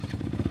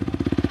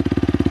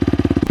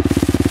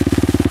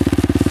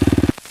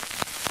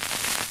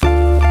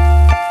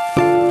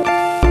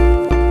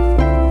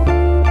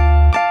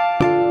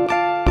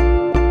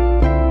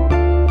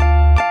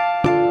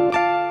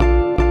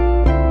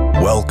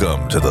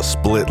the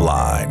Split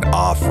Line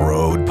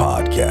Off-Road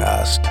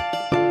Podcast.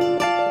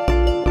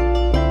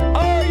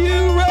 Are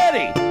you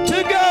ready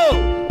to go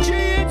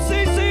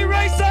GNCC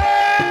racing?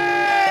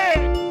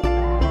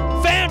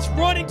 Fans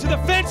running to the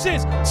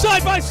fences,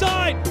 side by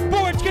side.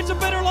 Borge gets a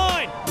better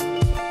line.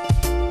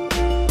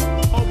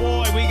 Oh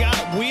boy, we got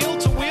wheel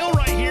to wheel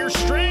right here,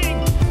 String.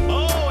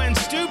 Oh, and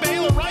Stu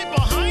Baylor right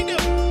behind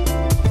him.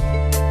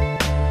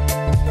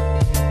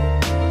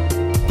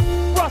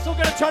 Russell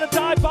gonna try to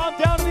dive bomb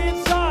down to the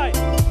inside.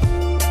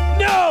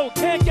 No,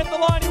 can't get the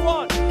line he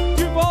wants.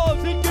 Duval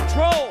is in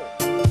control.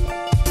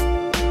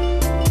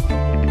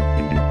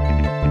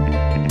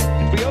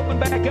 We open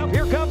back up.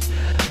 Here comes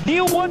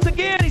Neal once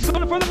again. He's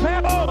going for the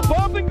pass. Oh,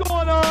 bumping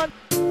going on.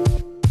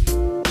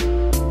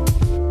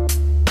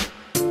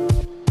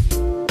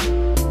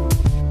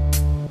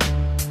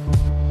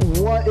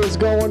 What is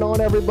going on,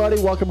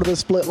 everybody? Welcome to the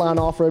Split Line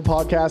Off-Road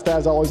Podcast.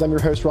 As always, I'm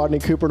your host, Rodney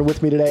Cooper, and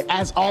with me today,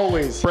 as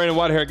always, Brandon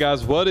Whitehair,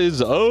 guys. What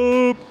is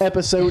up?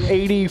 episode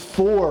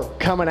 84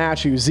 coming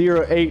at you.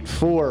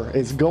 084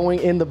 is going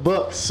in the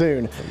books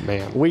soon.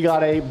 Man. We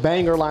got a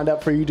banger lined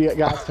up for you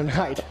guys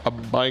tonight. A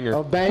banger.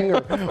 A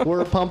banger.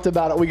 We're pumped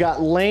about it. We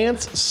got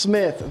Lance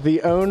Smith,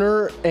 the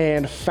owner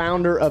and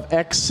founder of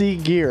XC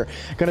Gear,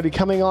 going to be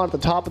coming on at the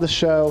top of the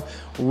show.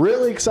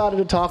 Really excited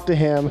to talk to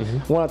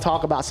him. Want to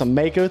talk about some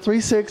Mako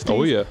 360s.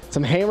 Oh, yeah.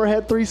 Some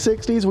Hammerhead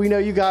 360s. We know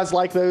you guys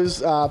like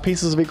those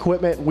pieces of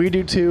equipment. We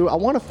do too. I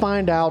want to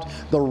find out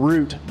the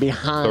root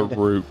behind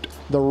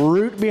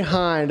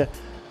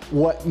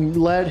what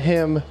led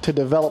him to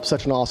develop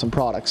such an awesome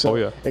product.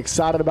 So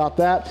excited about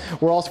that.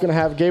 We're also going to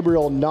have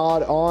Gabriel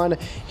Naud on.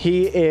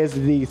 He is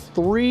the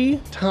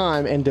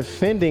 3-time and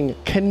defending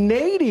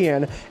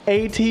Canadian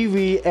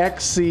ATV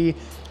XC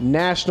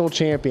national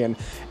champion,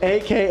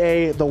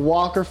 aka the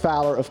Walker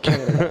Fowler of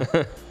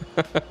Canada.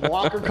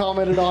 Walker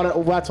commented on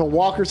it. That's a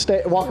Walker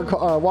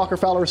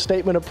Fowler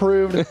statement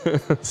approved.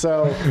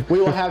 So we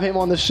will have him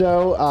on the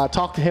show.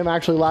 Talked to him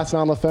actually last night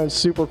on the phone.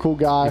 Super cool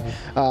guy.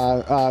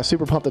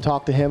 Super pumped to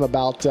talk to him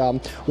about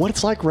what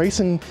it's like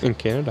racing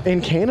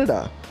In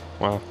Canada.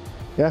 Wow.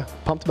 Yeah,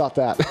 pumped about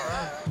that.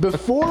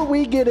 Before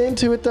we get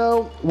into it,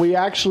 though, we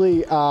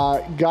actually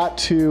got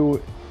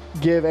to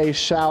give a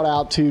shout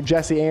out to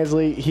Jesse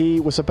Ansley. He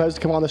was supposed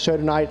to come on the show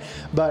tonight,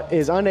 but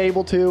is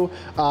unable to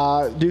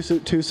due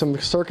to some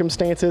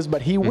circumstances,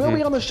 but he will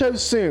be on the show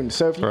soon.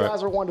 So if you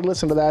guys are wanting to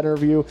listen to that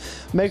interview,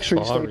 make sure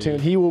you stay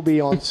tuned. He will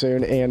be on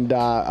soon, and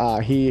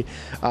he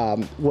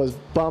was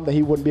bummed that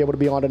he wouldn't be able to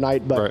be on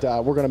tonight, but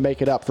we're going to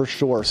make it up for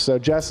sure. So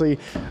Jesse,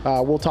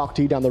 we'll talk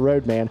to you down the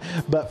road, man.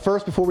 But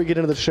first, before we get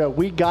into the show,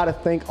 we got to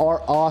thank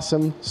our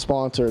awesome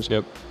sponsors.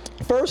 Yep.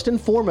 First and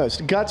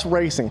foremost, Guts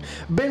Racing.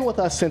 Been with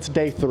us since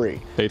day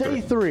three.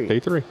 Day three.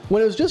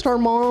 When it was just our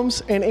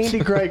moms and Andy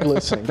Gregg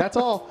listening. That's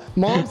all.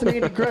 Moms and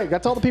Andy Gregg.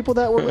 That's all the people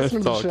that were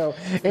listening to the show.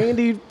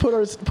 Andy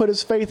put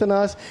his faith in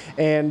us,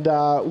 and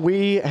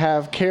we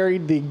have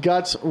carried the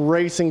Guts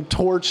Racing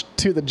torch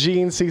to the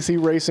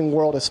GNCC racing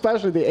world,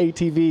 especially the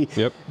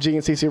ATV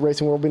GNCC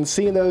racing world. Been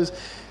seeing those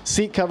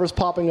seat covers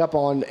popping up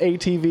on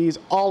ATVs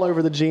all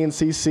over the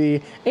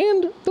GNCC,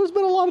 and there's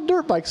been a lot of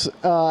dirt bikes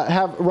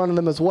have running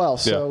them as well.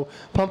 So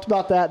pumped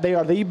about that. They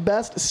are the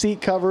best seat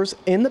covers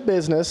in the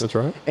business. That's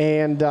right.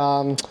 And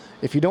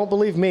if you don't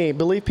believe me,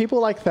 believe people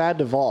like Thad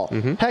Duvall.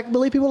 Heck,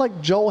 believe people like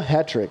Joel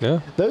Hetrick. Yeah.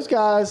 Those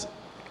guys.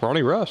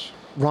 Ronnie Rush.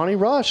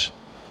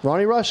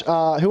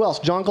 Who else?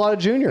 John Claude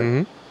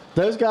Jr.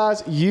 Those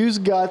guys use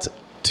Guts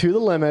to the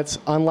limits,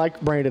 unlike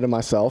Brandon and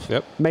myself.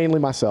 Mainly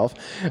myself.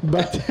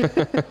 But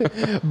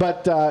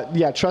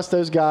trust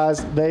those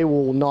guys. They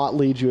will not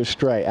lead you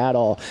astray at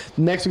all.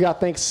 Next, we got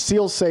thanks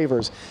Seal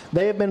Savers.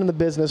 They have been in the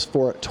business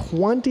for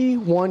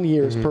 21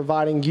 years,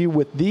 providing you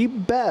with the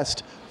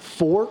best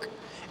fork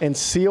and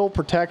seal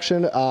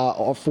protection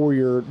for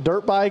your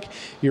dirt bike,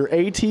 your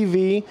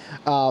ATV,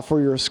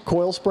 for your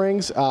coil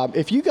springs.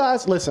 If you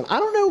guys listen, I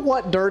don't know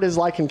what dirt is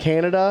like in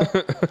Canada,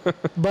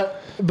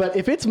 but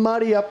if it's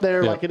muddy up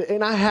there,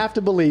 and I have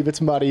to believe it's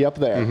muddy up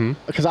there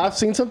because I've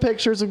seen some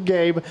pictures of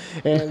Gabe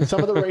and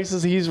some of the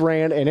races he's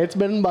ran, and it's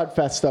been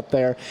mudfest up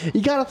there.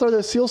 You got to throw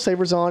those Seal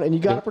Savers on, and you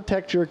got to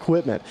protect your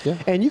equipment,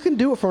 and you can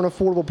do it for an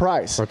affordable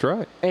price. That's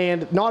right.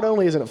 And not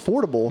only is it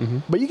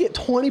affordable, but you get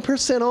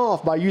 20%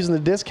 off by using the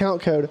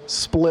discount code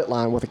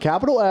SPLITLINE with a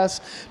capital S,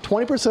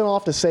 20%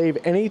 off to save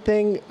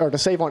anything or to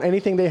save on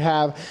anything they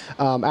have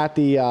at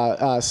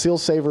the Seal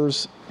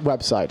Savers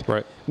website.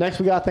 Right. Next,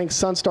 we got to thank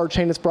Sunstar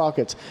Chain and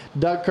Sprockets.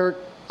 Doug Kirk,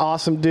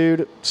 awesome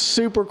dude,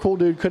 super cool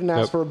dude. Couldn't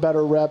ask for a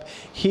better rep.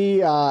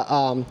 He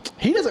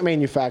doesn't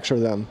manufacture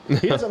them.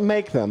 He doesn't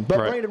make them. But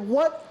Brandon,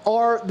 what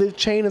are the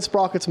chain and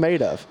sprockets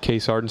made of?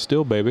 Case hardened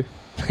steel, baby.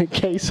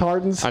 Case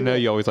hardened steel. I know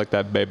you always like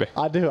that, baby.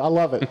 I do. I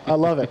love it. I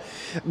love it.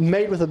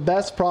 Made with the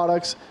best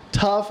products,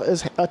 tough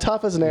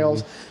as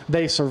nails.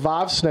 They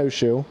survive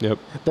snowshoe. Yep.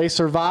 They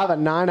survive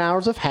 9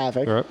 hours of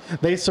havoc. Right.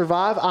 They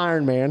survive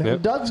Ironman.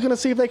 Yep. Doug's going to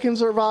see if they can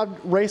survive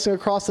racing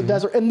across the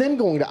desert and then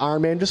going to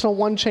Ironman just on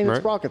one chain and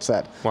sprocket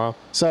set. Wow.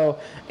 So,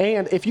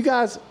 and if you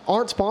guys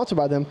aren't sponsored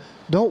by them,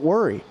 don't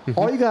worry.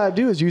 All you got to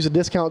do is use a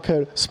discount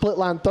code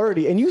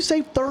SPLITLINE30 and you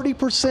save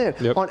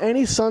 30% on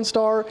any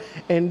Sunstar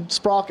and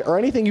Sprocket or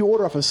anything you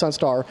order off of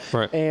Sunstar.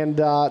 Right. And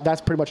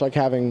that's pretty much like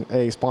having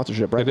a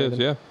sponsorship, right? It is,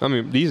 yeah. I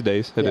mean, these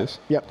days it is.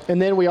 Yep.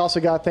 And then we also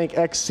got to thank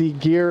XC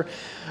Gear,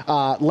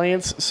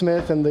 Lance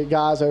Smith and the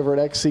guys over at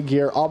XC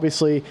Gear.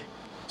 Obviously,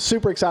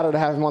 super excited to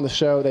have him on the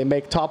show. They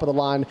make top of the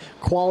line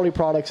quality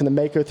products in the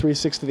Mako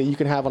 360 that you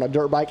can have on a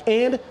dirt bike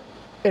and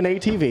an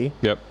ATV.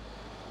 Yep.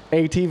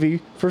 ATV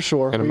for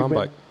sure. And a mountain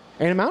bike.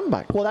 And a mountain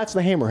bike. Well, that's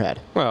the Hammerhead.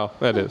 Well,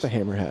 that is the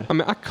Hammerhead. I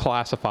mean, I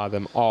classify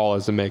them all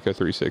as the Mako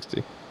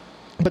 360.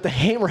 But the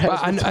Hammerhead.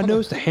 But I know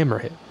it's the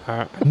Hammerhead.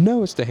 I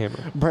know it's the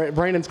Hammerhead.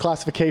 Brandon's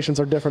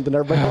classifications are different than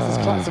everybody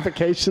else's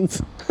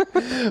classifications.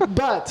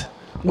 But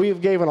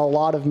we've given a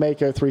lot of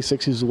Mako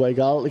 360s away.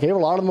 Gave a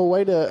lot of them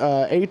away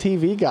to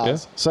ATV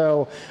guys. Yeah.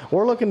 So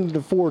we're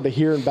looking forward to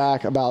hearing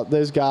back about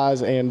those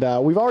guys. And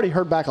we've already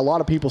heard back a lot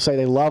of people say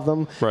they love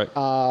them. Right.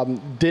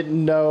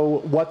 Didn't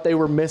know what they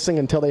were missing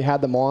until they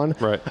had them on.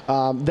 Right.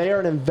 They are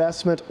an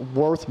investment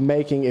worth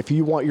making if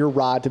you want your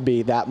ride to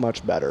be that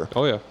much better.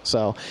 Oh, yeah.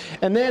 So,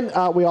 and then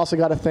we also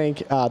got to thank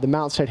the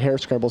Mountain State Hare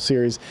Scramble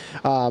Series.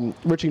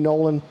 Richie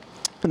Nolan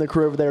and the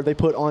crew over there, they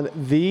put on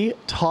the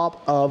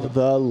top of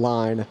the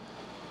line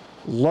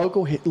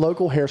local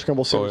hare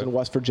scramble series in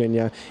West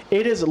Virginia.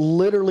 It is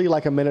literally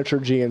like a miniature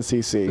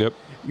GNCC. Yep.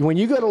 When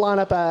you go to line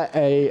up at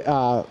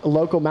a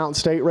local Mountain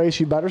State race,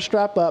 you better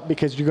strap up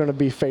because you're going to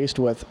be faced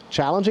with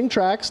challenging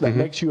tracks that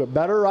makes you a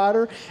better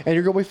rider, and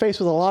you're going to be faced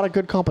with a lot of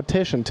good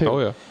competition too. Oh,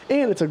 yeah.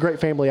 And it's a great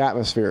family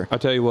atmosphere. I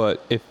tell you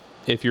what,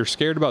 if you're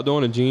scared about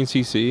doing a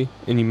GNCC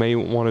and you may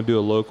want to do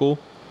a local,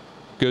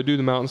 go do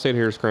the Mountain State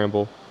Hare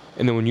Scramble,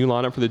 and then when you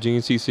line up for the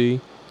GNCC,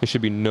 there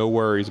should be no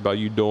worries about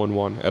you doing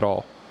one at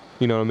all.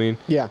 You know what I mean?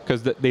 Yeah.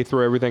 Because they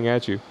throw everything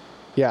at you.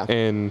 Yeah.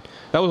 And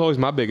that was always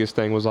my biggest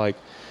thing was like,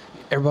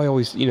 everybody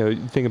always,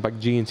 thinking about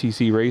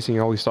GNCC racing,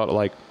 you always thought of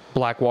like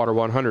Blackwater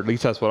 100. At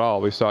least that's what I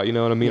always thought, you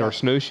know what I mean? Yeah. Or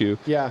snowshoe.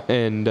 Yeah.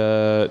 And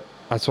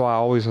that's why I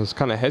always was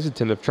kind of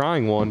hesitant of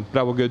trying one. But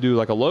I would go do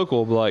like a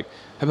local, I'd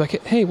be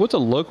like, hey, what's a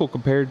local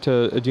compared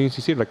to a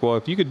GNCC? Like, well,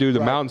 if you could do the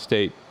Mountain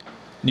State,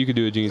 you could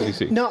do a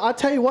GNCC. No, I'll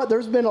tell you what,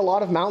 there's been a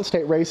lot of Mountain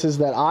State races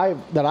that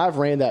I've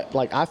ran that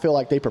like I feel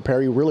like they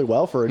prepare you really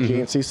well for a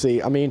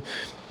GNCC. I mean,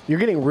 you're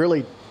getting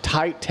really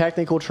tight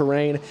technical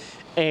terrain,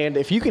 and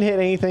if you can hit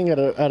anything at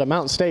a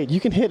Mountain State, you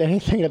can hit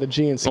anything at a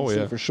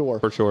GNCC for sure.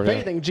 For sure, If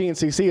anything,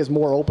 GNCC is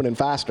more open and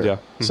faster. Yeah.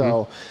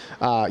 So,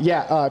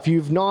 if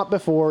you've not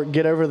before,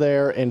 get over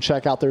there and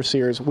check out their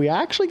series. We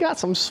actually got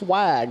some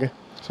swag.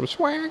 Some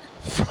swag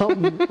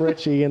From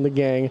Richie and the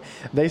gang.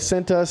 They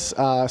sent us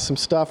some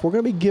stuff we're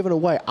going to be giving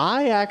away.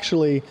 I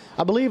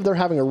believe they're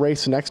having a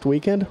race next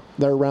weekend.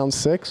 They're round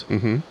 6.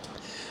 Mm-hmm.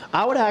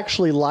 I would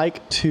actually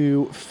like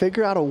to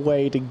figure out a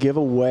way to give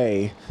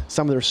away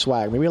some of their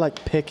swag. Maybe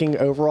like picking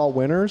overall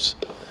winners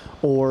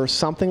or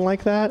something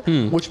like that,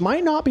 which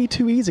might not be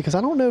too easy because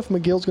I don't know if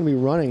McGill's going to be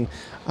running.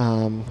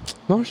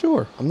 Not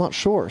sure. I'm not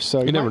sure.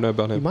 So you never know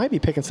about him. You might be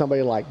picking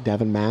somebody like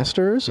Devin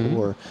Masters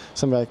or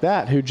somebody like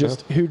that who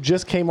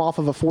just came off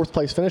of a 4th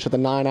place finish at the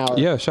 9 hour.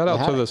 Yeah, shout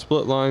out to the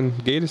Split Line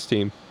Gatus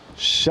team.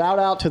 Shout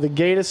out to the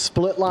Gatus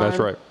Split Line. That's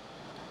right.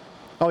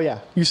 Oh yeah,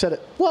 you said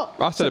it. Well,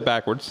 I said it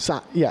backwards.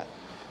 Yeah,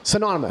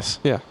 synonymous.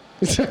 Yeah.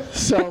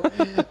 So,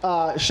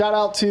 shout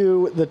out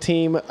to the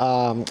team,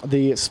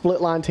 the Split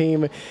Line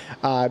team,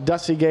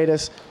 Dusty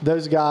Gatus.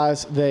 Those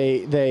guys,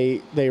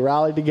 they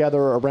rallied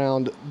together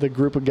around the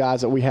group of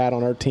guys that we had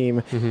on our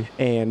team,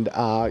 and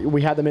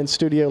we had them in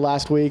studio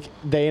last week.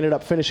 They ended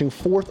up finishing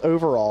 4th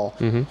overall,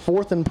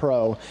 4th in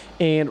pro,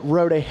 and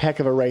rode a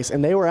heck of a race.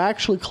 And they were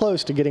actually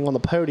close to getting on the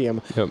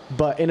podium,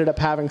 but ended up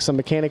having some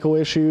mechanical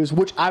issues,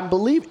 which I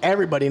believe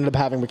everybody ended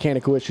up having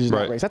mechanical issues in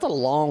that race. That's a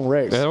long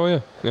race. Oh yeah.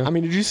 I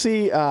mean, did you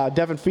see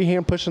Devin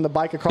Feehan pushing the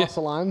bike across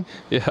the line?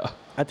 Yeah.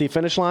 At the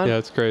finish line? Yeah,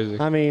 it's crazy.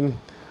 I mean,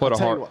 what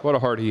a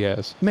heart he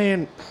has.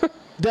 Man,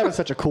 Devin's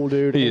such a cool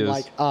dude. He and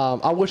is.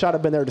 I wish I'd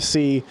have been there to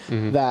see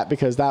that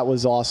because that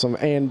was awesome.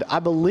 And I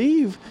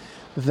believe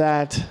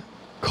that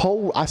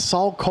I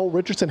saw Cole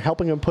Richardson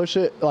helping him push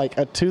it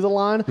to the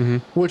line,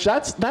 which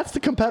that's the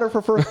competitor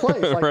for first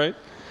place. Right.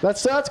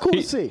 That's cool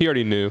to see. He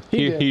already knew.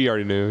 He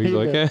already knew. He's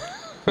like, yeah.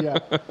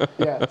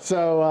 Yeah.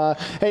 So,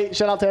 hey,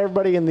 shout out to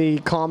everybody in the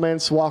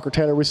comments. Walker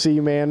Taylor, we see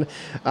you, man.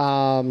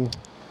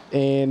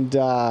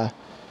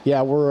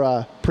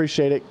 We're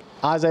appreciate it.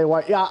 Isaiah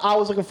White. Yeah, I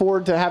was looking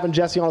forward to having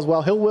Jesse on as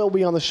well. He will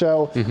be on the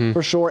show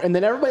for sure. And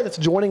then everybody that's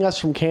joining us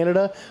from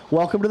Canada,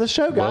 welcome to the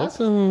show, guys.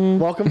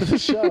 Welcome to the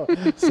show.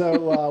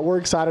 So we're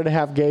excited to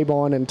have Gabe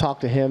on and talk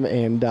to him,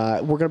 and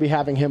we're going to be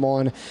having him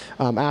on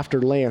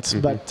after Lance.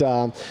 But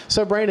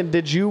so, Brandon,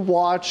 did you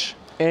watch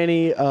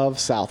any of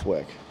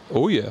Southwick?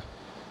 Oh, yeah.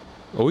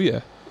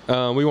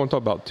 We want to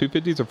talk about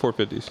 250s or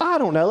 450s? I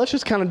don't know. Let's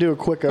just kind of do a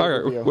quick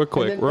overview.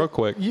 Real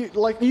quick. You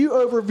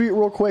overview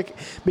real quick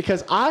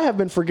because I have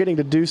been forgetting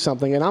to do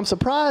something, and I'm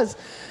surprised.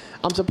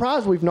 I'm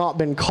surprised we've not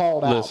been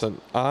called out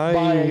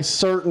by a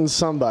certain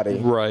somebody.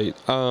 Right.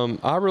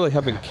 I really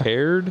haven't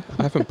cared.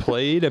 I haven't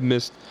played. I've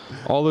missed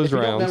all those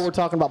rounds. Don't know, we're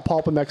talking about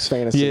Pulp and Mex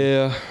Fantasy.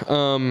 Yeah.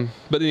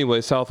 But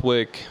anyway,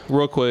 Southwick,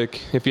 real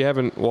quick, if you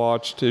haven't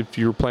watched, if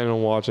you're planning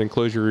on watching,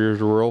 close your ears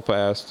real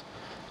fast.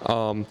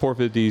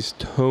 450's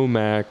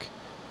Tomac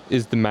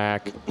is the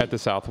Mac at the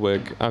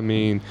Southwick. I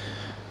mean,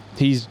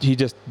 he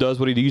just does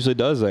what he usually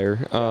does there.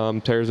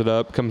 Tears it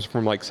up, comes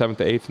from like 7th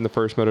to 8th in the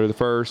first moto to the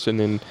first, and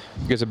then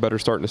gets a better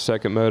start in the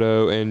second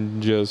moto,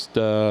 and just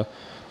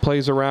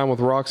plays around with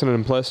Roxon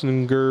and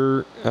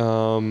Plessinger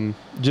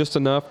just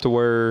enough to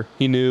where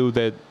he knew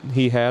that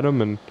he had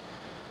him and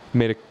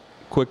made a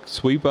quick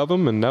sweep of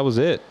him, and that was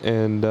it,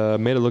 and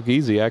made it look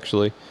easy,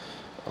 actually.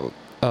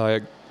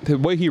 The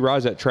way he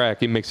rides that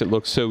track, it makes it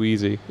look so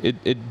easy.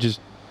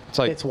 It's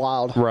like, it's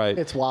wild. Right.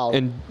 It's wild.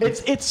 And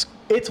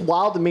it's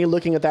wild to me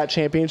looking at that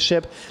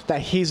championship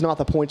that he's not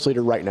the points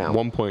leader right now.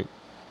 1 point.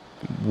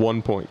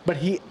 1 point. But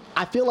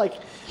I feel like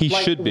he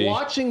should be.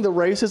 Watching the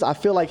races, I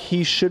feel like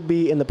he should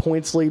be in the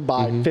points lead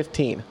by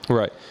 15.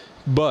 Right.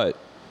 But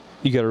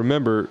you got to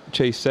remember,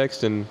 Chase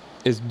Sexton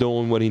is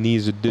doing what he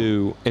needs to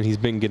do, and he's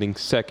been getting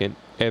second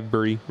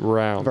every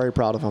round. I'm very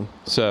proud of him.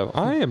 So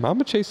I'm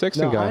a Chase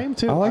Sexton guy. I am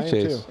too. I like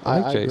Chase. I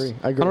like Chase. Agree.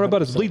 I don't know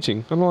about his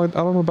bleaching. I don't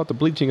know about the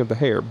bleaching of the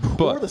hair.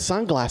 But or the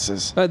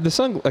sunglasses.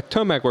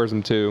 Tomac wears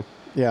them too.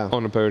 Yeah.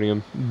 On the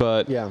podium,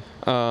 but yeah.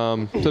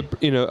 Other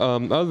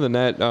than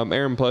that,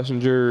 Aaron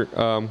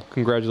Plessinger,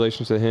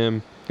 congratulations to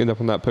him getting up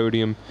on that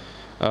podium.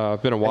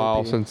 Been a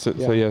while since so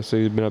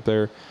he's been up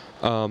there.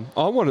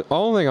 Only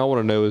thing I want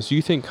to know is, do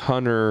you think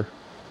Hunter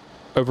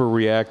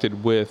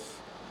overreacted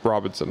with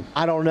Robinson?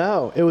 I don't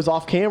know. It was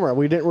off camera.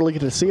 We didn't really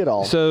get to see it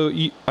all. So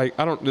I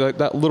don't like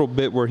that little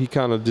bit where he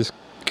kind of just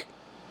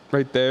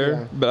right there,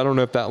 yeah. But I don't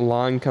know if that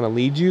line kind of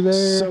leads you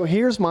there. So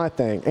here's my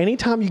thing.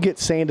 Anytime you get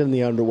sand in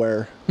the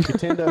underwear, you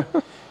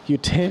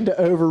tend to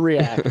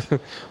overreact.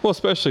 Well,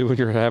 especially when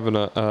you're having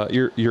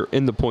you're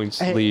in the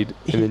points lead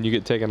and then you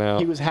get taken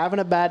out. He was having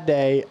a bad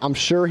day. I'm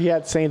sure he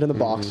had sand in the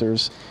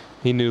boxers.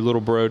 He knew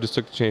Little Bro just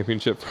took the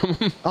championship from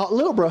him.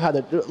 Little Bro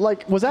had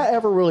was that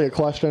ever really a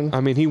question?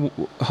 I mean,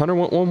 Hunter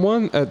won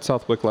one at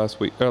Southwick last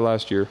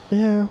year.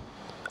 Yeah.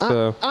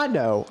 So, I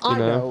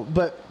know,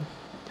 but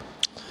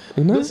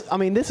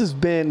this has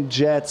been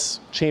Jets'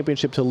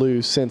 championship to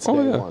lose since day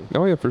one.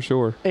 Oh, yeah, for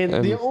sure.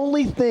 And the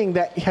only thing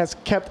that has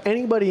kept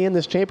anybody in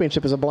this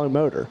championship is a blown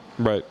motor.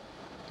 Right.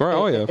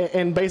 Right.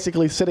 And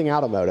basically sitting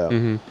out a moto.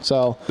 Mm-hmm.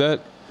 So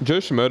that Joe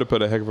Shimoda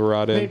put a heck of a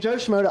ride in. Hey, Joe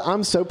Shimoda,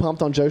 I'm so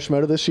pumped on Joe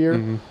Shimoda this year.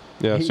 Mm-hmm.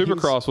 Yeah,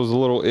 Supercross was a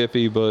little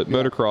iffy, but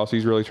motocross,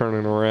 he's really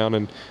turning around.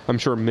 And I'm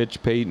sure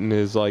Mitch Payton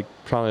is like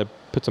trying to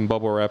put some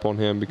bubble wrap on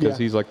him because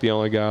he's like the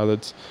only guy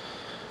that's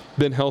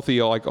been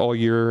healthy all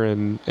year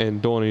and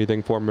doing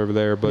anything for him over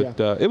there. But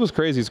it was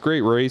crazy. It's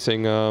great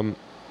racing.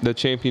 The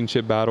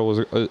championship battle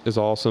is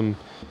awesome,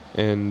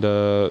 and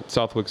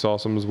Southwick's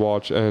awesome to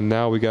watch. And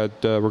now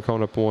we're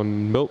coming up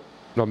on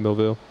not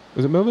Millville.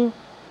 Is it Millville?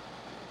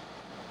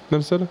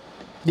 Minnesota?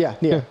 Yeah.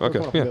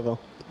 Okay. Yeah.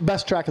 Millville.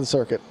 Best track in the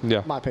circuit.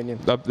 Yeah, my opinion.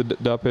 Up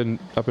and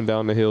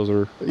down the hills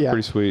are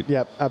pretty sweet.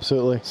 Yep,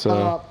 absolutely.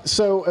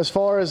 So as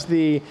far as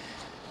the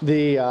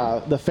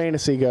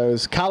fantasy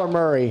goes, Kyler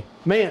Murray,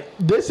 man,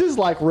 this is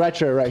like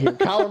retro right here.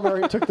 Kyler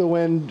Murray took the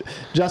win.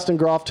 Justin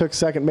Groff took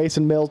second.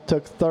 Mason Mills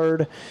took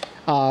third.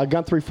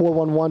 Guthrie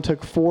 411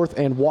 took fourth,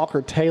 and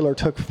Walker Taylor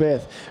took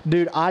fifth.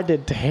 Dude, I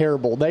did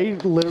terrible. They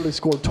literally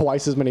scored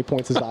twice as many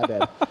points as I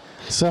did.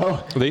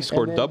 So they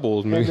scored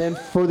doubles. And then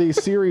for the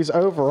series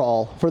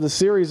overall,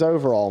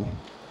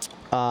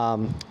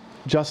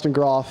 Justin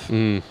Groff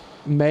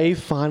may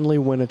finally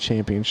win a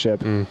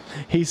championship.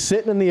 He's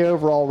sitting in the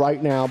overall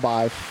right now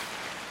by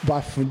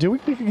do we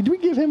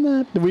give him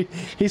that?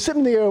 He's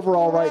sitting in the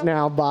overall right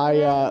now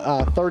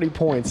by 30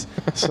 points.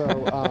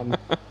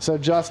 So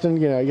Justin,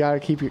 you gotta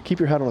keep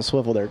your head on a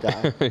swivel there,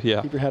 guy.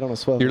 Yeah, keep your head on a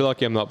swivel. You're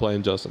lucky I'm not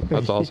playing Justin.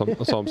 That's awesome.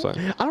 That's all I'm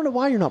saying. I don't know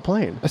why you're not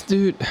playing.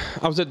 Dude,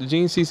 I was at the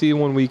GNCC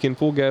one weekend,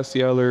 full gas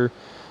the other.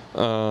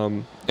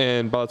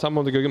 And by the time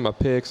I went to go get my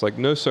picks, like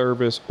no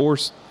service or,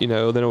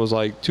 then it was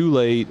like too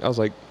late. I was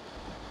like,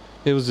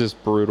 it was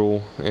just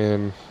brutal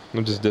and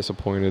I'm just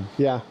disappointed.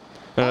 Yeah.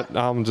 And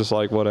I'm just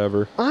like,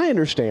 whatever. I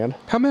understand.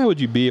 How mad would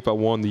you be if I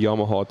won the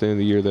Yamaha at the end of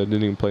the year that I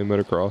didn't even play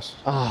motocross?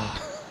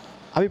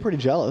 I'd be pretty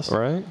jealous.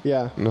 Right?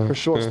 Yeah, for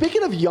sure. Yeah.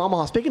 Speaking of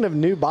Yamaha, speaking of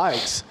new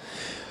bikes,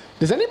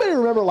 does anybody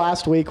remember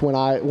last week when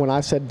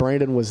I said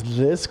Brandon was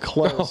this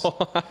close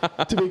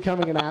to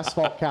becoming an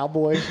asphalt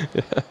cowboy?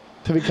 Yeah.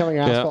 To becoming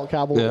an asphalt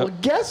cowboy? Yeah. Well,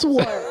 guess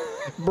what?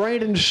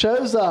 Brandon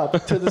shows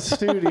up to the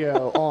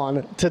studio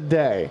on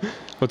today.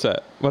 What's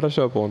that? What'd I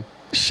show up on?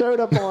 Showed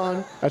up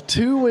on a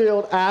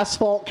two-wheeled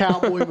asphalt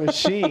cowboy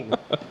machine.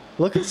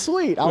 Looking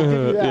sweet. I'll give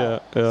you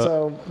that. Yeah.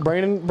 So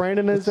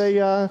Brandon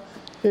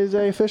is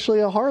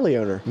officially a Harley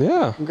owner.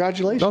 Yeah.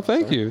 Congratulations. Oh,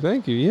 thank you.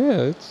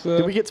 Yeah. It's.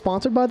 Did we get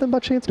sponsored by them by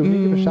chance? Did we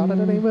give a shout out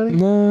at anybody?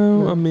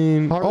 No. I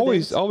mean,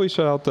 always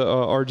shout out to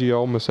RG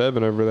Almost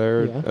Heaven over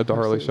there at the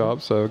Harley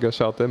shop. So I guess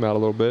shout them out a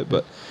little bit.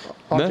 But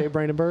R.J.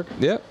 Brandenburg.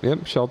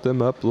 Yep. Shot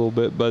them up a little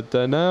bit, but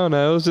no,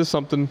 it was just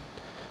something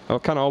I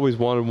kind of always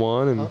wanted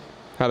one, and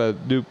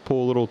had to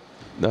pull little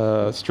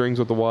strings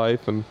with the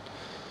wife and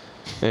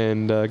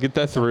get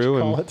that through.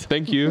 And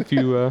thank you if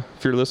you're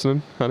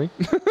listening, honey.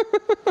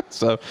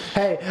 So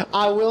hey,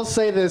 I will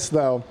say this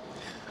though.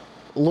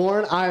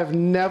 Lauren, I have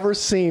never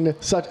seen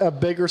such a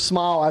bigger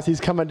smile as he's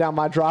coming down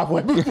my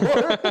driveway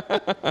before.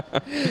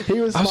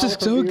 I was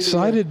just so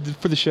excited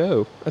for the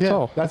show. That's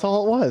all. That's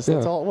all it was.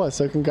 That's all it was.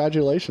 So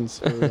congratulations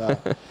for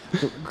that.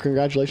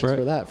 Congratulations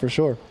for that, for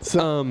sure.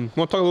 So, want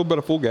to talk a little bit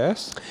of Full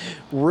Gas?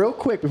 Real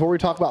quick, before we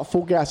talk about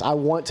Full Gas, I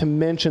want to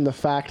mention the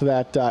fact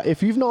that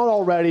if you've not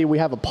already, we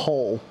have a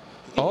poll.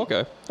 Oh,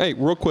 okay. Hey,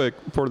 real quick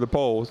for the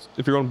polls,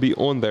 if you're going to be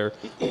on there,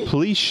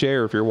 please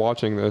share if you're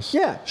watching this.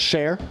 Yeah,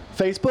 share.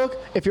 Facebook.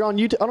 If you're on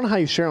YouTube, I don't know how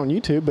you share on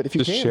YouTube, but if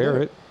you just can,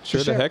 share it.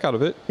 Share the heck out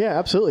of it. Yeah,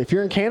 absolutely. If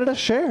you're in Canada,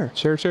 share.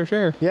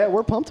 Share. Yeah,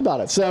 we're pumped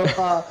about it.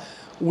 So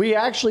we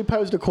actually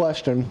posed a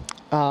question,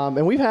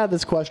 and we've had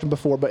this question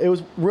before, but it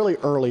was really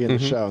early in the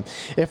show.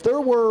 If there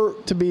were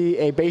to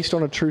be based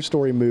on a true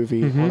story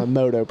movie on a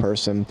moto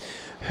person,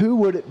 who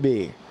would it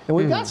be? And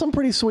we've got some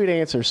pretty sweet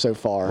answers so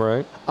far.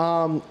 Right.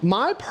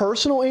 My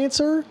personal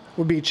answer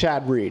would be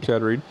Chad Reed.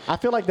 I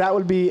feel like that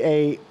would be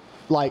a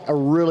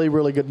really,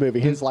 really good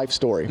movie, his life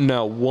story.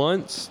 Now,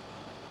 once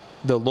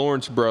the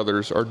Lawrence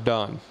brothers are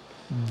done,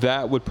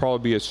 that would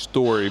probably be a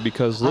story,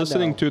 because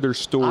listening to their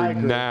story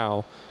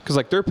now, because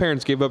like their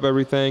parents gave up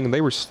everything and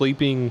they were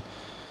sleeping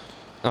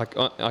like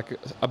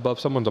above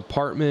someone's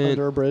apartment.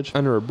 Under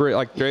a bridge.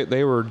 Like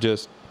they were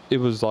just, it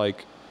was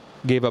like,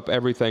 gave up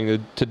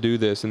everything to do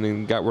this, and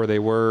then got where they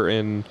were,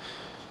 and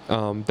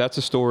that's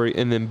a story.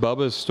 And then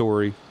Bubba's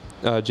story,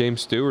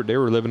 James Stewart, they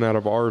were living out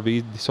of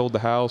RV, they sold the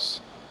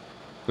house.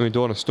 I mean,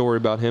 doing a story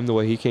about him, the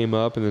way he came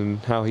up, and then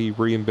how he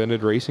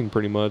reinvented racing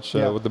pretty much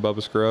with the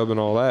Bubba Scrub and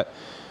all that.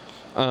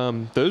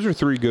 Those are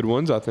three good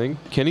ones, I think.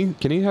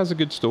 Kenny has a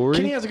good story.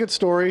 Kenny has a good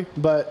story,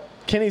 but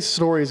Kenny's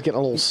story is getting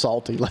a little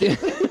salty.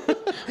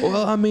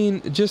 Well, I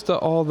mean, just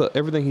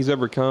everything he's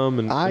ever come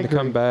and to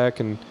come back,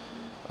 and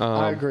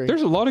I agree.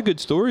 There's a lot of good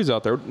stories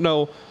out there.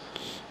 No,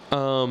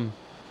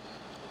 did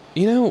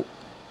you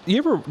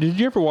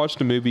ever watch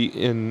the movie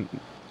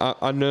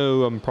I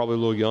know I'm probably a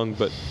little young,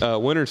 but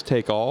Winners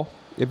Take All?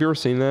 Have you ever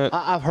seen that?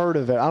 I've heard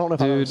of it. I don't know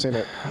if I've ever seen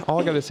it. All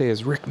I got to say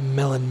is Rick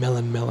Mellon.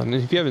 And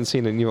if you haven't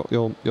seen it,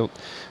 you'll. But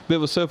it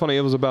was so funny.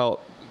 It was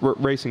about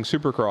racing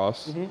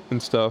Supercross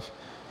and stuff.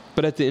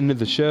 But at the end of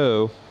the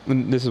show,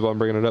 and this is why I'm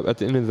bringing it up, at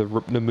the end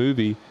of the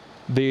movie,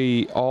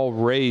 they all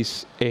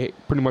race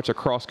pretty much a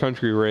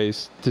cross-country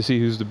race to see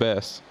who's the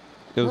best.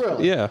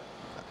 Really? Yeah.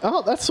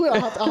 Oh, that's sweet.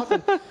 I'll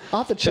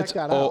have to check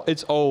that out.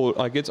 It's old.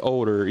 Like, it's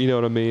older. You know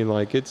what I mean?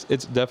 Like, it's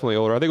definitely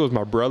older. I think it was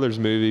my brother's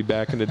movie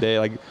back in the day.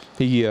 Like,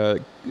 he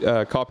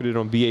copied it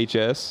on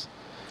VHS.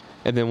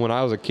 And then when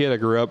I was a kid, I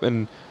grew up,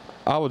 and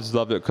I always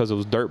loved it because it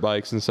was dirt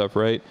bikes and stuff,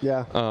 right?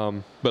 Yeah.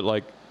 But,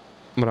 like,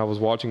 when I was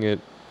watching it,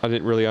 I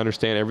didn't really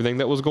understand everything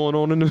that was going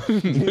on in the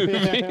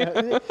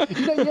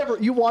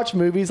movie. You watch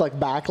movies like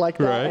back like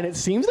that, right? And it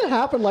seems to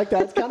happen like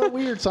that. It's kind of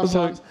weird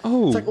sometimes.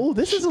 It's like,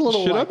 this is a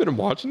little. Should I have been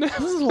watching that?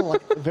 This is a little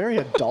very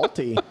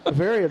adulty,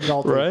 very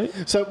adulty.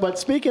 Right. So, but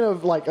speaking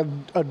of like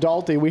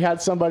adulty, we had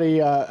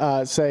somebody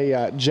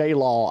say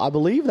J-Law. I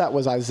believe that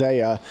was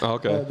Isaiah.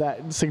 Okay.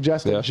 That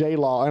suggested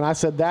J-Law, and I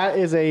said that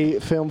is a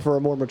film for a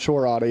more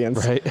mature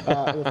audience. Right.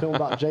 A film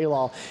about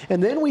J-Law,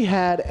 and then we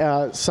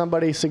had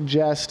somebody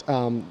suggest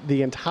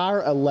the entire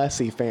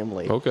Alessi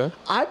family. Okay.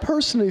 I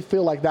personally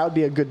feel like that would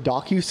be a good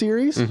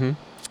docu-series.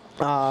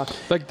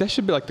 Like, that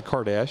should be like the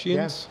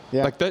Kardashians.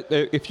 Yeah. Like that,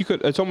 if you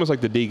could, it's almost like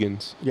the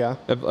Deegans. Yeah.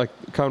 Like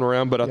coming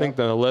around, but I think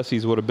the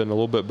Alessis would have been a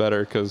little bit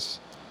better because.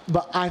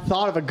 But I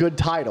thought of a good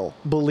title,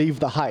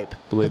 Believe the Hype.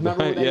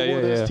 Remember when they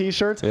wore those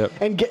T-shirts? Yep.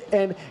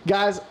 And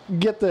guys,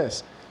 get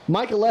this.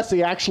 Mike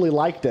Alessi actually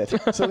liked it.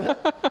 So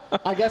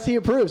I guess he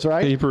approves,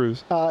 right? He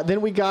approves.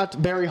 Then we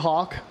got Barry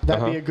Hawk.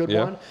 That'd be a good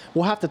one.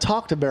 We'll have to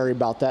talk to Barry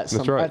about that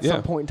at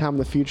some point in time in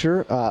the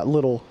future.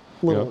 Little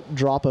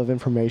drop of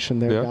information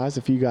there, guys.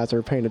 If you guys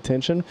are paying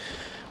attention,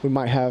 we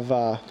might have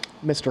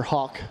Mr.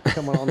 Hawk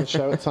coming on the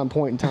show at some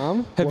point in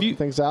time.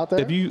 Things out there?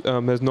 Have you,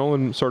 has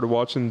Nolan started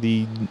watching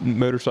the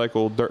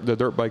the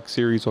dirt bike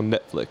series on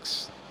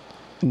Netflix?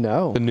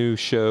 No. The new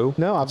show.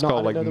 No, I've it's not. It's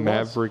called like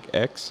Maverick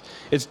X.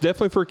 It's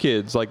definitely for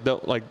kids. Like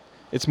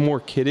it's more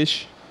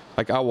kiddish.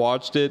 Like, I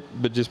watched it,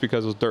 but just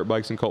because it was dirt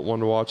bikes and Colt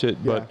wanted to watch it.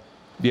 But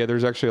yeah,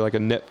 there's actually like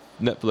a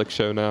Netflix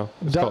show now.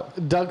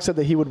 Doug said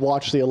that he would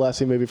watch the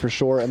Alessi movie for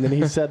sure, and then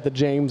he said the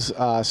James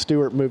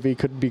Stewart movie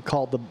could be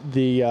called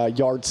the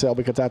Yard Sale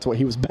because that's what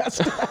he was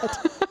best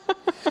at.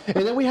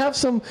 And then we have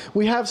some,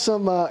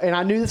 and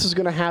I knew this was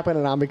going to happen,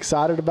 and I'm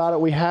excited about it.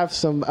 We have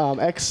some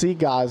XC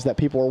guys that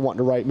people are wanting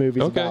to write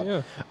movies about.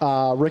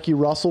 Yeah. Ricky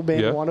Russell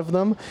being one of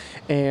them.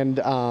 And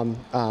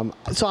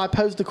so I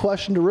posed the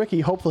question to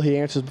Ricky. Hopefully he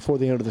answers before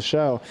the end of the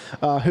show.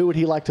 Who would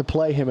he like to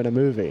play him in a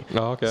movie?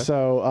 Oh, okay.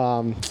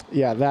 So,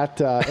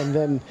 that, and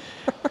then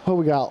What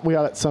we got?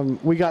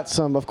 We got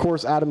some, of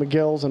course, Adam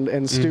McGill's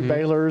and Stu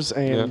Baylor's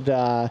and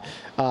a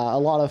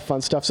lot of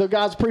fun stuff. So,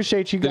 guys,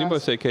 appreciate you guys. Did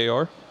anybody say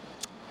KR?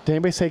 Did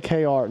anybody say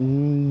KR?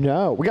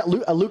 No. We got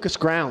Lucas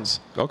Grounds.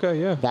 Okay,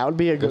 yeah. That would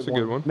be a good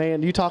one.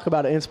 Man, you talk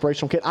about an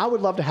inspirational kid. I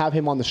would love to have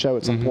him on the show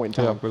at some point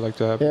in time. Yeah, we'd like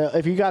to have him.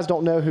 If you guys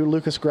don't know who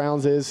Lucas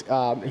Grounds is,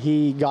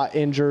 he got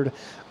injured.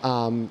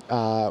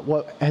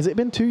 What has it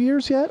been 2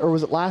 years yet, or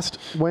was it last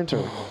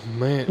winter? Oh,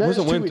 man. It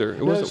wasn't winter.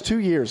 It was 2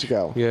 years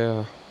ago.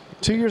 Yeah.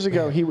 2 years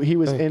ago, he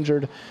was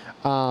injured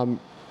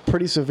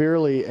pretty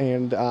severely,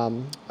 and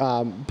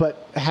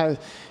but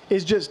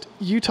is just,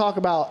 you talk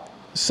about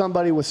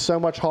somebody with so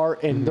much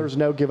heart, and there's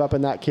no give up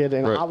in that kid,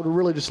 and I would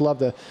really just love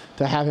to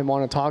have him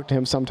on and talk to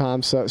him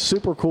sometime. So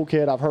super cool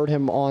kid. I've heard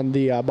him on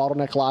the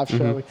Bottleneck Live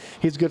show.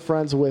 He's good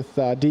friends with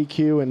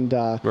DQ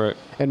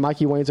and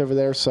Mikey Wayne's over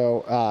there.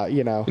 So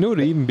you know what would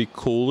even be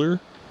cooler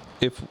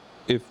if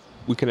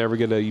we can ever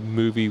get a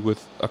movie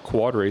with a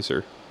quad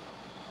racer,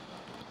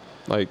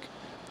 like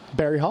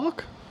Barry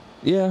Hawk.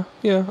 Yeah.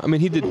 I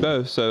mean, he did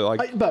both. So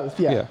like both.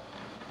 Yeah.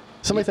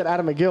 Somebody said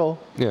Adam McGill.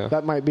 Yeah.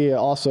 That might be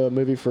also a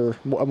movie for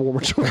a more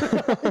mature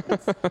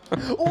audience.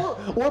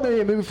 or maybe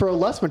a movie for a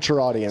less mature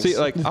audience. See,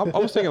 like, I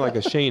was thinking like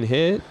a Shane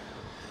Hitt.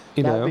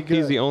 You know,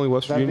 he's the only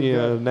West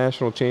Virginia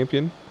national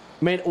champion.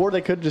 Man, or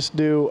they could just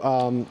do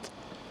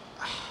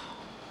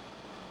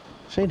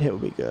Shane Hitt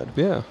would be good.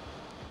 Yeah.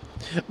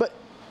 But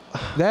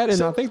that,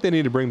 and I think they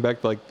need to bring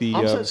back like the.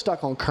 I'm so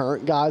stuck on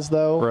current guys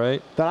though.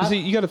 Right. See,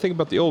 you got to think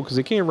about the old, because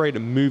they can't write a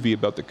movie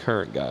about the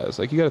current guys.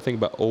 Like, you got to think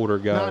about older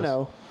guys. No, I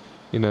know.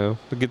 You know,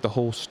 to get the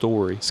whole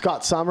story.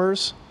 Scott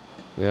Summers.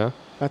 Yeah.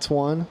 That's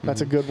one.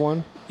 That's a good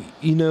one.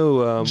 You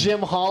know,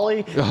 Jim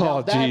Hawley.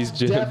 Oh, geez,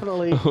 Jim.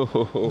 Definitely.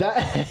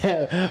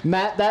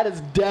 Matt, that is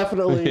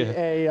definitely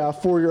a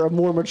for your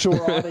more mature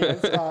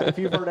audience. If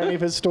you've heard any of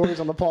his stories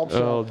on the Pulp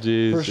Show. Oh,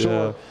 geez. For sure.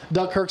 Yeah.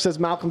 Doug Kirk says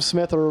Malcolm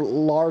Smith or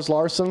Lars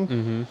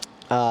Larson.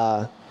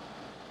 Yeah.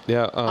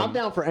 I'm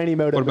down for any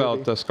moto.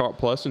 What about Scott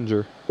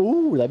Plessinger?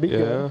 Ooh, that'd be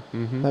good.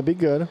 That'd be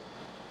good.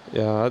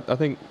 Yeah, I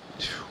think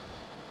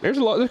there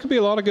could be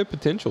a lot of good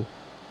potential.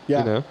 Yeah.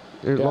 You know,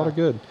 there's a lot of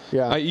good.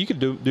 Yeah. You could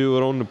do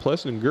it on the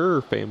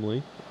Plessinger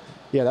family.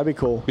 Yeah, that'd be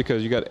cool.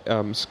 Because you got,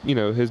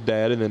 his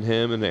dad and then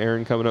him and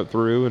Aaron coming up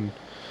through and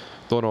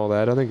doing all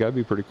that. I think that'd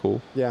be pretty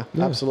cool. Yeah,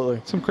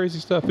 absolutely. Some crazy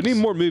stuff. We need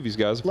more movies,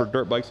 guys, for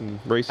dirt bikes and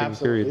racing.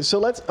 Period. So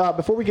let's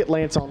before we get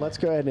Lance on, let's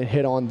go ahead and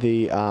hit on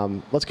the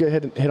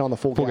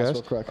full gas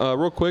real quick.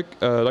 Real quick,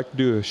 I'd like to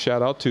do a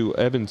shout out to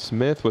Evan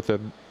Smith with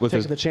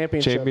his the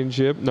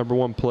championship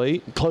 #1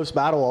 plate. Close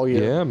battle all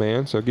year. Yeah,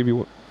 man. So I'll give you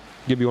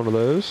one of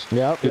those.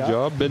 Yep. Good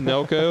job. Ben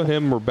Nelko,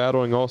 him were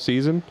battling all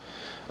season.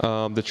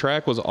 The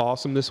track was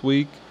awesome this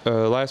week.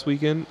 Last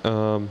weekend,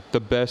 the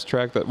best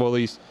track at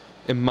least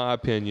in my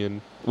opinion,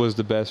 was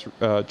the best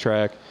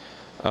track.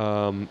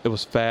 It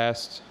was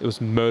fast. It was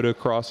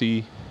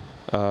motocrossy.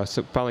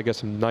 Finally got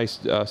some nice,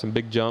 some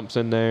big jumps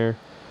in there,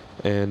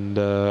 and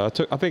I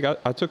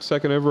took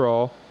second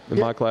overall in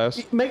my class.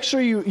 Make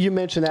sure you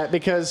mention that,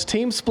 because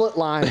Team Split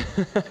Line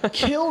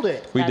killed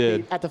it.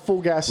 At the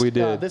full gas. We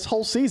did this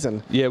whole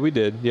season. Yeah, we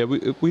did. Yeah,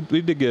 we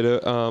did get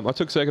it. I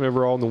took second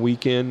overall in the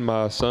weekend.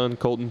 My son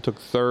Colton took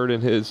third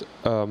in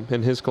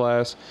his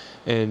class,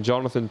 and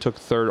Jonathan took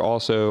third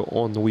also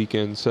on the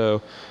weekend.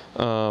 So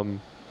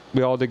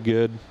we all did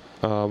good.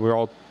 We're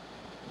all.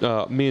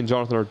 Me and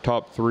Jonathan are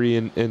top three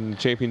in the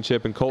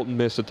championship, and Colton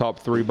missed the top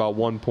three by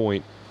 1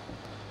 point.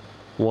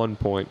 1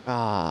 point.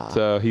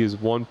 So he was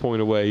 1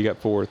 point away. He got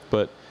fourth,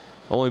 but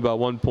only by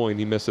 1 point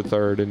he missed the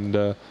third. And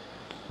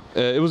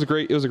it was a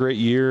great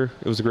year.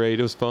 It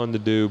was fun to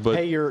do. But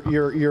hey,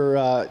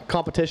 your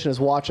competition is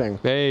watching.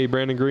 Hey,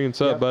 Brandon Green,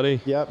 what's up, buddy?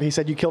 Yep. He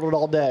said you killed it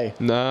all day.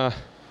 Nah.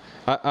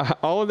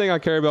 Only thing I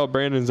care about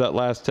Brandon's that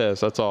last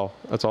test. That's all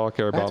I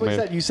care about, man.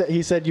 That's what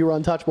he said you were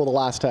untouchable the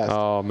last test.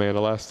 Oh man,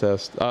 the last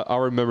test.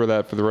 I'll remember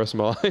that for the rest of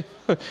my life.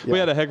 We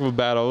had a heck of a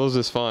battle. It was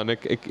just fun.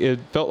 It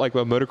felt like a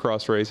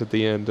motocross race at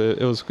the end.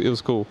 It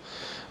was cool.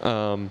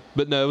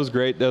 But no, it was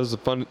great. That was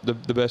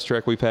the best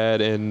track we've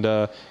had, and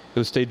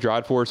it stayed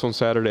dry for us on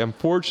Saturday.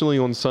 Unfortunately,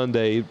 on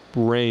Sunday it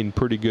rained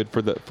pretty good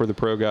for the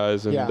pro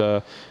guys, and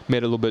made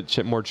it a little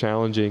bit more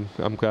challenging.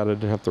 I'm glad I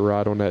didn't have to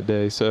ride on that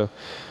day. So.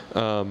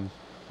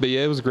 But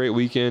yeah, it was a great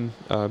weekend.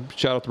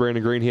 Shout out to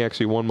Brandon Green. He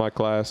actually won my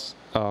class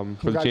for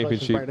the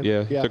championship. Brandon.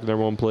 Yeah, he took the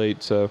 #1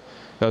 plate, so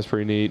that was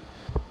pretty neat.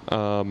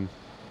 But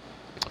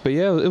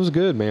yeah, it was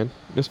good, man.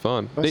 It was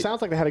fun. It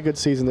sounds like they had a good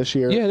season this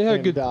year. Yeah, they had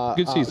a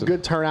good season.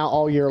 Good turnout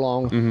all year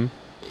long. Mm-hmm.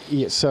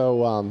 Yeah,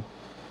 so.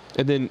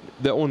 And then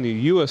on the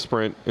U.S.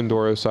 Sprint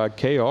Enduro side,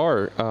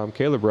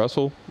 Caleb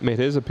Russell made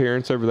his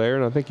appearance over there,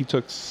 and I think he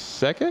took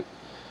second.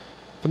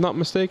 If I'm not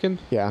mistaken.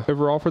 Yeah.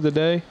 Overall for the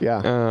day.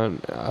 Yeah.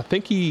 I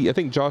think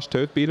Josh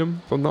Toth beat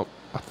him.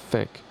 I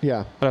think.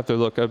 Yeah. I'd have to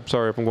look. I'm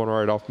sorry if I'm going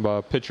right off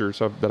by pictures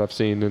that I've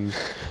seen and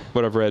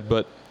what I've read,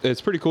 but it's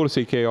pretty cool to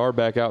see KR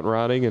back out and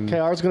riding. And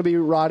KR is going to be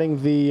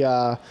riding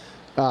the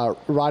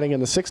riding in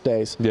the 6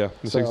 days. Yeah,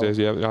 the 6 days.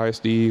 Yeah,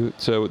 ISD.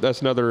 So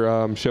that's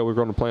another show we're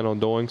going to plan on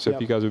doing. So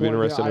if you guys would be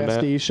interested in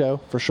that, ISD show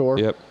for sure.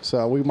 Yep.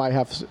 So we might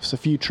have a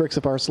few tricks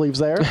up our sleeves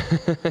there.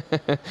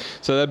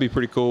 So that'd be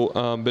pretty cool.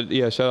 But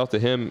yeah, shout out to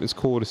him. It's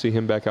cool to see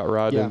him back out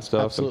riding and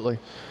stuff. Absolutely.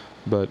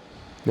 But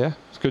yeah,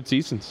 it's good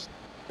seasons.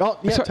 Oh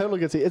yeah, totally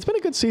good season. It's been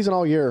a good season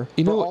all year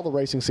for all the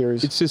racing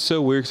series. It's just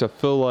so weird because I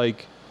feel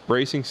like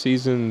racing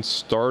season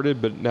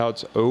started, but now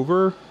it's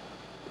over.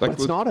 Like, but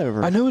it's not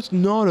over. I know it's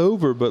not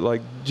over, but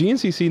like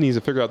GNCC needs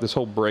to figure out this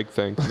whole break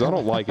thing because I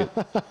don't like it.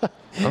 I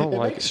don't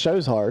like it. It makes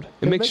shows hard.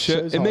 It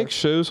makes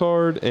shows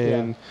hard.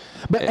 And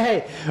but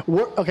hey,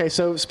 okay.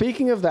 So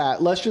speaking of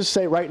that, let's just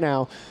say right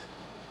now,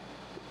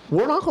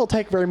 we're not going to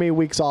take very many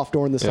weeks off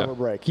during the summer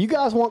break. You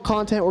guys want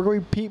content? We're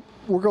going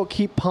to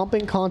keep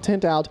pumping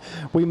content out.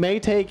 We may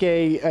take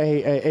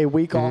a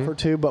week off or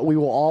two, but we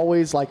will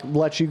always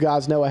let you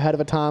guys know ahead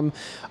of a time.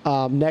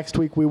 Next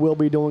week we will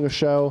be doing a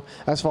show.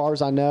 As far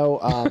as I know.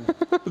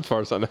 As far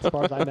as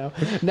I know.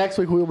 Next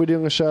week we will be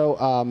doing a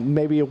show.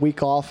 Maybe a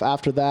week off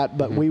after that,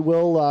 but we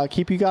will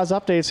keep you guys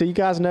updated so you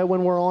guys know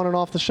when we're on and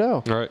off the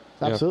show. All right.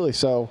 Absolutely. Yeah.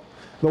 So.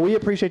 But we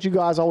appreciate you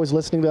guys always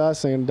listening to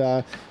us, and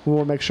we want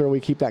to make sure we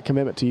keep that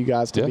commitment to you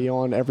guys to be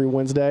on every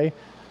Wednesday,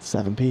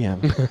 7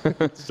 p.m.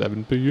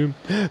 7 p.m.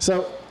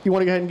 So you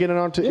want to go ahead and get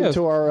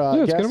into our guest?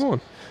 Let's get him on.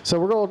 So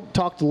we're going to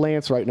talk to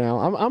Lance right now.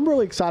 I'm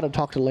really excited to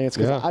talk to Lance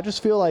because I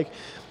just feel like,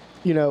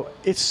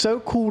 it's so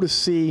cool to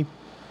see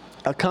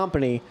a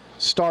company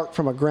start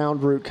from a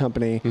ground root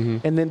company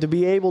and then to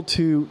be able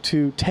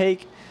to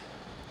take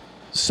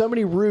so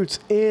many roots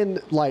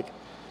in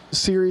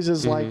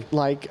series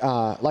like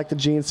the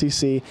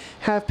GNCC,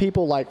 have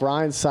people like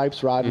Ryan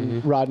Sipes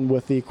riding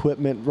with the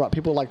equipment,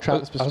 people like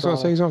Travis Pastrana. I was going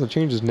to say he's going to have to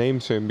change his name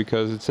soon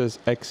because it says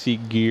XC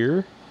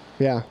Gear.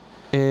 Yeah.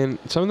 And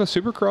some of the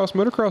supercross,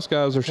 motocross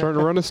guys are starting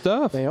to run his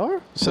stuff. They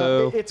are.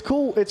 So it's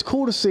cool. It's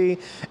cool to see.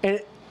 And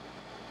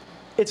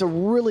it's a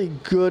really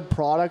good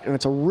product, and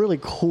it's a really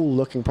cool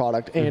looking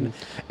product. And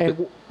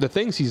the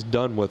things he's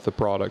done with the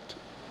product,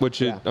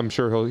 which I'm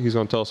sure he's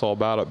going to tell us all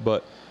about it,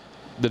 but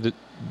the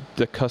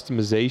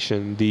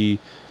customization,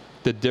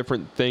 the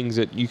different things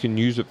that you can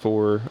use it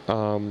for,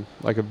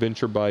 like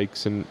adventure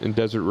bikes and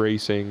desert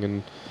racing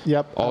and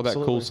all that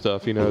cool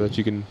stuff, that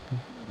you can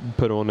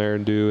put on there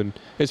and do. And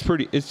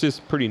it's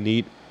just pretty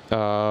neat.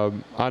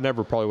 I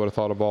never probably would have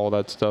thought of all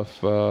that stuff.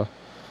 But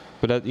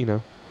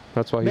that,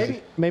 that's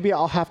why maybe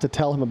I'll have to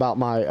tell him about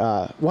my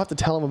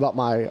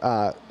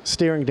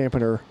steering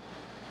dampener.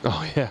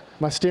 Oh yeah,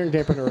 my steering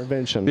dampener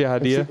invention. The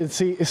idea. And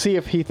see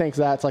if he thinks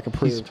that's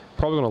approved. He's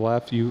probably gonna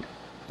laugh you.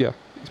 Yeah,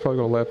 he's probably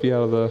gonna laugh you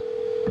out of the.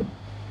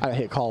 I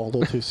hit call a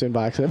little too soon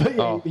by accident,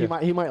 but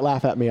he might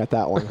laugh at me at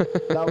that one.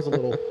 That was a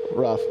little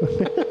rough.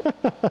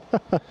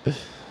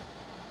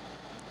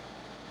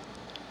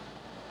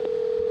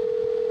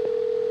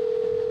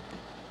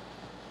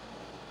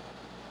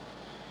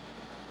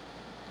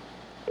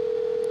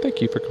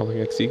 Thank you for calling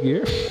XC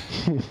Gear.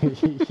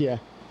 Yeah.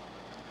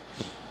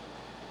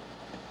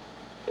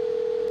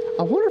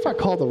 I wonder if I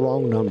called the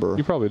wrong number.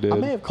 You probably did. I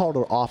may have called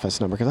her office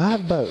number because I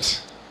have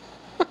both.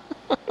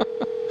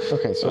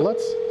 Okay, so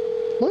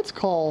let's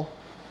call.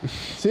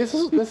 See, this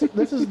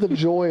is the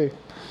joy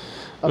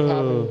of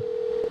having.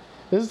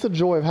 This is the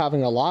joy of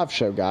having a live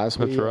show, guys.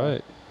 That's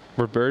right.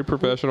 We're very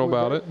professional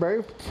about it.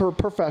 Very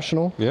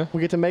professional. Yeah.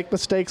 We get to make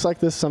mistakes like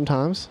this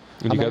sometimes.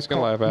 And you guys can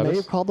laugh at us. I may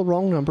have called the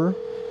wrong number.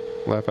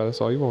 Laugh at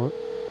us all you want.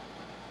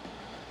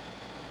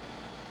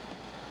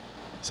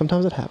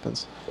 Sometimes it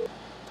happens.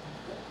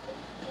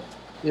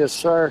 Yes,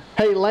 sir.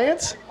 Hey,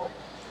 Lance.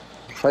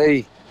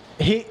 Hey.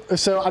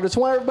 So I just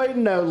want everybody to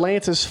know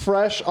Lance is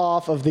fresh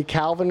off of the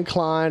Calvin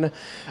Klein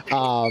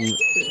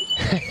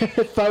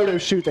photo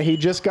shoot that he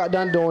just got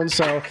done doing.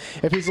 So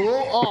if he's a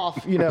little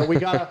off, we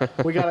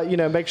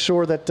gotta make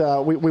sure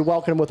that we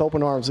welcome him with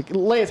open arms.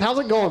 Lance, how's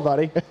it going,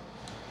 buddy?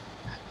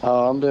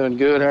 I'm doing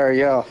good. How are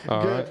y'all?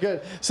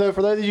 Good. So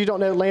for those of you who don't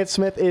know, Lance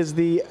Smith is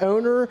the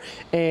owner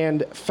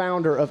and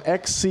founder of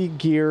XC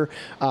Gear.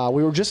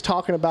 We were just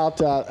talking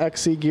about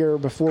XC Gear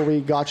before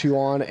we got you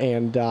on,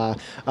 and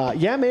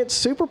man,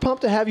 super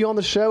pumped to have you on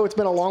the show. It's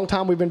been a long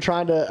time. We've been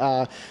trying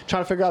to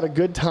figure out a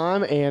good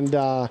time,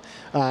 and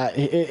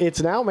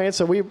it's now, man.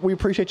 So we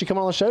appreciate you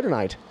coming on the show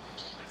tonight.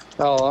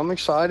 Oh, I'm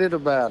excited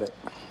about it.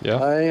 Yeah,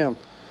 I am.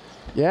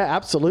 Yeah,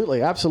 absolutely.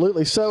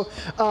 So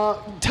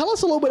tell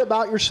us a little bit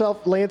about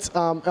yourself, Lance.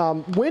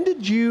 When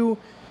did you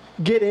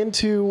get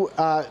into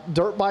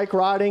dirt bike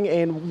riding,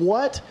 and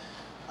what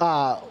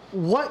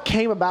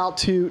came about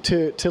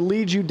to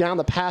lead you down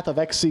the path of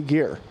XC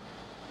Gear?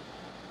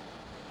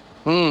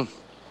 I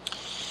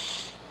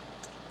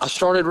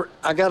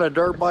got a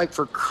dirt bike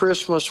for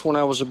Christmas when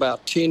I was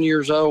about 10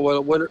 years old.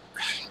 Well,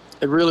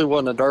 it really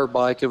wasn't a dirt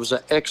bike. It was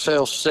an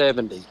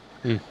XL70.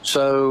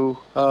 So,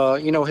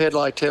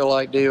 headlight,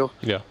 taillight deal.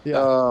 Yeah.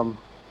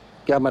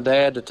 Got my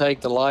dad to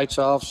take the lights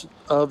off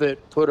of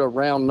it, put a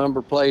round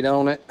number plate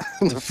on it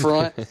in the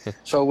front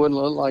so it wouldn't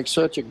look like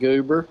such a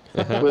goober.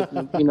 With,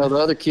 the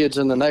other kids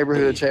in the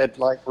neighborhoods had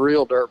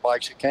real dirt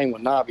bikes that came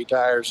with knobby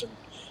tires and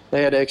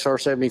they had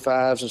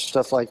XR75s and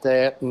stuff like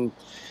that, and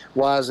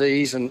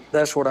YZs, and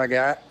that's what I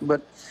got.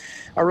 But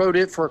I rode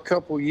it for a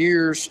couple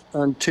years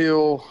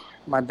until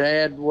my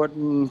dad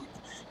wasn't,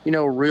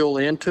 real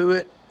into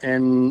it.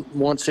 And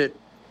once it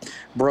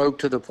broke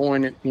to the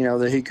point,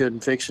 that he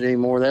couldn't fix it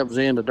anymore, that was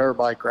the end of dirt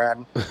bike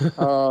riding.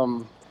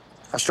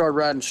 I started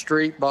riding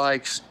street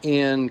bikes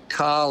in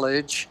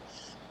college,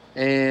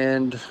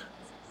 and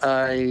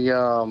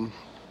I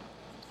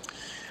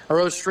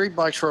rode street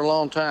bikes for a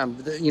long time.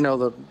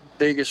 The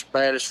biggest,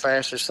 baddest,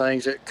 fastest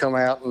things that come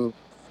out and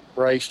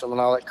raced them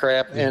and all that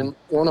crap. Mm-hmm. And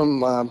one of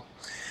them,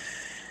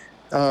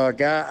 a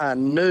guy I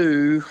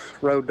knew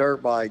rode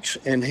dirt bikes,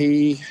 and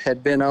he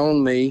had been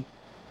on me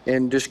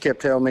and just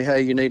kept telling me,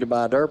 hey, you need to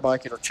buy a dirt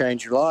bike. It'll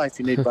change your life.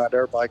 You need to buy a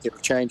dirt bike. It'll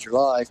change your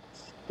life.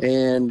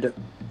 And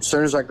as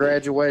soon as I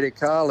graduated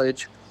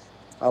college,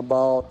 I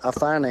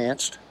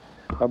financed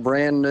a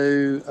brand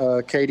new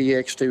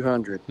KDX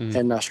 200,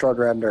 and I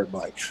started riding dirt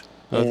bikes.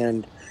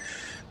 And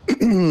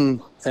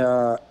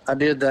I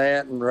did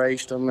that and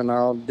raced them, and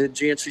I did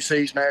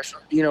GNCC's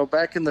national.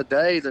 Back in the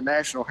day, the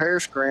National Hare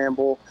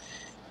Scramble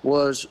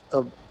was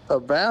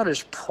about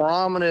as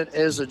prominent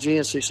as the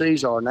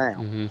GNCCs are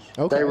now.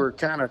 Mm-hmm. Okay. They were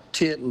kind of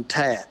tit and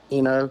tat,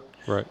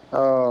 Right.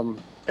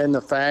 And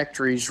the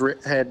factories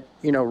had,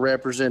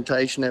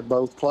 representation at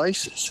both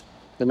places,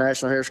 the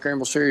National Hare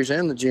Scramble Series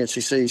and the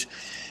GNCCs.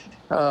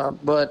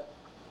 But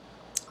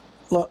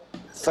look,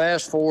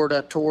 fast forward,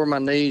 I tore my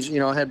knees.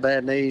 I had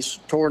bad knees,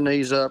 tore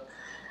knees up.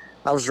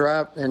 I was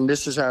driving, and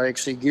this is how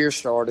XC Gear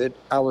started.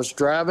 I was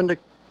driving to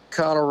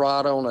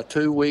Colorado on a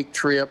 2-week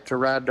trip to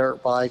ride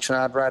dirt bikes, and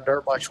I'd ride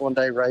dirt bikes one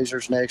day,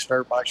 razors next,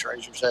 dirt bikes,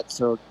 razors. That's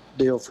the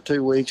deal for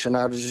 2 weeks. And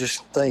I was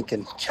just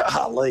thinking,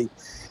 golly,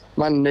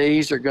 my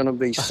knees are going to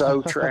be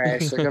so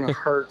trash. They're going to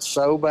hurt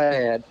so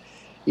bad,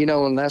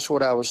 and that's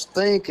what I was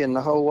thinking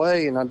the whole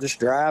way. And I'm just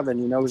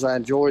driving, because I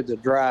enjoyed the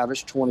drive.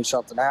 It's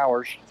 20-something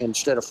hours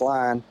instead of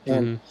flying.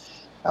 And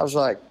I was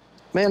like,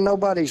 man,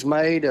 nobody's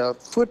made a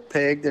foot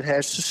peg that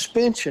has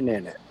suspension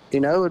in it.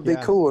 It'd be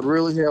cool. It'd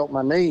really help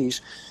my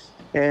knees.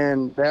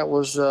 And that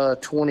was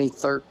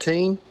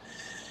 2013.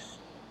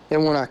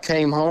 And when I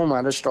came home,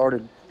 I just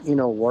started,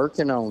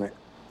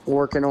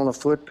 working on a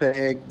foot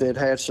peg that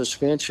had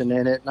suspension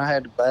in it. And I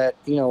had to bat,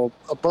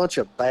 a bunch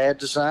of bad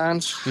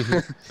designs.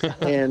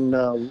 and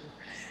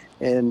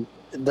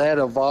that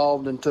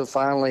evolved until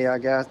finally I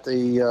got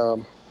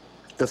the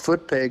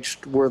foot pegs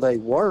where they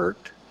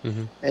worked.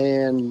 Mm-hmm.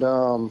 And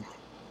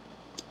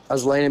I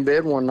was laying in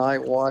bed one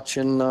night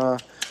watching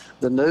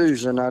the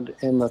news, and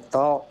the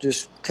thought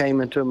just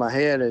came into my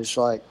head. It's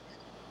like,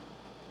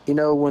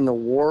 when the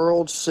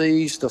world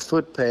sees the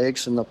foot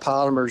pegs and the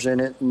polymers in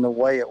it and the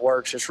way it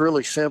works, it's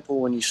really simple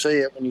when you see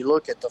it. When you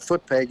look at the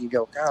foot peg, you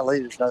go, golly,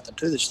 there's nothing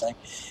to this thing.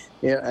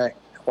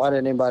 Why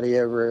didn't anybody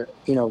ever,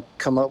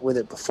 come up with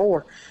it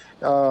before?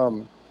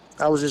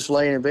 I was just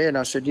laying in bed, and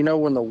I said,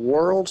 when the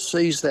world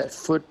sees that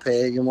foot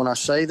peg, and when I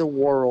say the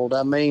world,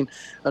 I mean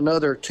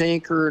another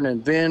tinker, an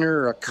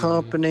inventor, a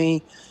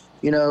company,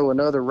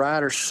 another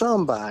rider,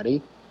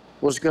 somebody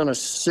was going to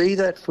see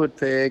that foot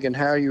peg and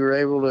how you were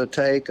able to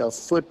take a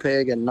foot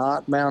peg and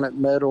not mount it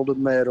metal to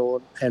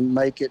metal and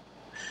make it,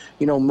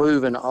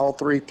 move in all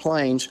three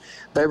planes.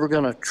 They were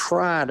going to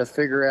try to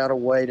figure out a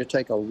way to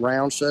take a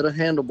round set of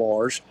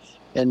handlebars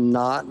and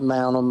not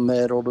mount them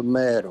metal to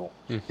metal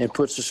and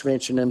put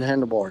suspension in the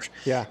handlebars.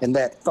 Yeah. And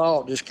that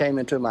thought just came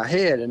into my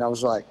head, and I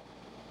was like,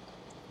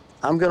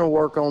 I'm going to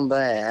work on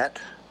that.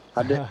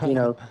 I did,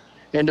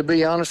 and to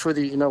be honest with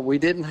you, we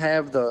didn't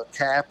have the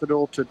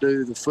capital to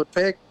do the foot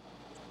peg.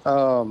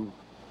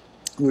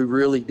 We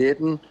really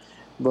didn't,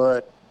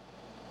 but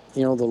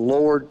the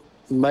Lord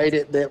made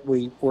it that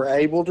we were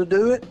able to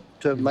do it,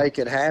 to make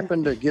it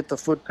happen, to get the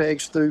foot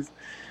pegs through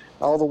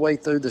all the way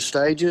through the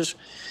stages.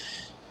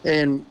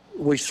 And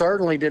we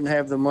certainly didn't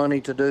have the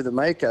money to do the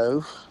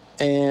Mako,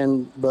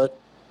 but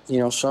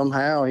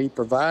somehow he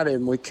provided,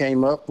 and we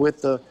came up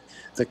with the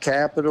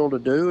capital to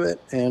do it.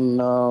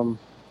 And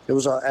it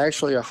was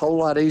actually a whole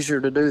lot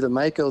easier to do the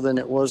Mako than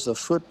it was the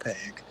foot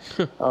peg.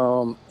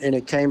 And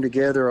it came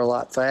together a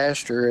lot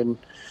faster. And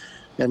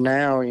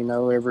now,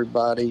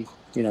 everybody,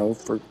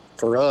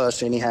 for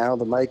us anyhow,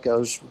 the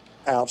Mako's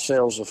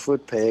outsells the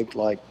foot peg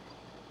like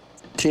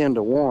 10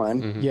 to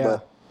 1. Mm-hmm. Yeah.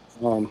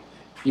 But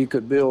you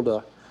could build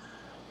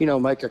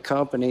make a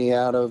company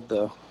out of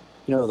the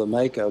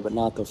Mako, but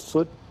not the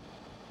foot.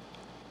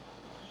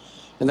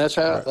 And that's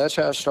how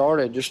it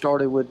started. Just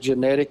started with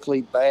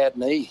genetically bad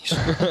knees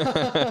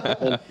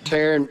and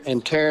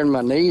tearing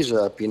my knees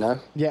up,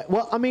 Yeah.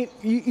 Well, I mean,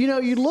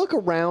 you look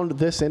around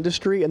this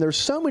industry, and there's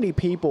so many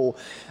people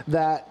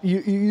that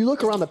you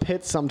look around the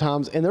pits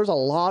sometimes, and there's a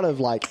lot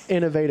of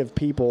innovative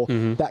people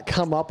that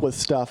come up with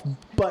stuff,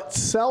 but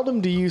seldom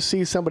do you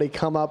see somebody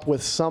come up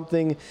with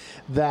something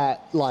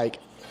that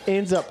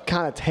ends up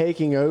kind of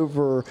taking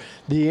over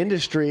the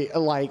industry,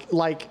 like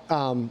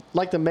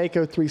the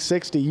Mako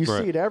 360. You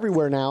see it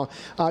everywhere now.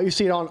 You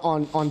see it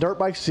on dirt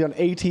bikes, you see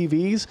it on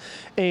ATVs,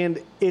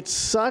 and it's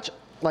such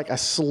like a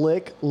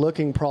slick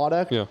looking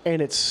product,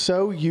 and it's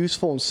so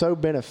useful and so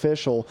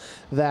beneficial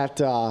that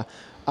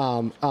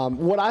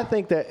what I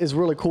think that is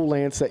really cool,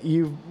 Lance, that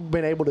you've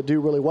been able to do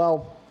really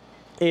well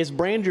is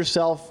brand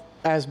yourself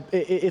as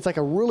it's like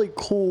a really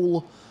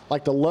cool,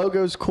 like the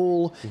logo's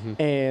cool,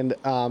 and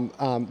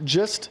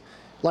just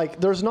like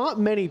there's not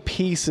many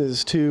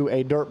pieces to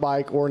a dirt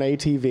bike or an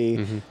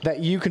ATV that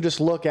you can just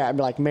look at and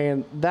be like,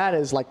 man, that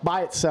is like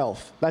by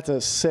itself, that's a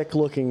sick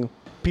looking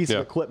piece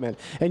of equipment,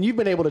 and you've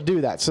been able to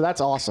do that, so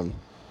that's awesome.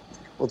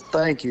 Well,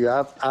 thank you.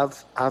 I've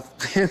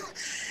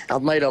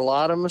made a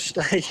lot of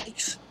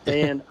mistakes,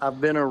 and I've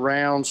been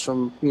around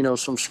some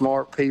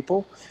smart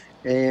people,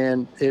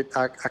 and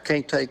I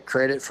can't take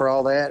credit for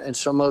all that. And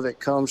some of it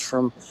comes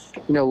from,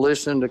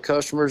 listening to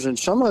customers, and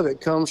some of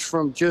it comes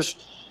from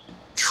just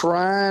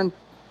trying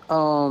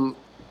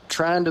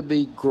to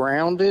be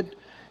grounded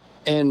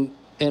and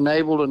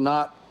able to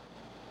not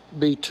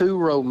be too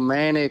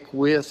romantic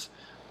with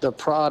the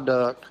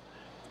product,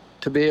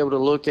 to be able to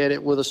look at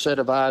it with a set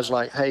of eyes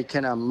like, hey,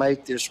 can I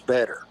make this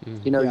better?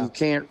 You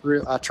can't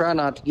I try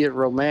not to get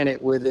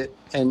romantic with it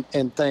and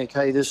think,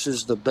 hey, this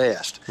is the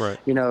best. Right.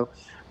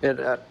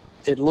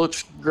 It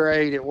looks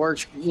great, it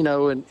works, and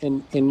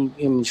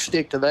you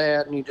stick to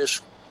that, and you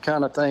just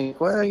kind of think,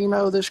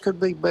 well, this could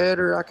be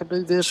better. I could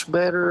do this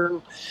better,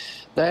 and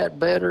that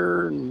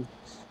better. And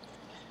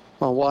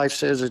my wife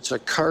says it's a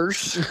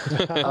curse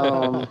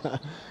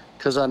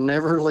because I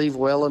never leave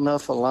well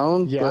enough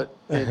alone. Yeah.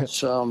 But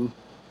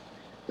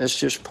it's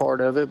just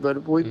part of it.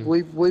 But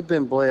we've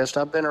been blessed.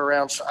 I've been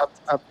around.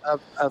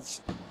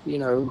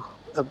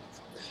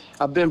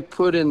 I've been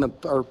put in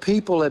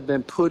people have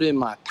been put in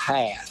my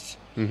path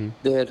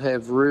that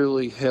have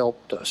really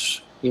helped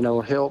us.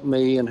 Help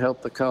me and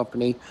help the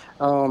company.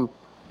 And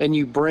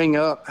you bring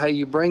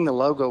the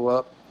logo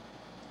up,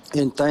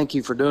 and thank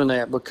you for doing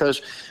that,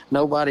 because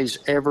nobody's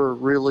ever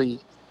really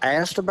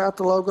asked about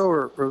the logo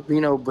or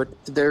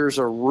but there's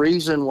a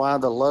reason why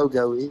the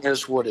logo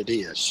is what it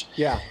is.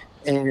 Yeah.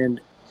 And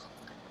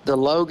the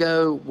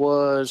logo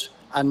was,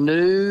 I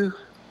knew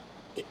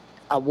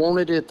I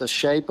wanted it the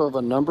shape of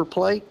a number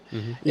plate,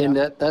 and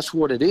that's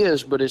what it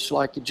is, but it's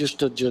like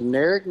just a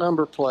generic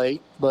number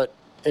plate, but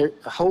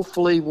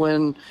hopefully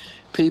when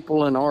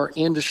people in our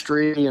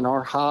industry and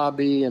our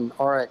hobby and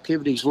our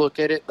activities look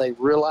at it, they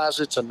realize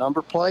it's a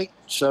number plate.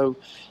 So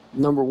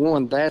number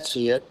one, that's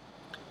it.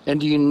 And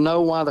do you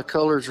know why the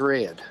color's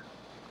red?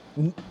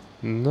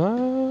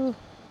 No,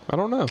 I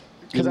don't know.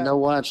 Do you know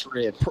why it's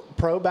red?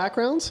 Pro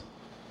backgrounds?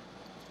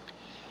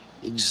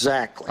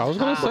 Exactly. I was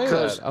going to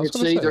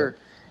say that.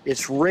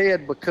 It's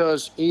red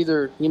because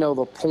either,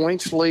 the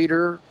points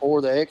leader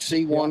or the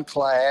XC1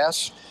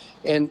 class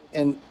and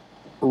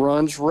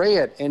runs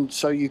red. And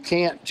so you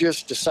can't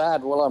just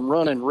decide, well, I'm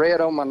running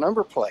red on my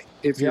number plate.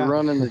 If you're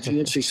running the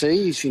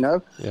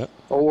GNCCs,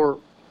 or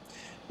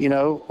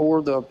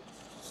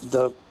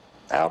the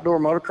outdoor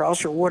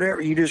motocross or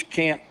whatever, you just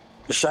can't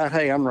decide,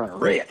 hey, I'm running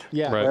red.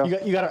 Yeah. Right. Well,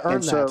 you got to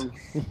earn that. So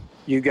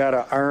you got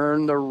to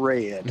earn the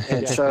red.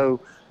 And so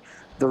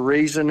the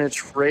reason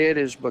it's red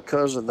is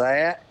because of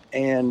that.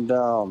 And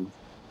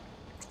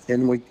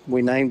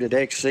we named it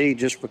XC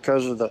just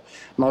because of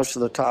most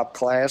of the top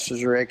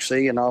classes are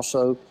XC, and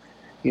also,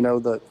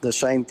 the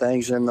same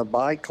things in the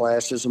bike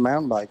classes, the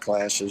mountain bike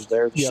classes,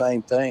 they're the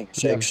same thing.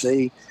 It's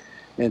XC.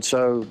 And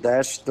so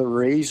that's the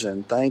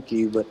reason. Thank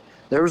you. But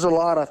there was a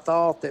lot of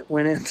thought that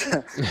went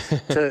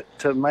into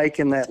to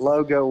making that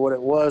logo what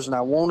it was, and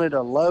I wanted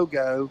a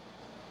logo.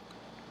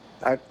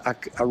 I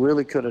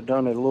really could have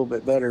done it a little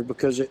bit better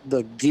because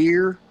the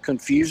gear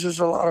confuses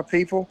a lot of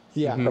people.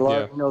 Yeah. A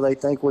lot, they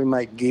think we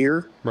make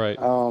gear. Right.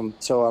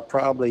 So I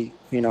probably,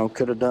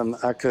 could have done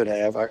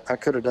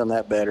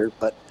that better,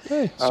 but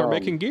start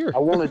making gear. I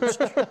wanted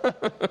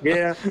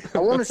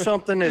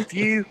something if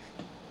you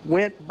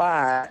went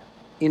by,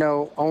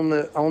 on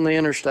the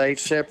interstate,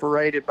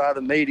 separated by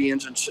the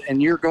medians,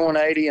 and you're going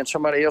 80 and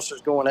somebody else is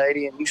going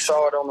 80, and you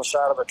saw it on the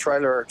side of a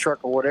trailer or a truck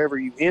or whatever,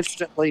 you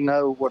instantly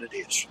know what it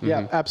is.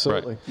 Yeah,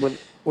 absolutely.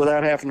 Right.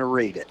 Without having to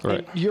read it.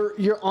 Right.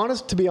 You're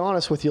honest. To be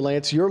honest with you,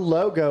 Lance, your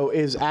logo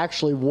is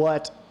actually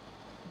what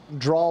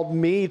drawed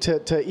me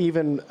to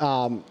even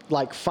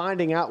like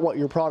finding out what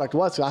your product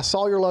was. So I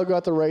saw your logo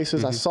at the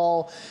races. I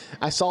saw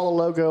the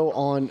logo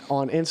on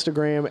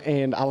Instagram,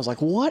 and I was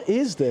like, what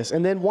is this?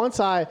 And then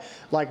once I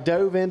like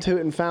dove into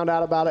it and found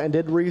out about it and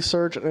did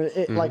research,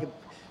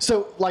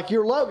 like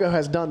your logo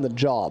has done the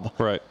job.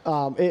 Right.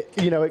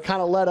 It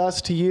kind of led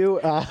us to you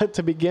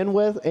to begin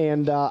with,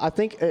 and I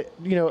think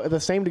the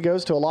same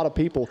goes to a lot of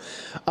people.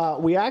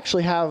 We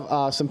actually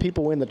have some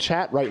people in the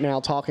chat right now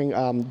talking.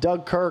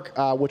 Doug Kirk,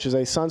 which is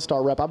a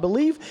Sunstar rep, I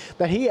believe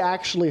that he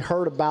actually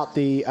heard about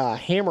the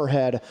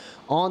Hammerhead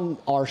on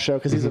our show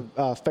because he's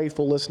a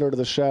faithful listener to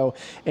the show,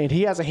 and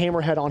he has a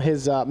Hammerhead on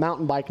his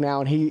mountain bike now,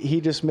 and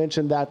he just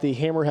mentioned that the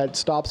Hammerhead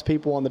stops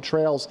people on the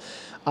trails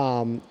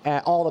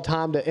all the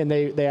time, and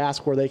they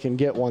ask where they can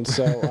get one.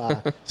 So,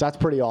 so that's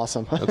pretty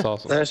awesome. That's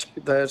awesome.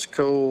 That's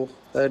cool.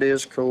 That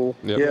is cool.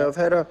 Yep. Yeah, I've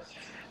had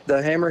the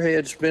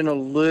Hammerhead's been a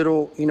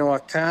little,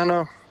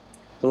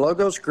 The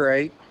logo's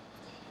great.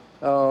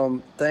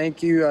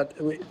 Thank you.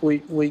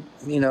 We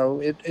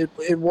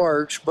it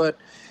works, but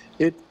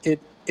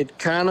it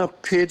kind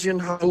of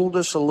pigeonholed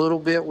us a little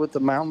bit with the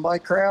mountain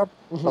bike crowd,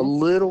 a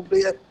little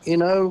bit,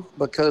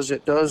 because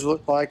it does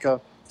look like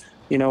a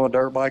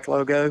dirt bike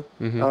logo.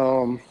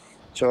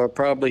 So I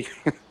probably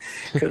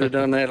could have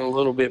done that a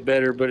little bit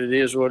better, but it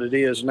is what it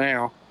is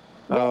now.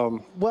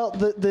 Well,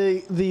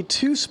 the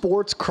two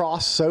sports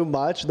cross so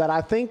much that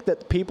I think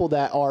that people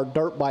that are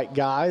dirt bike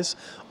guys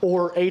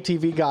or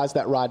ATV guys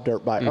that ride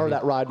dirt bike or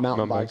that ride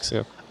mountain bikes,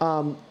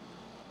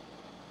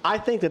 I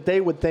think that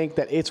they would think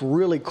that it's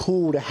really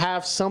cool to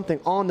have something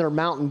on their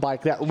mountain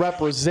bike that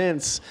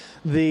represents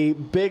the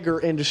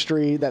bigger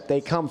industry that they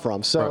come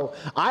from. So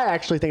I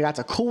actually think that's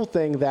a cool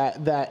thing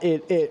that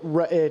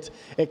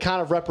it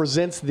kind of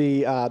represents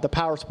the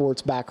power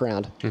sports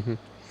background.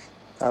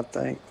 I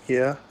think,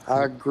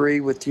 I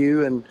agree with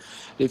you. And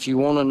if you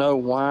want to know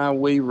why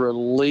we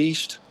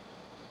released,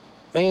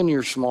 man,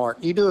 you're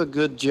smart. You do a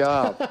good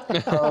job.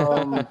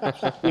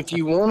 If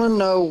you want to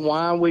know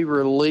why we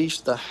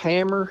released the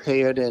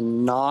Hammerhead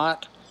and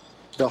not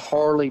the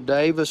Harley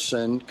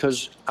Davidson,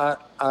 because I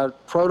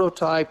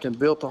prototyped and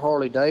built the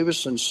Harley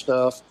Davidson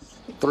stuff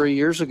 3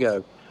 years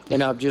ago,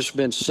 and I've just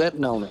been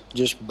sitting on it,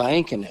 just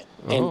banking it,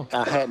 and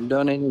I hadn't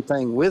done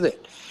anything with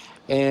it.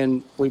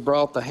 And we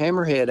brought the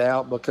Hammerhead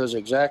out because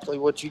exactly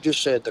what you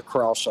just said, the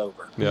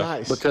crossover. Yeah.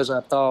 Nice. Because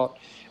I thought,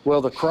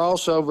 well, the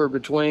crossover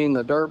between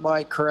the dirt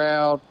bike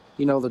crowd,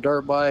 the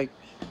dirt bike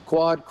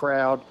quad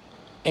crowd,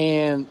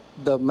 and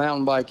the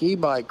mountain bike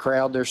e-bike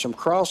crowd, there's some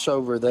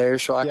crossover there.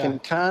 So I can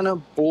kind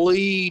of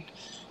bleed,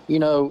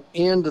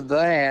 into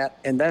that.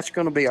 And that's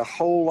going to be a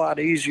whole lot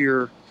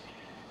easier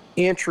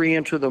entry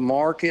into the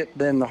market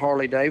than the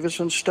Harley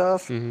Davidson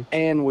stuff.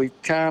 And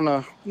we've kind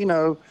of,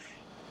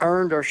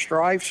 earned our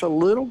stripes a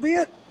little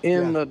bit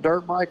in the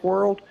dirt bike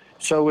world.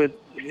 So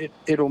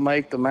it'll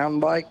make the mountain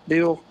bike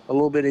deal a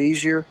little bit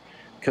easier,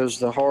 because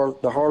the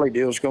Harley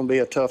deal is going to be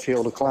a tough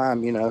hill to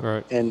climb,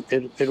 and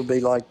it'll be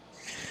like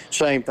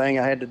same thing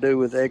I had to do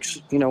with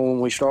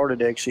when we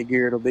started XC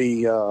Gear. It'll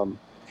be,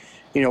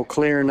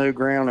 clearing new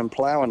ground and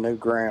plowing new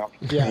ground.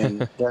 Yeah.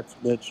 And that's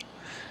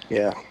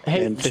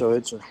Hey, and so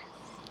it's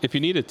if you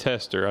need a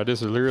tester, I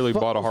just literally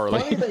bought a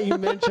Harley. Funny that you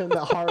mentioned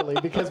the Harley,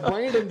 because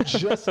Brandon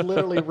just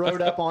literally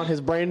rode up on his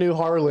brand new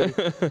Harley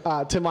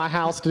to my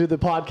house to do the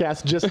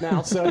podcast just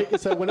now. So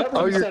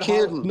whenever you said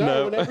kidding.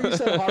 Harley, whenever you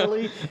said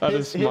Harley,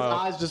 his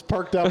eyes just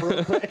perked up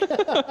real quick.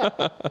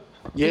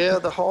 Yeah,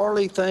 the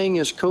Harley thing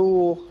is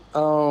cool.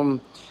 The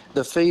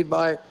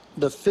feedback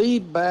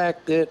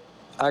that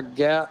I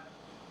got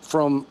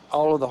from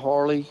all of the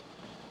Harley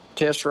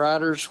test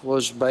riders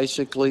was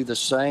basically the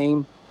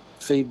same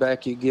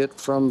feedback you get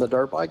from the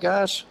dirt bike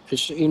guys.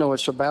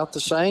 It's about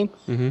the same.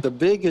 The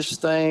biggest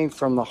thing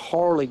from the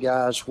Harley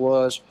guys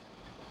was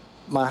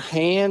my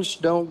hands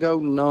don't go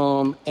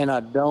numb, and I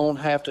don't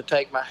have to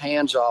take my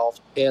hands off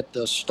at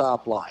the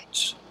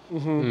stoplights.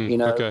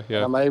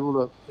 I'm able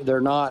to. They're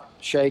not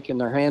shaking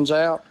their hands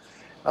out,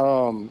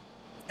 and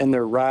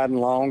they're riding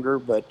longer.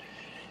 But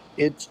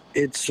it's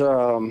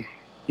going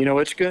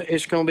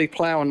to be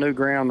plowing new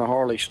ground. The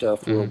Harley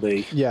stuff will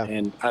be. Yeah.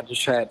 And I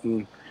just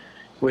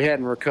we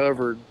hadn't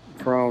recovered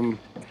from,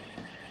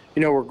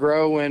 we're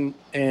growing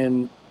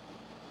and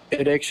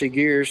at XC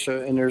Gears,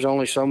 and there's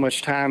only so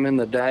much time in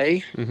the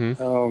day,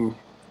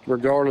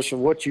 regardless of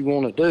what you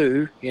want to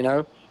do,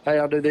 hey,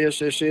 I'll do this,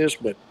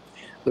 but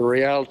the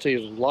reality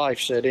of life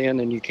set in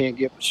and you can't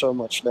get so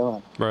much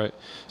done. Right.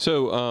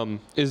 So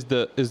is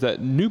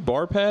that new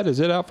bar pad, is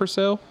it out for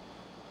sale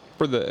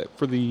for the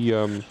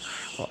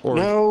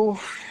No.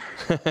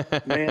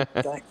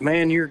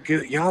 Man, you're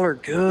good. Y'all are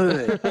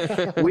good.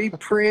 We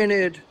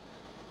 3D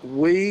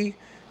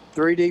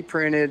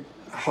printed,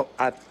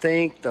 I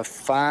think, the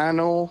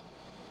final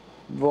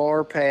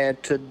bar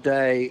pad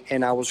today,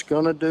 and I was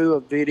going to do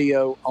a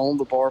video on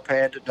the bar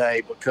pad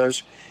today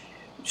because,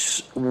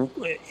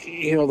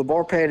 the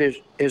bar pad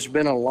has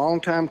been a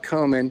long time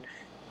coming,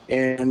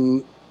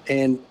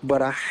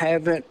 but I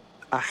haven't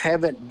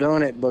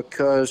done it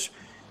because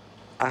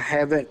I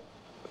haven't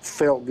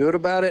felt good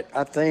about it.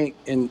 I think,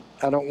 and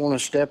I don't want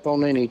to step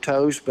on any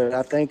toes, but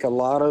I think a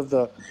lot of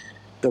the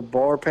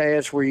bar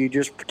pads where you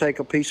just take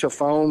a piece of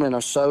foam and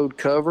a sewed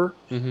cover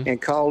and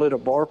call it a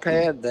bar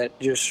pad, that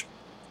just,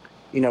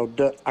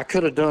 I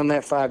could have done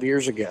that 5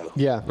 years ago.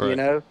 Yeah.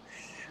 Right.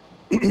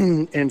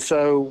 And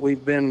so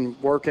we've been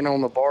working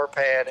on the bar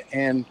pad,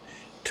 and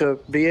to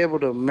be able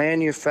to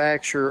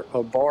manufacture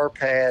a bar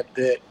pad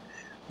that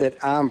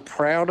I'm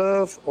proud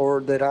of,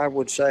 or that I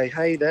would say,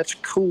 hey, that's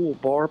cool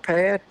bar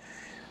pad,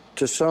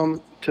 to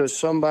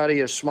somebody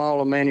as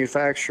small a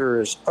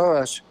manufacturer as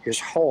us is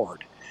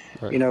hard.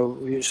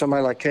 Right.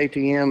 Somebody like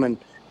KTM and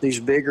these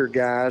bigger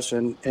guys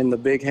and the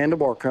big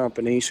handlebar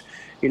companies,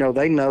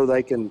 they know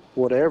they can,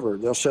 whatever,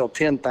 they'll sell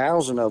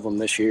 10,000 of them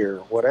this year,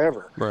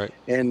 whatever. Right.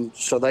 And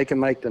so they can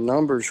make the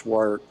numbers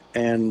work.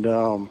 And,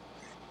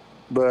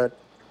 but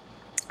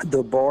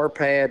the bar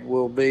pad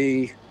will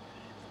be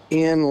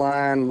in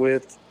line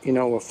with,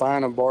 a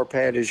finer bar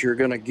pad as you're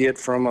going to get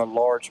from a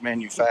large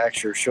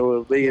manufacturer. So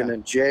it'll be an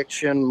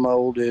injection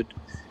molded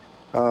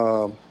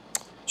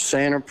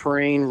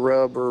Santoprene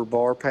rubber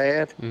bar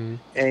pad,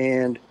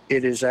 and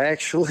it is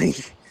actually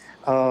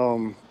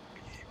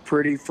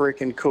pretty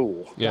freaking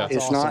cool. Yeah,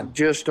 it's awesome. Not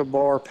just a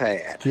bar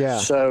pad. Yeah.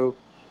 So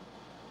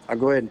I'll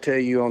go ahead and tell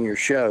you on your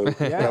show.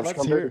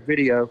 Let's hear it.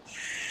 Video.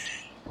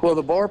 Well,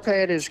 the bar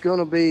pad is going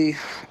to be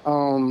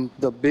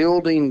the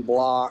building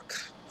block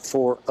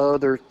for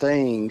other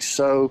things.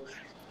 So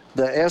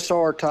the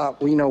SR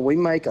top, we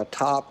make a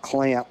top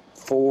clamp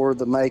for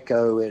the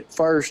Mako. At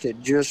first,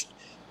 it just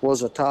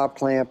was a top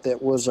clamp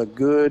that was a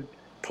good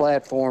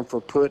platform for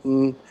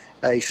putting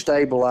a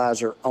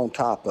stabilizer on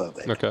top of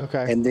it.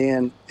 Okay. And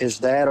then as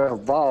that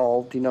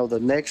evolved, the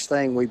next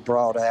thing we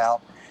brought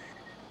out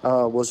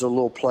was a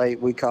little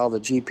plate we call the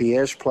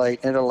GPS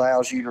plate. It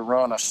allows you to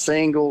run a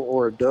single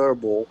or a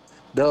double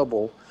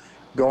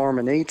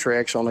Garmin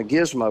E-Trex on a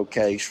gizmo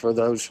case for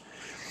those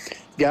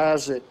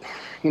guys that,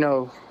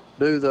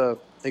 do the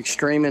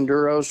extreme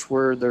enduros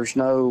where there's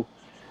no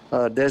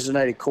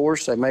designated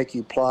course. They make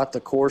you plot the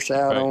course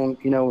out on,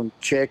 and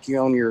check you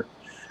on your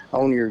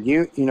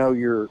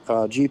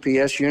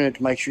GPS unit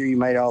to make sure you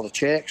made all the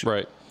checks.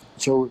 Right.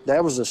 So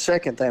that was the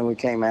second thing we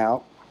came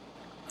out.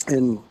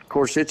 And of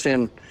course we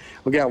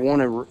got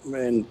one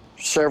and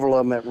several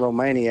of them at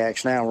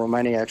Romaniacs now.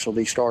 Romaniacs will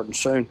be starting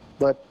soon.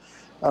 But,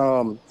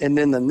 and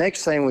then the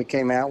next thing we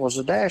came out was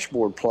a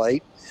dashboard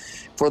plate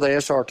for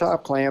the SR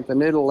top clamp,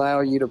 and it'll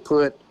allow you to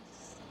put,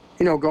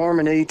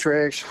 Garmin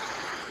E-Trex,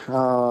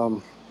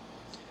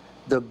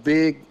 the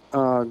big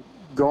Garmin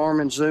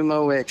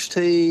Zumo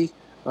XT,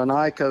 an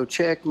Ico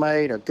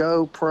Checkmate, a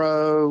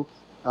GoPro,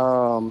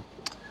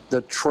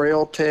 the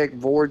Trail Tech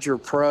Voyager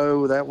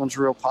Pro. That one's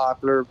real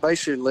popular.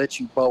 Basically lets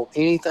you bolt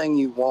anything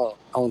you want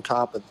on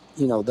top of,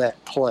 that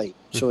plate.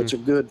 So it's a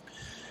good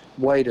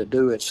way to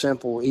do it,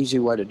 simple, easy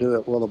way to do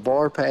it. Well, the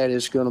bar pad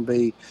is going to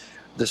be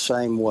the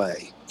same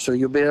way. So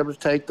you'll be able to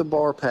take the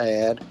bar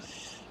pad,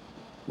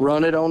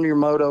 run it on your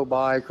moto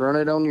bike, run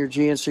it on your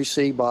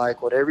GNCC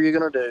bike, whatever you're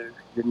going to do.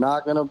 You're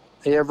not going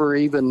to ever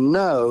even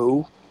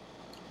know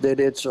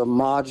that it's a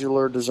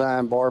modular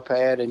design bar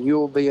pad, and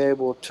you'll be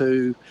able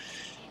to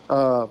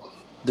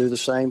do the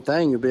same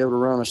thing. You'll be able to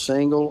run a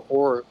single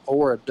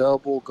or a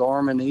double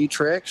Garmin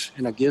E-Trex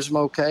in a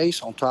gizmo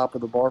case on top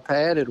of the bar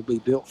pad. It'll be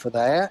built for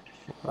that.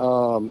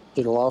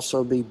 It'll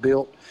also be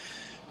built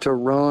to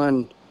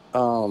run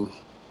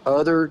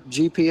other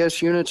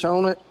GPS units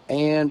on it,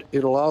 and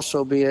it'll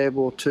also be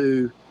able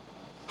to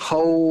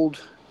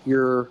hold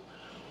your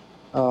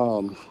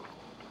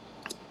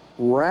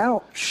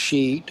route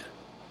sheet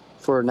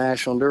for a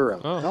National Enduro.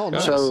 Oh,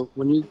 nice. So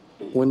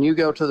when you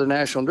go to the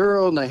National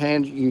Enduro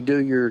and you do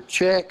your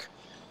check,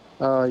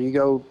 you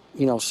go,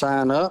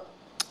 sign up,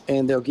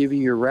 and they'll give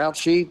you your route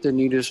sheet. Then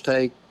you just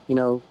take,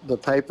 the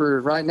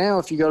paper. Right now,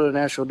 if you go to the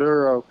National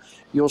Enduro,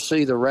 you'll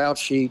see the route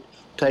sheet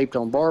taped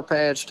on bar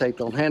pads, taped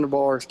on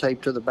handlebars,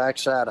 taped to the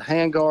backside of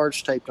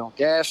handguards, taped on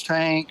gas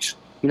tanks,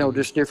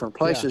 just different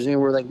places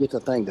where they get the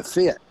thing to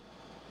fit.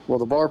 Well,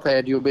 the bar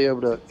pad, you'll be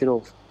able to,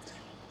 it'll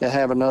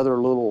have another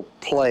little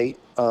plate,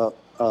 a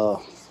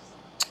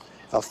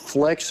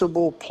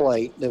flexible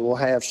plate that will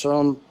have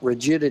some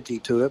rigidity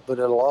to it, but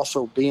it'll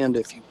also bend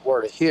if you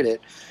were to hit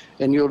it.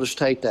 And you'll just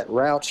take that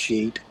route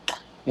sheet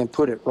and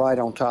put it right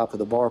on top of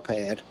the bar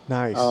pad.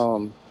 Nice.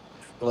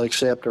 Will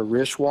accept a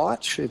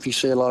wristwatch. If you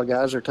see a lot of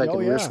guys are taking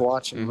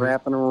wristwatch and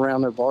wrapping them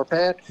around their bar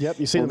pad. Yep,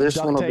 you see them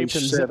duct taped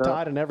and zip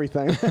tied and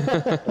everything.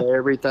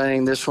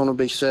 Everything. This one will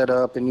be set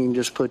up, and you can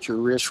just put your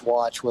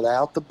wristwatch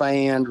without the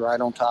band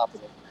right on top of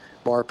the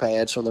bar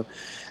pad. So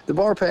the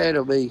bar pad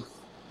will be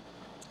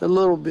a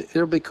little bit,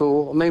 it'll be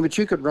cool. I mean, but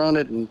you could run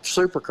it in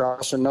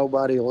Supercross and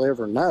nobody will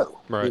ever know,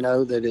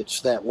 that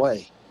it's that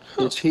way.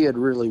 It's hid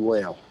really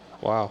well.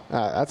 Wow.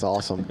 That's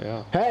awesome.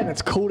 Yeah. Hey, and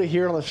it's cool to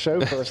hear on the show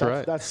first.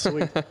 That's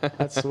sweet.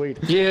 That's sweet.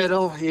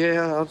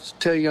 I'll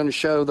tell you on the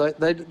show,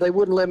 they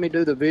wouldn't let me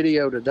do the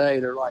video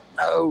today. They're like,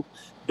 no,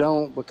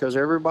 don't, because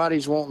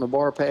everybody's wanting the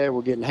bar pad.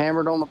 We're getting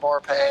hammered on the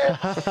bar pad.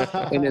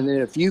 And then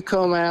if you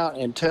come out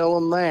and tell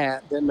them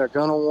that, then they're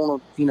going to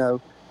want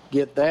to,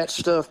 get that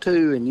stuff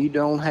too, and you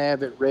don't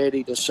have it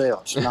ready to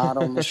sell. It's not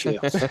on the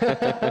shelf.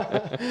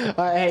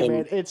 Hey,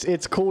 man,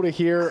 it's cool to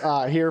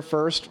hear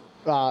first.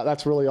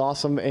 That's really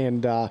awesome,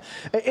 and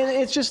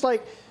it's just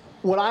like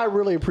what I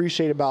really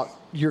appreciate about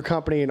your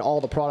company and all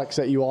the products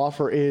that you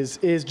offer is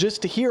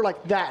just to hear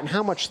like that and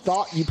how much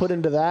thought you put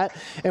into that.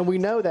 And we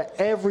know that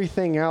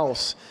everything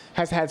else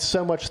has had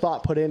so much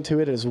thought put into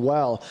it as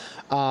well.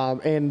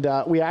 And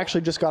we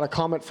actually just got a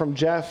comment from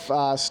Jeff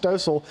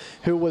Stossel,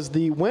 who was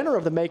the winner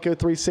of the Mako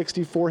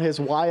 360 for his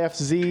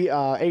YFZ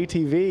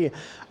ATV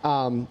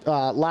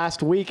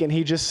last week. And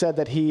he just said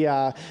that he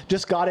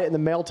just got it in the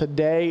mail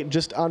today,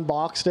 just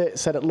unboxed it,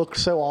 said it looked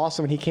so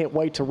awesome, and he can't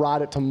wait to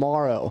ride it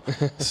tomorrow.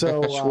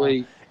 So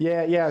sweet.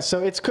 Yeah.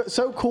 So it's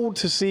so cool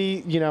to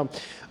see,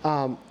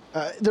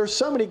 there's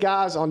so many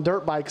guys on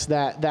dirt bikes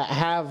that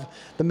have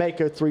the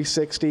Mako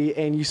 360,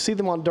 and you see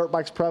them on dirt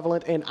bikes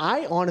prevalent. And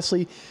I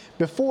honestly,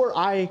 before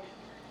I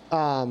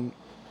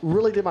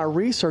really did my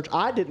research,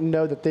 I didn't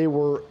know that they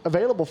were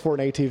available for an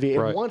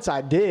ATV. And once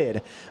I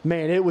did,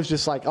 man, it was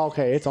just like,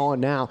 okay, it's on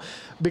now.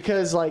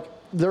 Because, like,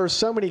 there are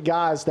so many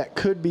guys that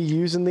could be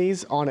using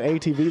these on an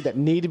ATV that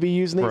need to be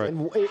using these.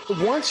 And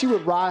once you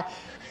would ride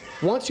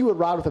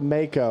with a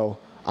Mako,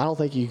 I don't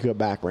think you could go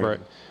back,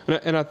 Randy.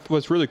 Right. And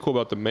what's really cool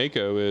about the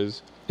Mako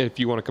is, if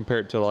you want to compare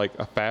it to like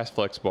a Fast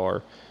Flex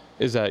bar,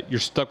 is that you're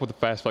stuck with the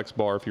Fast Flex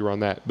bar if you run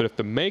that. But if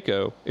the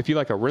Mako, if you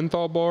like a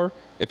Renthal bar,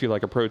 if you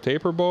like a Pro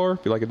Taper bar,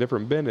 if you like a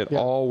different bend, it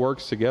all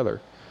works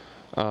together.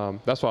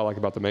 That's what I like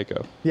about the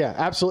Mako. Yeah,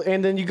 absolutely.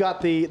 And then you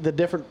got the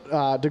different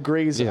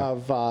degrees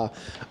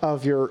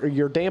of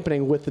your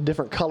dampening with the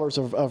different colors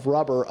of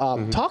rubber.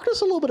 Talk to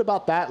us a little bit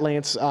about that,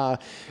 Lance.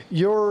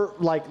 Your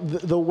like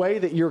the way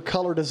that your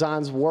color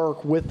designs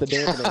work with the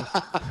dampening.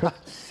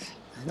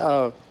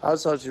 I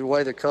thought the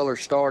way the color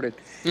started.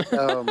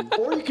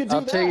 Or you could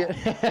do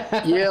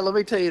that. Yeah, let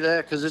me tell you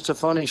that because it's a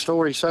funny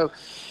story. So,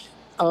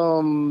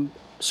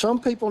 some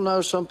people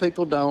know, some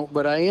people don't,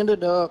 but I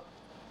ended up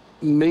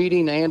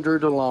meeting Andrew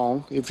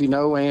DeLong, if you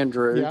know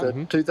Andrew,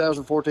 the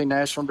 2014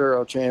 National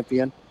Enduro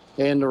champion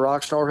and the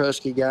Rockstar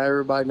Husky guy.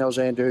 Everybody knows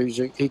Andrew.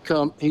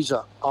 He's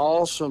an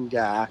awesome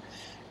guy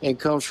and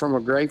comes from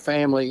a great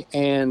family.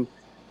 And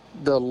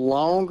the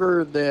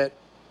longer that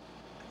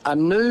I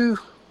knew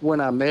when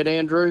I met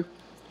Andrew,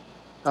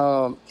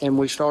 and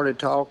we started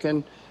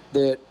talking,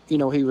 that, you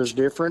know, he was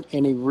different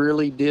and he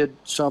really did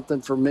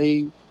something for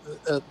me.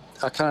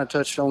 I kind of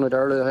touched on it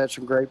earlier. I had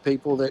some great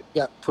people that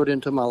got put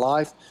into my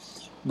life,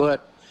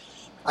 but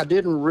I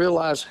didn't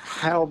realize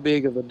how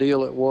big of a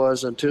deal it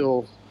was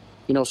until,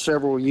 you know,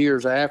 several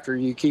years after.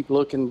 You keep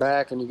looking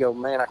back and you go,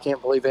 man, I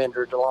can't believe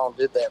Andrew DeLong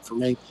did that for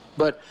me.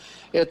 But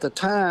at the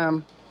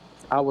time,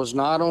 I was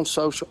not on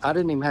social. I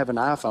didn't even have an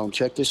iPhone.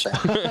 Check this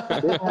out. I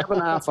didn't have an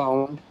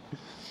iPhone.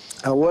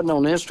 I wasn't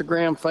on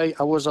Instagram.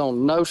 I was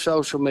on no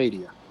social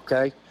media.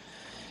 Okay.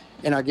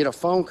 And I get a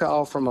phone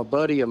call from a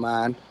buddy of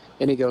mine,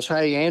 and he goes,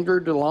 hey, Andrew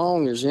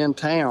DeLong is in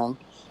town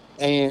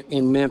and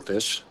in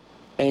Memphis.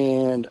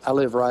 And I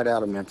live right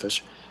out of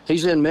Memphis.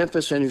 He's in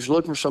Memphis, and he's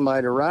looking for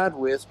somebody to ride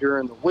with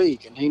during the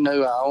week. And he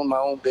knew I owned my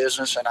own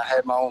business and I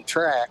had my own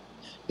track.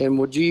 And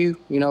would you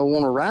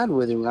want to ride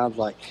with him? And I was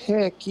like,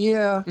 heck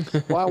yeah.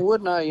 Why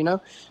wouldn't I,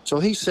 So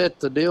he set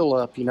the deal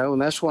up,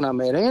 and that's when I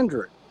met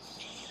Andrew.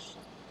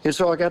 And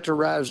so I got to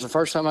ride. It was the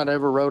first time I'd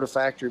ever rode a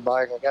factory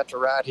bike. I got to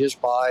ride his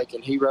bike,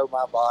 and he rode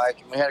my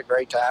bike, and we had a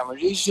great time.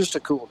 He's just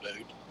a cool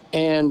dude.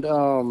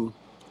 And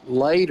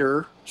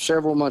later,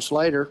 several months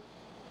later,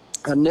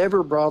 I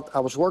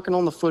was working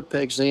on the foot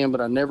pegs then,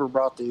 but I never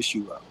brought the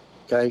issue up,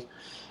 okay?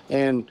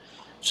 And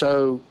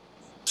so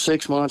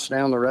 6 months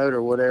down the road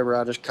or whatever,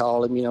 I just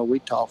call him. We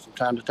talk from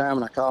time to time,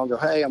 and I call him and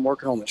go, hey, I'm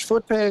working on this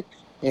foot peg,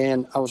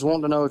 and I was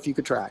wanting to know if you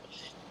could try it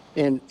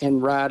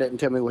and ride it and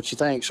tell me what you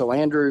think. So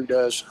Andrew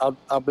does.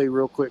 I'll be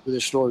real quick with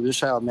this story. This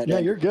is how I met Andrew.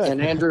 Yeah, you're good.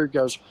 And Andrew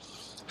goes,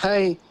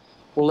 hey,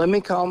 well, let me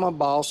call my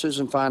bosses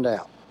and find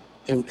out.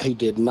 And he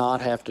did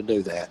not have to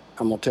do that.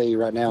 I'm going to tell you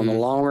right now, the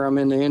longer I'm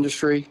in the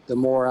industry, the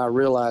more I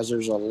realize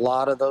there's a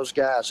lot of those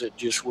guys that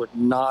just would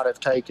not have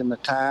taken the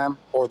time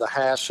or the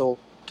hassle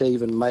to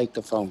even make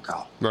the phone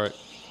call. Right.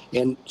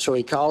 And so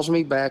he calls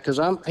me back because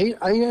he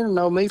didn't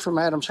know me from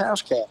Adam's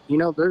House Cat.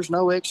 There's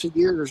no exit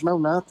gear, there's no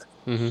nothing.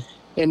 Mm-hmm.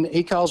 And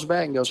he calls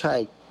back and goes,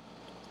 hey,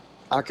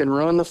 I can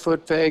run the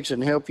foot pegs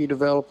and help you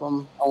develop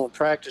them on a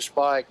practice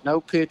bike.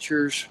 No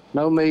pictures,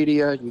 no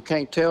media. You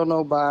can't tell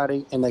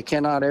nobody, and they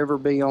cannot ever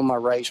be on my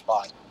race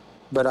bike.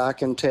 But I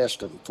can test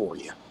them for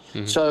you.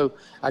 Mm-hmm. So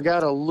I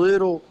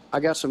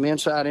got some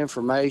inside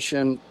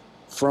information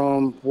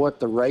from what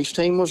the race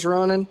team was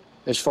running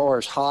as far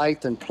as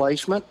height and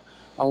placement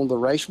on the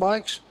race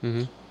bikes,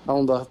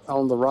 on the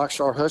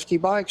Rockstar Husky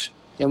bikes,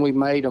 and we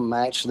made them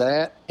match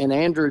that. And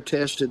Andrew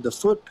tested the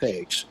foot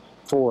pegs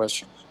for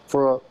us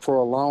for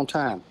a long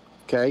time.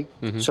 Okay.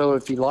 Mm-hmm. So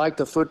if you like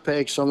the foot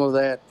pegs, some of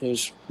that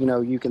is,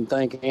 you can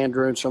thank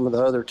Andrew and some of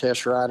the other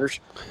test riders.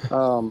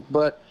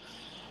 But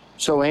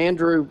so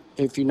Andrew,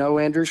 if you know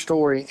Andrew's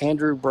story,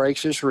 Andrew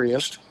breaks his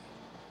wrist.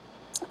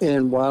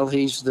 And while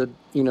he's the,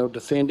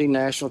 defending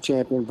national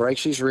champion,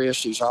 breaks his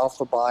wrist, he's off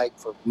the bike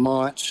for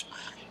months,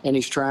 and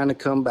he's trying to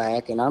come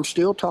back. And I'm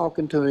still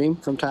talking to him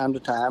from time to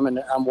time, and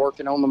I'm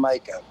working on the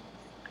Mako.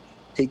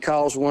 He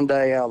calls one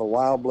day out of the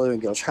wild blue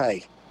and goes,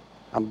 hey,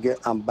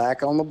 I'm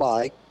back on the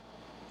bike.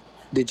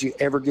 Did you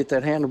ever get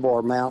that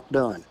handlebar mount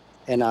done?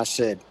 And I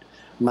said,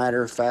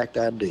 matter of fact,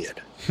 I did.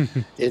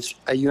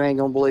 You ain't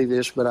gonna believe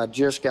this, but I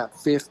just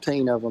got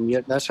 15 of them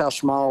yet. That's how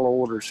small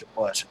orders it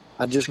was.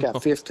 I just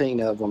got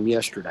 15 of them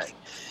yesterday.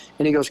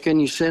 And he goes, can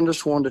you send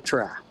us one to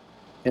try?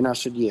 And I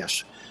said,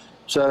 yes.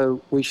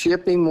 So we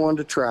ship him one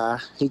to try.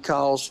 He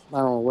calls, I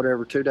don't know,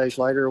 whatever, 2 days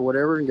later or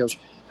whatever, and goes,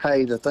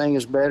 hey, the thing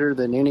is better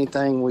than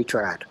anything we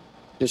tried.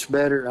 It's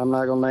better. I'm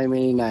not going to name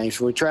any names.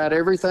 We tried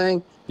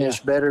everything, and it's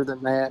better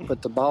than that,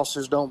 but the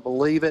bosses don't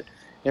believe it.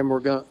 and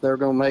they're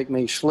gonna make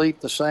me sleep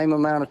the same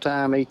amount of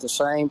time, eat the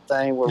same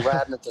thing. We're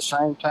riding at the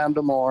same time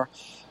tomorrow,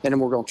 and then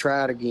we're gonna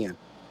try it again.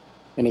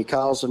 And he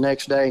calls the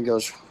next day and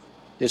goes,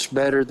 "It's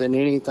better than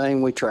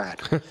anything we tried."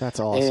 That's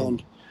awesome.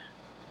 And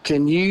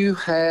can you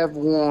have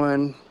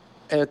one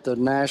at the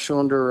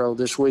National Enduro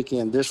this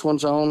weekend? This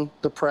one's on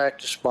the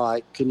practice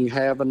bike. Can you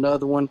have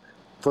another one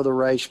for the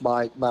race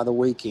bike by the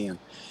weekend?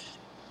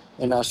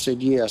 And I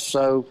said, yes.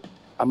 So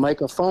I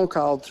make a phone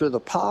call to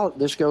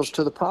this goes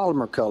to the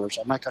polymer colors.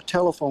 I make a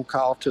telephone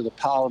call to the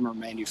polymer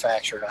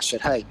manufacturer. I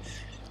said, hey,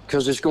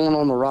 because it's going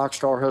on the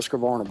Rockstar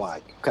Husqvarna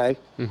bike, okay?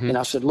 Mm-hmm. And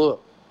I said,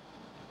 look,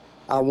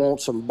 I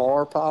want some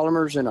bar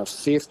polymers in a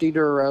 50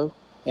 Duro,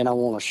 and I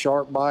want a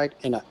sharp bite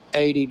in a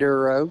 80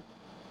 Duro,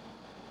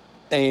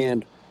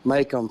 and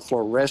make them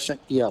fluorescent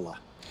yellow.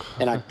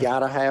 And I got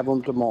to have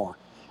them tomorrow.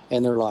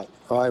 And they're like,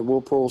 all right,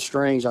 we'll pull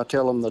strings. I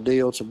tell them the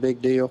deal. It's a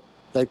big deal.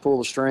 They pull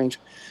the strings.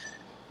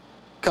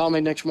 Call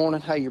me next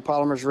morning. Hey, your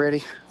polymer's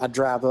ready. I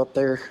drive up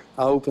there.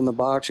 I open the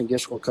box, and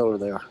guess what color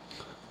they are?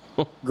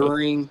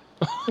 Green.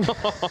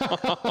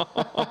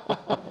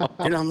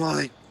 And I'm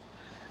like,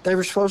 they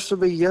were supposed to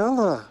be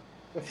yellow.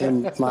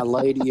 And my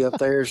lady up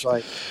there is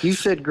like, you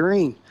said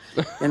green.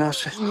 And I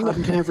said,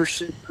 I've never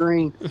said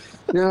green.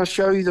 Then I'll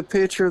show you the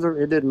picture.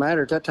 It didn't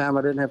matter at that time.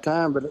 I didn't have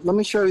time. But let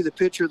me show you the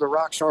picture of the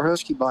Rockstar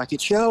Husky bike.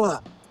 It's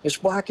yellow. It's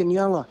black and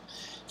yellow.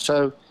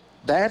 So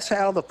that's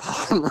how the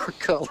polymer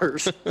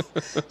colors.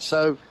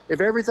 So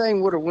if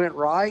everything would have went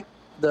right,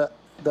 the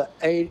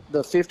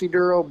 50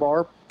 Duro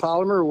bar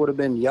polymer would have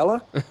been yellow,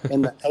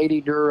 and the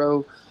 80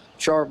 Duro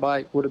sharp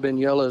bite would have been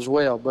yellow as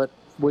well. But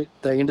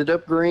they ended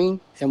up green,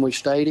 and we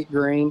stayed at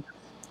green.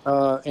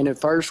 And at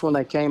first, when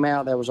they came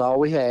out, that was all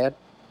we had.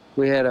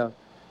 We had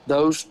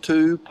those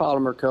two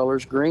polymer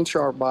colors, green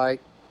sharp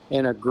bite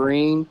and a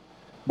green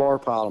bar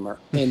polymer.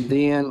 And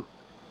then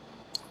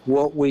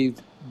what we've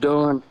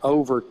done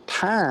over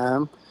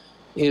time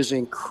is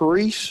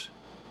increase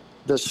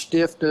the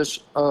stiffness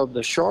of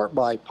the sharp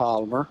bite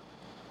polymer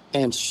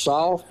and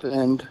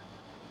softened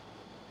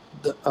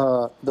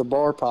the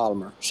bar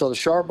polymer. So the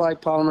sharp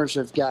bite polymers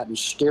have gotten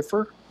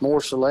stiffer,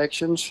 more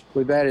selections.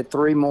 We've added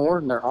 3 more,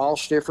 and they're all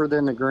stiffer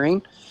than the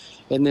green.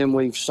 And then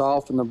we've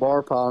softened the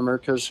bar polymer,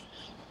 because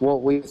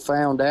what we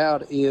found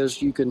out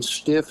is you can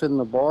stiffen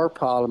the bar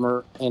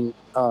polymer and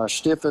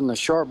stiffen the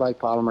sharp bite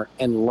polymer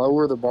and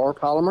lower the bar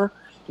polymer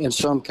in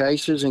some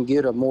cases and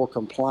get a more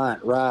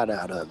compliant ride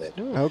out of it.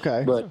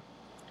 Okay.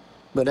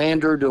 But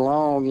Andrew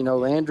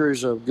DeLong,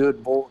 Andrew's a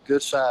good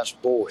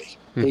sized boy.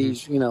 Mm-hmm.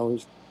 He's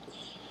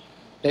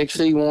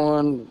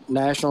XC1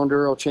 National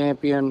Enduro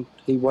champion.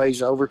 He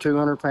weighs over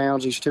 200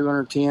 pounds. He's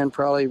 210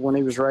 probably when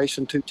he was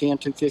racing, 210,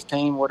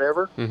 215,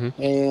 whatever.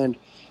 Mm-hmm. And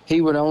he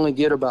would only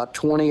get about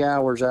 20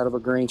 hours out of a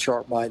green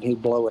sharp bite, and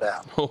he'd blow it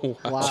out. Oh,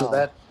 wow.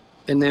 So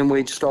and then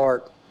we'd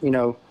start,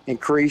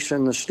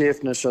 increasing the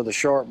stiffness of the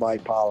sharp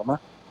bite polymer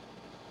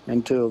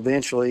until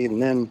eventually,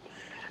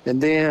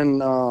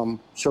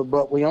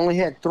 but we only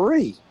had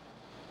 3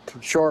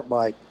 sharp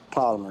bite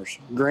polymers.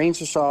 Green's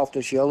the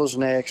softest, yellow's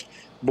next,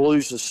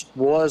 blue's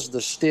was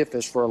the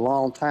stiffest for a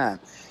long time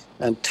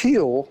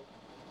until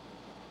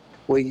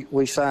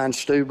we signed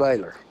Stu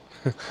Baylor.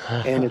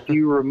 And if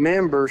you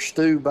remember,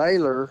 Stu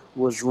Baylor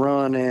was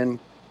running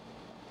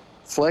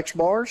flex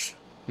bars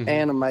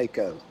and a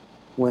Mako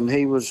when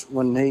he was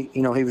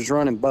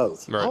running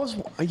both.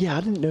 Right. I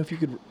didn't know if you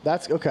could.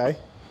 That's okay.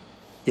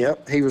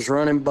 Yep, he was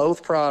running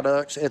both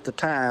products at the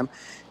time,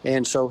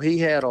 and so he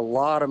had a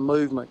lot of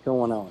movement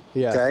going on.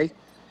 Yeah. Okay,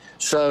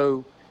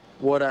 so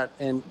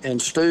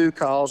and Stu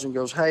calls and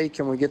goes, hey,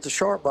 can we get the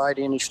sharp bite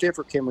any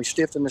stiffer? Can we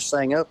stiffen this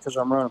thing up, because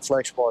I'm running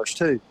flex bars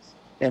too?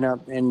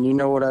 And you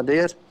know what I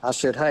did? I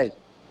said, hey,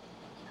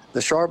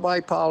 the sharp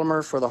bite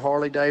polymer for the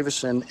Harley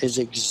Davidson is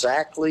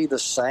exactly the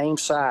same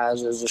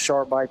size as the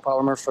sharp bite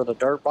polymer for the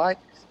dirt bike.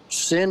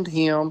 Send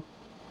him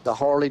the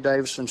Harley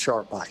Davidson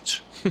sharp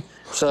bites.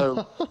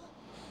 So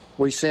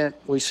we sent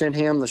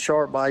him the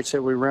sharp bites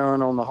that we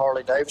run on the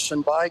Harley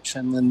Davidson bikes,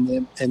 and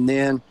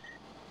then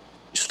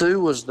Stu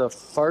was the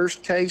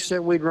first case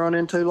that we'd run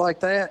into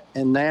like that,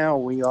 and now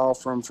we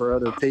offer them for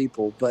other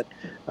people. But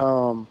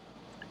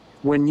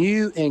when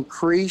you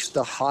increase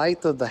the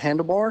height of the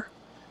handlebar,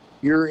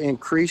 you're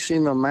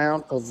increasing the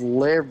amount of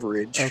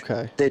leverage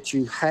that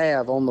you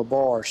have on the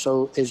bar.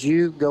 So as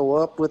you go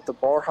up with the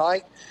bar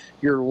height,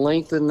 you're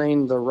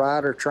lengthening the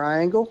rider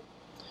triangle.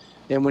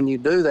 And when you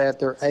do that,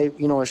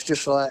 it's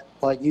just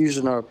like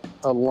using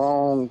a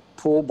long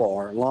pull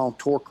bar, a long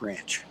torque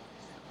wrench.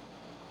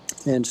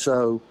 And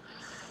so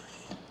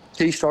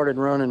he started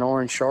running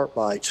orange sharp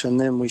bites, and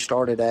then we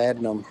started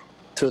adding them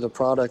to the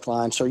product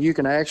line. So you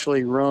can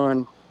actually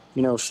run,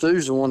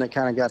 Stu's the one that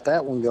kind of got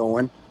that one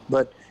going,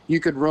 but you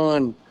could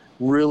run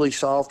really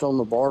soft on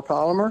the bar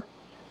polymer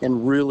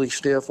and really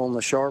stiff on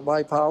the sharp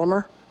bite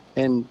polymer.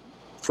 And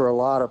for a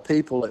lot of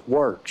people, it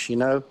works,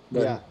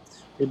 But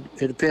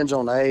it depends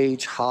on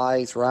age,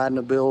 height, riding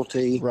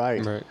ability.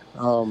 Right.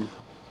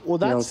 Well,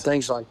 that's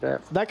things like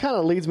that. That kind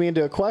of leads me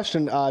into a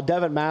question.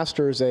 Devin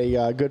Masters,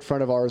 a good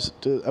friend of ours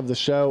of the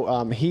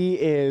show. He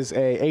is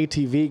a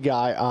ATV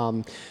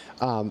guy,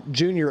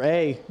 junior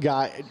A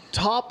guy,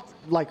 top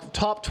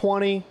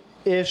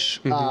 20-ish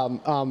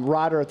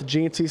rider at the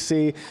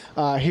GNCC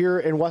here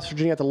in West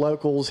Virginia at the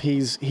locals.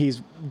 He's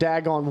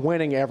daggone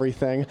winning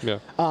everything. Yeah.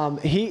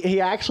 He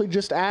actually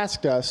just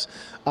asked us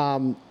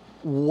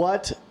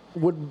what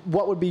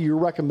would be your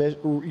what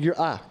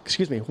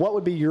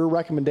would be your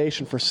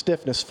recommendation for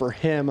stiffness for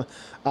him,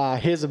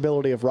 his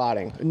ability of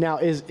riding? Now,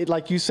 is it,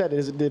 like you said,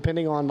 is it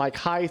depending on like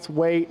height,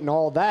 weight, and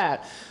all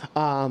that?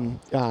 I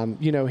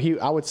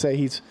would say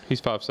he's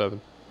 5'7".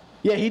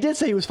 Yeah, he did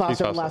say he was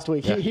 5'7" last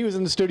week. Yeah. He was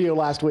in the studio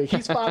last week.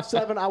 He's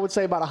 5'7". I would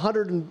say about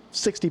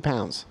 160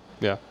 pounds.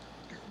 Yeah.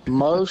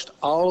 Most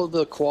all of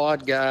the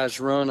quad guys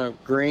run a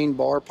green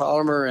bar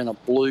polymer and a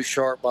blue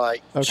sharp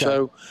bite. Okay.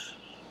 So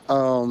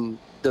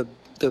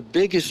the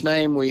biggest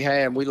name we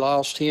had, we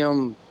lost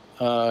him,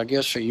 I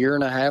guess a year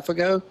and a half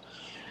ago,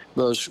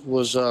 was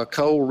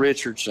Cole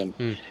Richardson.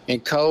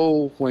 And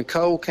when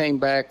Cole came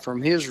back from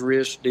his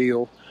wrist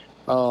deal,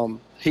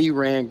 he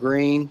ran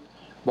green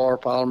bar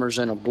polymers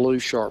and a blue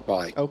sharp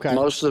bite. Okay.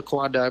 Most of the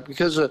quad dive,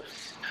 because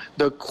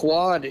the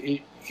quad,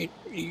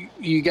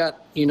 you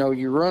got,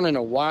 you're running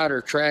a wider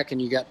track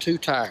and you got 2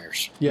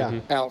 tires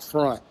out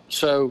front.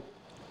 So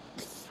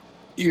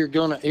you're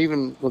going to,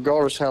 even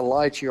regardless how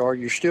light you are,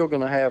 you're still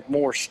going to have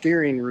more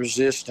steering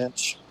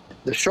resistance.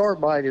 The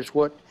sharp bite is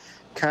what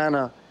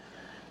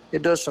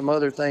it does some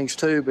other things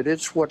too, but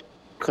it's what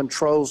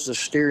controls the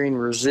steering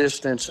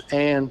resistance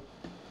and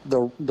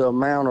the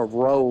amount of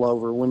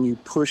rollover when you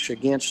push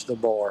against the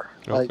bar.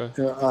 Okay. Like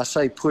I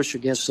say push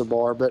against the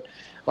bar, but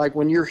like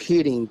when you're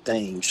hitting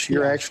things,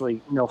 you're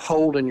actually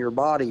holding your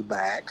body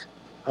back.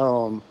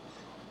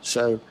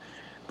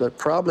 But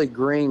probably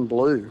green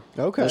blue.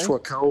 Okay. That's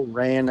what Cole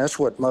ran. That's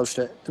what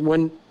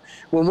when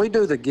we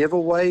do the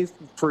giveaway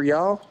for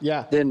y'all.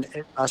 Yeah. Then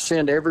I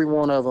send every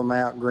one of them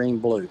out green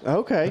blue.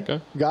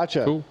 Okay.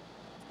 Gotcha. Cool.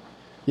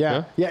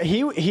 Yeah.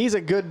 He's a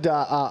good.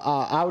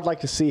 I would like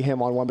to see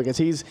him on one because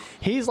he's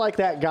like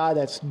that guy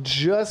that's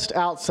just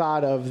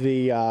outside of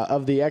the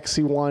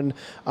XC1,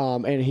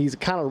 and he's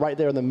kind of right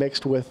there in the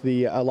mixed with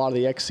a lot of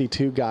the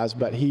XC2 guys.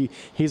 But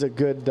he's a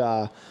good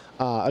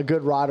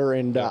rider,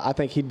 and I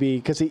think he'd be,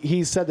 because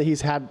he said that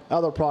he's had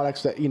other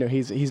products that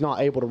he's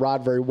not able to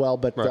ride very well,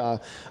 but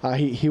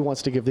he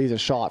wants to give these a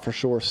shot for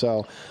sure.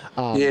 So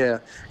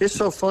it's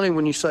so funny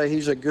when you say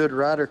he's a good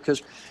rider,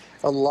 because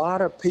a lot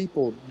of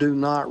people do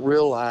not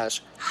realize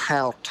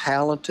how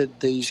talented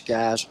these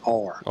guys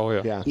are. Oh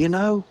yeah.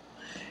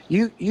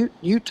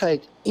 You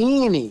take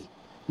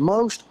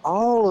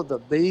all of the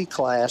B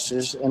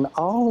classes and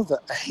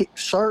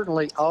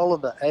certainly all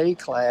of the A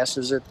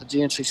classes at the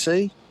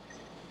GNCC.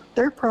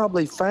 They're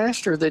probably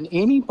faster than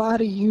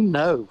anybody you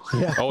know.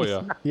 Yeah. Oh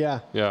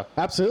yeah. Yeah.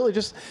 Absolutely.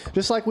 Just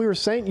like we were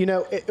saying,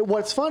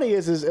 what's funny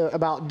is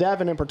about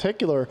Devin in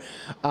particular.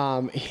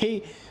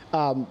 We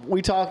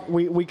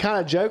kind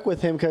of joke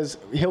with him because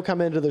he'll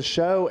come into the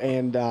show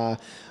and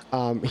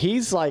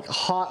he's like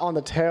hot on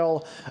the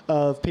tail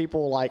of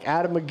people like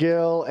Adam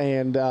McGill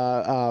and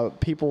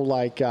people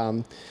like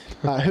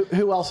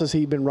who else has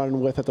he been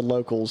running with at the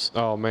locals?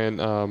 Oh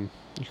man.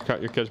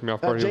 You're catching me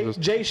off guard.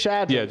 Jay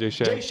Shadron. Yeah, Jay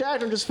Shadron. Jay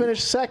Shadron just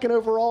finished second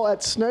overall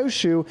at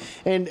Snowshoe,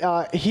 and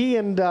he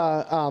and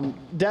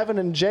Devin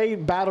and Jay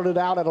battled it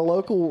out at a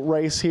local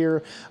race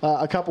here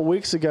a couple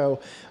weeks ago.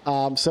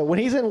 So when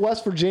he's in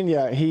West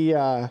Virginia, he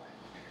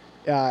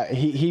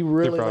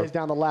really lays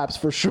down the laps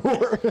for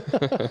sure.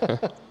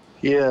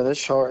 Yeah,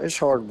 that's hard. It's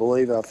hard to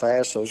believe how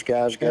fast those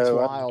guys go. It's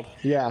wild.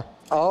 Yeah.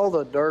 All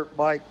the dirt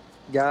bike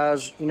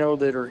guys,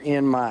 that are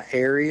in my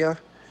area.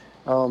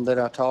 That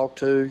I talk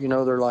to,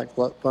 they're like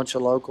a bunch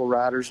of local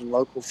riders and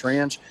local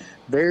friends.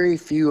 Very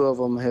few of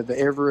them have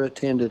ever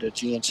attended a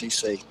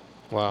GNCC.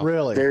 Wow.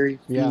 Really? Very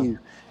few.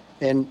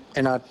 Yeah.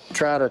 And I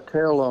try to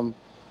tell them,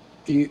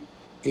 you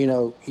need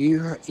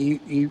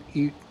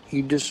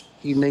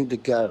to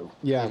go.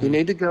 Yeah. You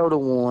need to go to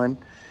one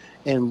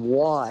and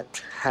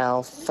watch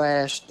how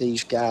fast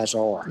these guys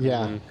are.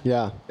 Yeah.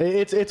 Yeah.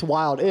 It's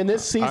wild. And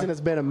this season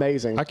has been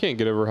amazing. I can't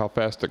get over how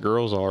fast the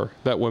girls are.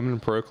 That women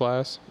pro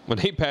class, when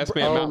they passed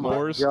me at Mount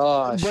Morris. Oh,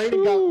 my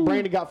gosh.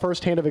 Brandon got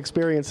firsthand of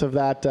experience of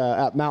that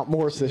at Mount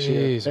Morris this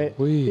year.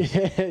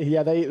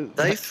 Yeah, they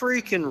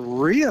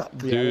freaking rip.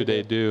 Dude,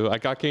 they do.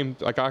 Like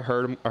I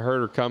heard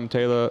her come,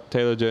 Taylor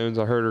Jones.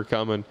 I heard her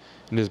coming,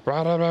 and just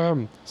blah, blah,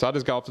 blah. So I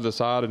just got off to the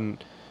side,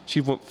 and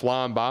she went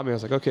flying by me. I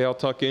was like, okay, I'll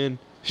tuck in.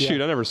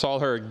 Shoot, I never saw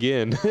her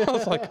again. I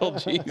was like, oh,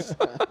 jeez.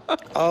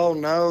 Oh,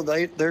 no,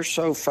 they're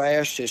so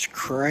fast. It's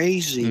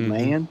crazy,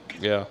 man.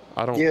 Yeah,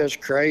 Yeah, it's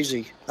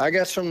crazy. I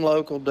got some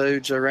local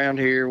dudes around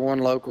here. One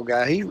local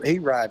guy, he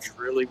rides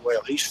really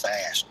well. He's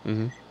fast.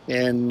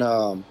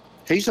 And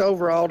he's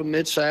over all the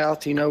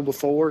Mid-South,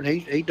 before. And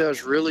he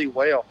does really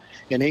well.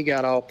 And he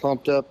got all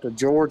pumped up to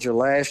Georgia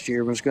last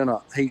year.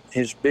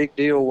 His big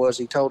deal was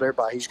he told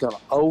everybody he's going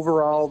to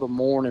overall the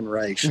morning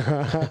race.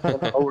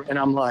 And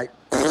I'm like,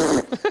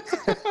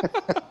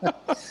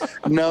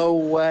 No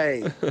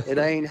way. It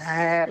ain't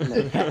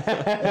happening.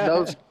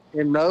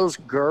 And those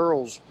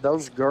girls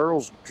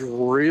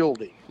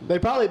drilled him. They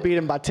probably beat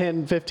him by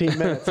 10, 15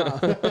 minutes.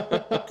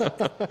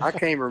 Huh? I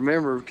can't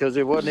remember because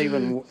it wasn't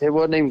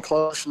even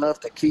close enough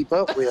to keep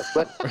up with.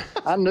 But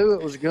I knew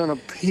it was going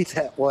to be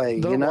that way.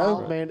 They're you know,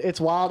 wild, man.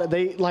 It's wild.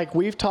 They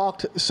we've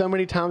talked so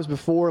many times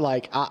before.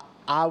 Like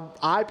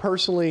I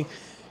personally,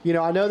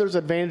 I know there's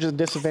advantages and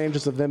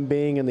disadvantages of them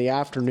being in the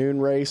afternoon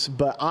race,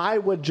 but I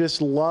would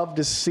just love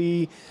to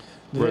see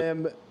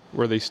them.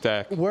 Where they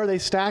stack. Where they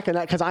stack in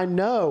that, because I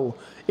know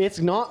it's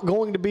not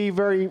going to be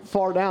very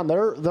far down.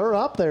 They're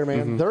up there,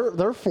 man. Mm-hmm.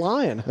 They're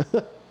flying.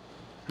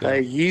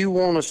 Hey, you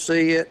want to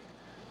see it?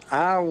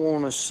 I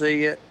want to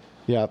see it.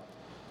 Yep.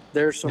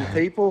 There's some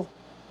people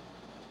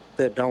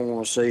that don't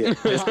want to see it.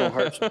 It's going to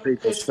hurt some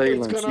people's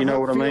feelings. You know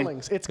what I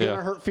mean? It's going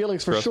to hurt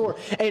feelings for sure.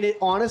 And it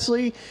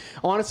honestly,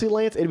 Lance,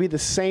 it'd be the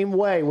same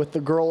way with the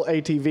girl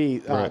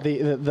ATV,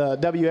 the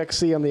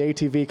WXC on the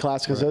ATV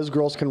class, because those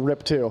girls can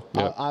rip too.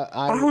 Yep.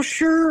 Oh,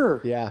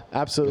 sure. Yeah,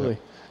 absolutely. Yeah.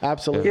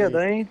 Absolutely. Yeah,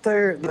 they ain't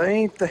there. They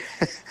ain't there.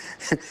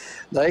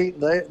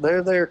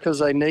 They're there because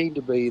they need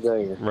to be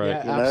there.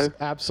 Right. Yeah,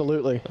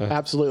 absolutely.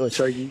 Absolutely.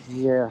 So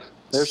yeah,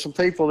 there's some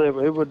people that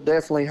it would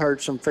definitely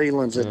hurt some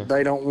feelings that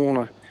they don't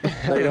want to.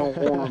 They don't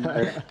want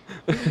them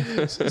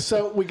there.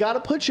 So we got to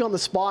put you on the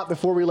spot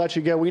before we let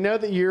you go. We know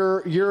that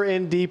you're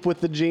in deep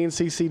with the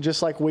GNCC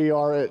just like we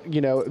are.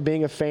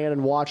 Being a fan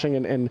and watching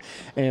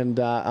and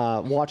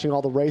watching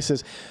all the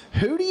races.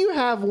 Who do you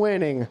have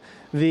winning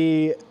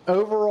the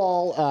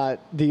overall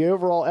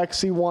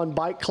XC1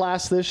 bike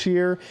class this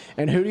year,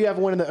 and who do you have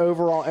winning the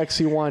overall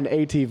XC1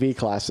 ATV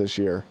class this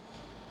year?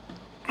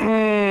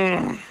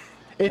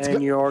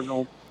 You are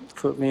going to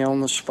put me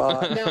on the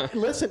spot. Now,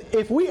 listen,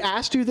 if we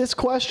asked you this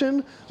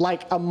question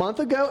like a month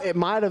ago, it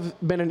might have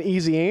been an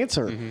easy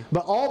answer. Mm-hmm.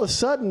 But all of a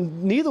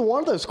sudden, neither one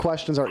of those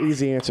questions are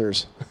easy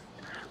answers.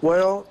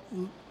 Well,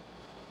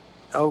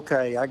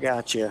 okay, I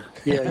got you.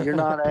 Yeah, you're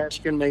not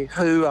asking me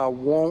who I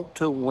want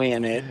to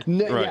win it.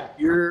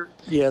 Right.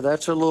 Yeah,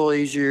 that's a little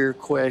easier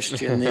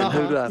question than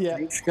who I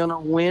think's going to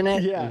win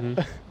it. Yeah.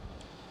 Mm-hmm.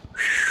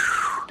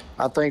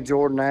 I think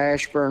Jordan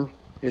Ashburn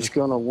is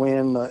going to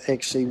win the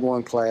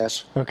XC1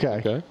 class.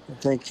 Okay. I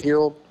think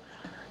he'll,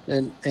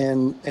 and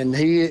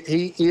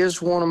he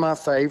is one of my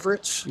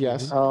favorites.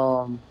 Yes.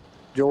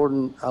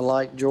 Jordan, I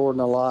like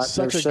Jordan a lot.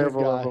 There's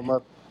several of them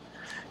up.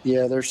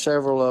 Yeah, there's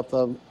several of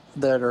them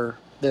that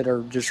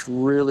are just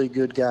really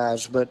good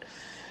guys. But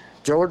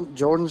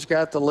Jordan's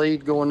got the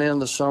lead going in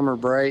the summer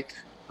break.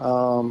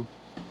 I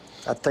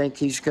think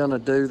he's going to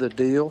do the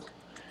deal.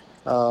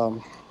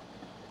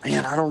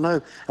 Man, I don't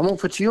know. I'm going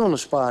to put you on the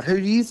spot. Who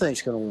do you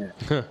think's going to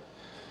win?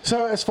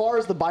 So as far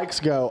as the bikes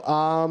go,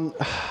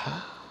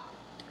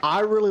 I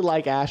really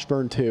like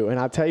Ashburn too, and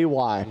I'll tell you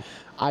why.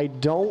 I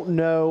don't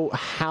know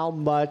how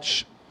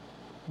much.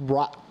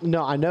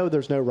 No, I know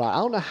there's no ride. I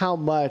don't know how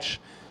much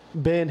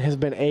Ben has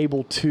been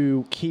able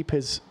to keep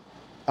his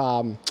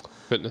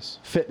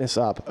fitness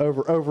up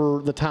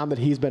over the time that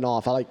he's been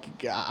off.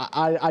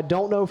 I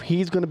don't know if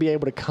he's going to be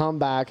able to come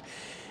back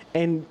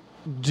and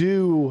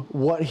do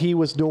what he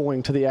was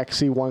doing to the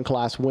XC1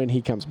 class when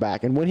he comes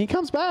back. And when he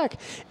comes back,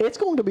 it's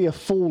going to be a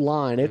full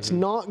line. It's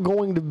not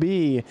going to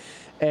be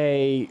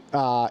a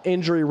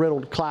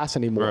injury-riddled class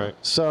anymore. Right.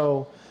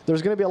 So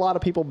there's going to be a lot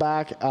of people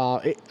back.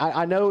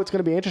 I know it's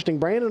going to be interesting.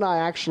 Brandon and I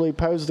actually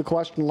posed the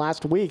question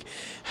last week: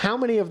 how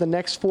many of the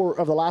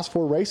last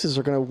four races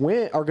are going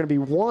to be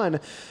won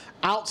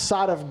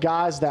outside of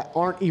guys that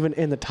aren't even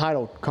in the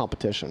title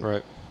competition?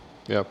 Right.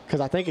 Yeah.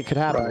 Because I think it could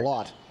happen a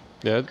lot.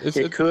 Yeah,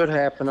 it could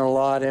happen a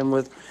lot, and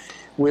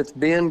with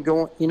Ben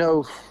going,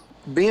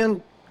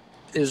 Ben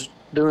is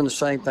doing the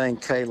same thing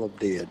Caleb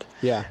did.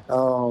 Yeah.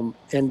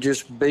 And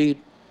just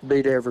beat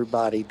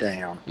everybody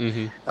down.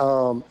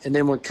 Mm-hmm. And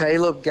then when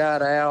Caleb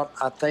got out,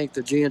 I think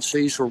the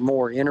GNCs were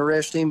more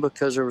interesting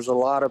because there was a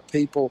lot of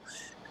people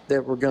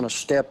that were going to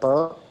step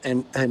up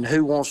and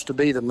who wants to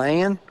be the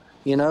man,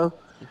 Now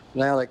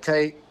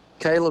that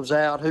Caleb's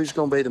out, who's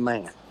going to be the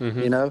man,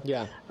 Mm-hmm.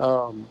 Yeah.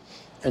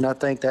 And I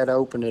think that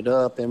opened it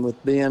up. And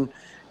with Ben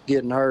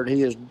getting hurt,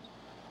 he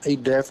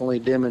definitely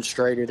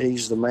demonstrated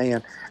he's the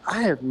man.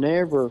 I have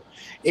never,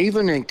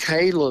 even in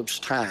Caleb's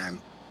time,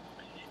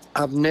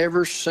 I've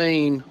never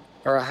seen,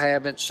 or I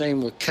haven't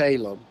seen with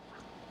Caleb,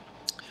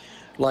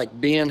 like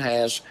Ben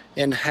has,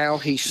 and how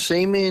he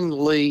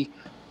seemingly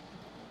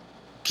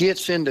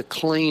gets into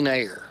clean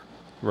air.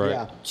 Right.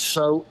 Yeah.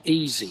 So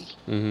easy.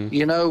 Mm-hmm.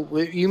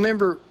 You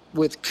remember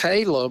with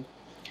Caleb,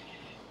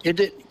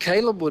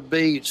 Caleb would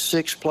be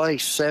 6th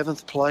place,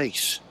 7th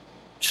place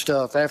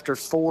stuff after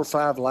 4 or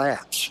 5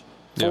 laps.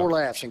 4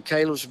 laps, and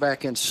Caleb's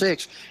back in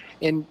 6th.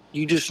 And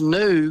you just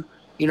knew,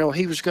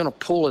 he was going to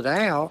pull it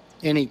out,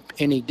 and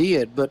he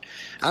did. But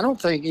I don't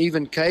think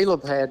even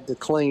Caleb had the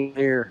clean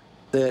air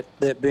that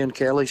Ben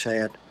Kelly's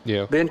had.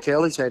 Yeah. Ben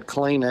Kelly's had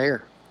clean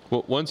air.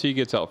 Well, once he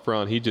gets out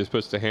front, he just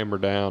puts the hammer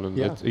down,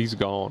 and he's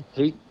gone.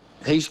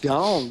 He's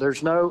gone.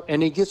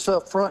 And he gets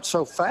up front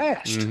so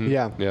fast.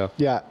 Mm-hmm.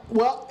 Yeah.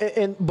 Well,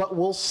 but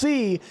we'll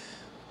see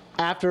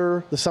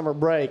after the summer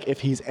break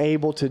if he's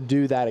able to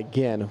do that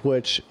again,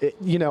 which,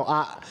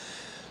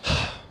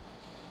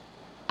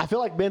 I feel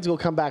like Ben's going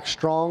to come back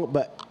strong,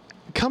 but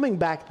coming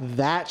back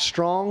that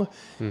strong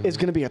is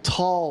going to be a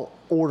tall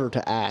order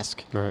to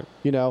ask. Right.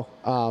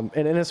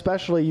 And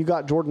especially you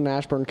got Jordan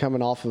Ashburn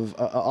coming off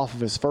of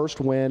his first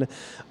win,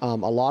 a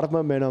lot of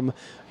momentum.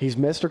 He's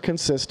Mr.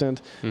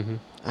 Consistent.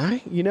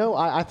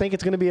 I think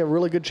it's going to be a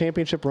really good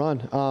championship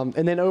run.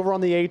 And then over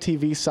on the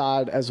ATV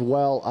side as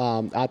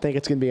well, I think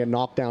it's going to be a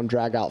knockdown,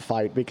 drag-out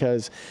fight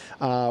because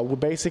we're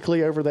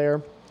basically over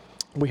there.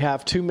 We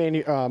have two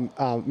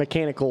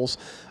mechanicals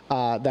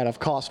that have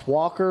cost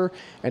Walker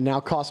and now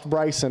cost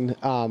Bryson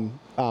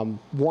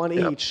one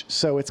each.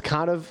 So it's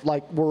kind of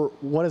like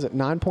what is it,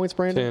 9 points,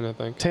 Brandon? 10, I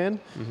think. 10?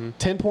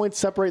 10 points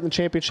separating the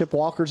championship.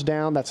 Walker's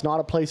down. That's not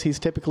a place he's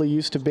typically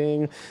used to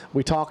being.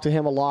 We talk to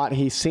him a lot.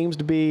 He seems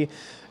to be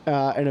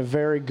in a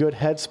very good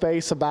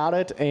headspace about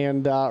it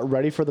and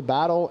ready for the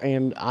battle.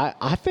 And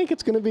I think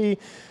it's going to be,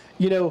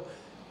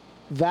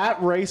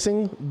 that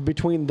racing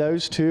between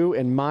those two,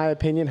 in my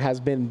opinion, has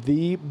been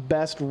the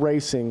best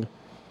racing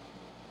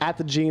at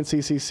the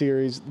GNCC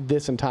series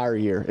this entire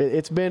year.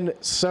 It's been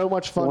so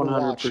much fun to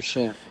watch.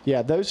 100%.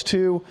 Yeah, those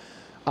two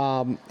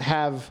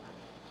have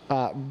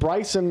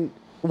Bryson.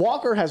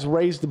 Walker has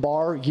raised the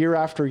bar year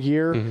after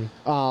year,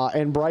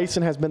 and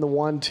Bryson has been the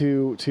one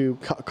to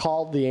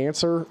call the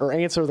answer or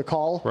answer the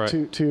call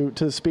to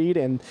the speed.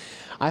 And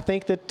I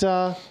think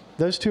that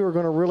those two are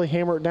going to really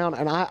hammer it down.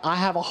 And I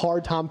have a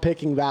hard time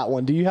picking that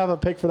one. Do you have a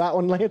pick for that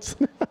one, Lance?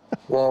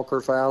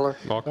 Walker Fowler.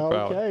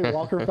 Okay,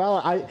 Walker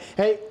Fowler.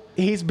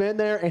 He's been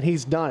there and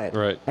he's done it.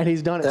 Right. And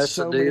he's done it That's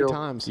so the many deal.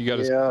 times.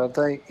 I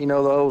think, the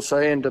old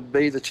saying, to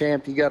be the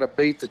champ, you got to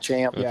beat the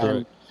champ. That's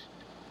right.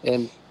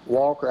 And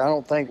Walker, I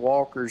don't think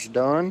Walker's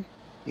done,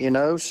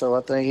 so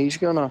I think he's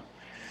gonna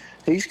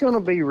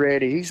be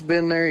ready. He's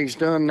been there, he's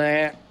done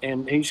that,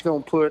 and he's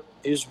gonna put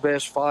his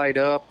best fight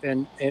up.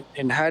 And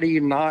how do you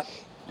not?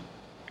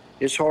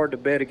 It's hard to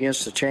bet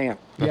against the champ.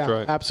 That's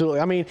right. Absolutely.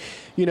 I mean,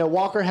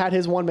 Walker had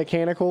his one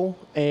mechanical,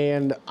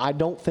 and I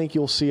don't think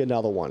you'll see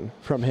another one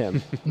from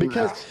him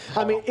because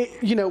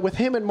with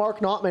him and Mark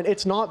Notman,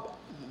 it's not.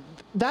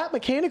 That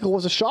mechanical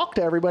was a shock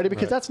to everybody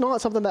because that's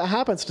not something that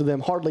happens to them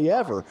hardly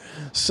ever.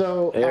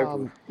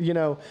 So,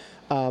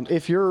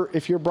 if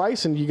you're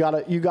Bryson, you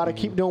gotta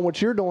keep doing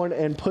what you're doing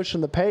and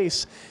pushing the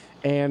pace.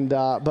 And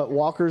but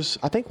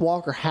I think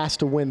Walker has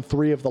to win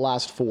 3 of the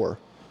last 4.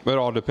 But it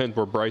all depends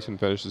where Bryson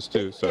finishes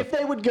too. So if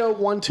they would go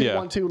 1-2,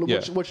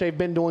 1-2, which they've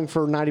been doing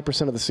for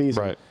 90% of the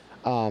season,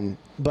 right?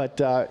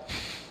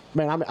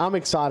 Man, I'm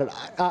excited.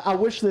 I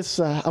wish this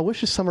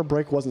summer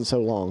break wasn't so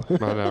long.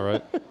 I know,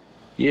 right?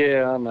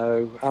 Yeah, I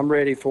know. I'm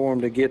ready for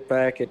him to get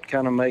back. It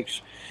kind of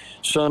makes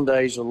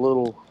Sundays a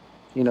little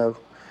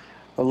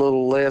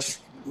less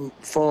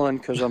fun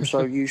because I'm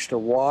so used to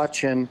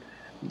watching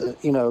the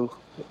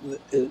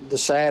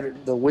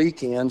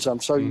weekends.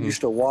 I'm so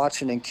used to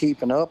watching and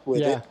keeping up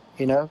with it,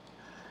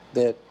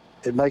 that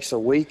it makes the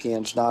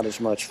weekends not as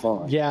much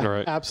fun. Yeah,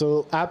 right.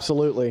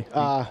 Absolutely.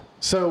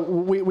 So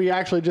we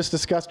actually just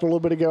discussed a little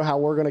bit ago how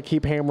we're going to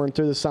keep hammering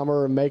through the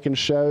summer and making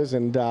shows.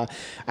 And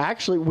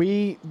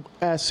actually,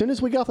 as soon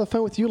as we got off the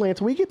phone with you, Lance,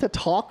 we get to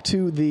talk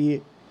to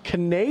the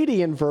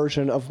Canadian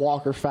version of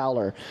Walker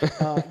Fowler,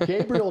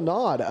 Gabriel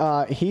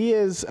Naud. He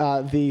is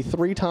the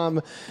 3-time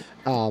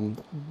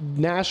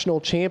national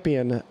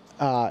champion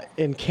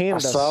in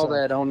Canada. I saw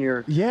that on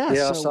your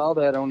I saw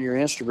that on your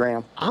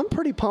Instagram. I'm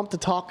pretty pumped to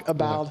talk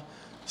about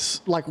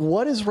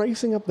what is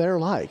racing up there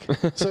like.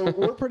 So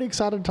we're pretty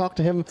excited to talk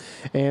to him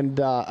and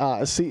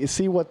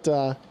see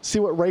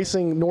what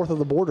racing north of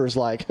the border is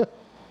like.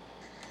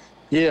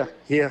 Yeah.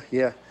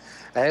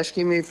 Ask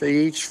him if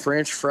he eats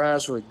French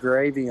fries with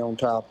gravy on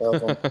top of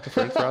them.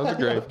 French fries with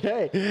gravy.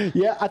 Okay.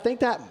 Yeah, I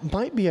think that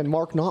might be a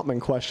Mark Notman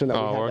question that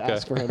we have to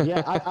ask for him.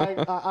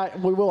 Yeah,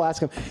 we will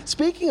ask him.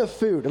 Speaking of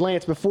food,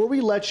 Lance, before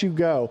we let you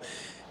go,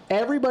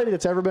 everybody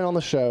that's ever been on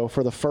the show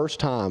for the first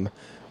time,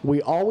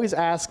 we always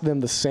ask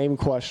them the same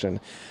question.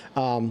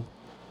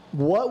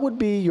 What would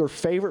be your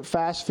favorite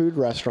fast food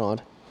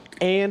restaurant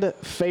and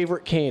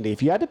favorite candy?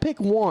 If you had to pick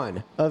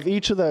one of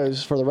each of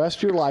those for the rest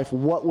of your life,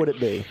 what would it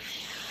be?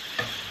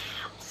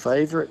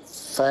 Favorite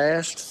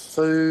fast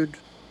food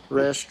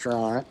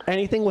restaurant.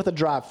 Anything with a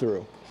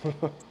drive-through.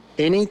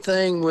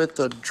 Anything with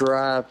a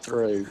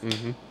drive-through.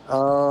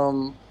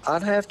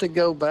 I'd have to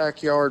go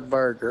Backyard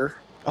Burger.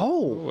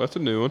 Oh, that's a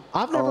new one.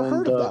 I've never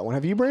heard of that one.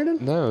 Have you, Brandon?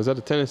 No, is that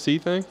a Tennessee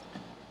thing?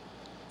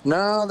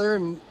 No,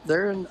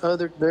 they're in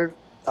other.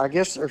 I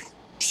guess they're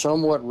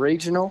somewhat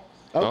regional.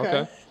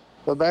 Okay.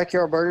 But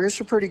Backyard Burger, it's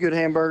a pretty good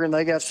hamburger, and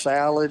they got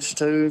salads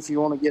too. If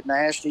you want to get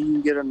nasty, you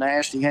can get a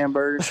nasty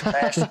hamburger, some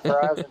nasty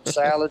fries and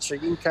salad. So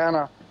you can kind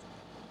of,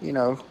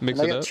 mix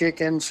they it got up.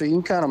 chicken, so you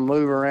can kind of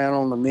move around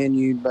on the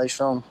menu based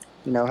on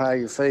how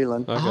you're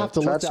feeling. Okay. I'll have to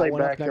look I'd that say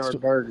one up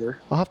Backyard Burger.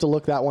 I'll have to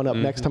look that one up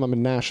next time I'm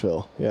in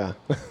Nashville. Yeah.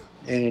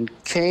 And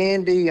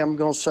candy, I'm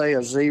gonna say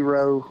a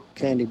Zero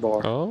candy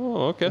bar.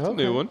 Oh, okay, that's a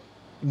new one.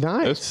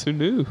 Nice. Who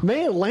knew?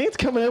 Man, Lance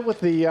coming up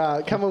with the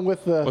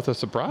With the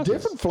surprises.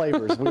 different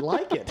flavors. We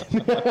like it.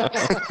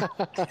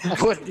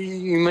 What do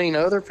you mean?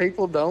 Other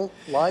people don't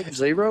like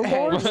zero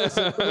Hey, bars?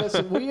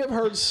 listen, we have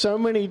heard so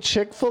many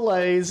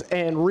Chick-fil-A's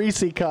and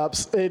Reese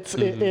cups. It's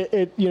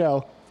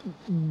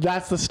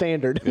that's the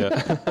standard.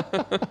 Yeah.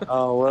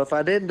 Oh, well, if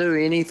I didn't do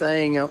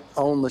anything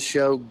on the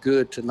show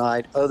good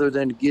tonight other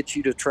than to get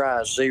you to try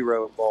a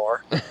zero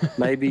bar,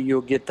 maybe you'll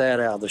get that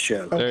out of the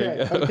show.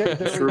 Okay. There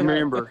Just we go.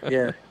 remember,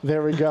 yeah.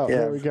 There we go. Yeah.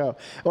 There we go.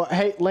 Well,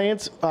 hey,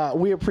 Lance,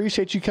 we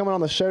appreciate you coming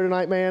on the show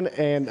tonight, man.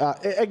 And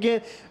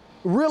again,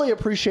 really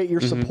appreciate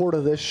your support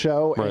of this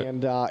show. Right.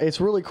 And it's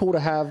really cool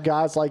to have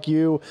guys like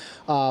you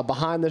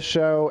behind the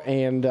show.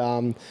 And,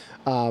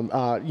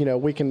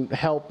 we can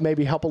help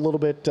a little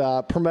bit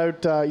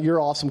promote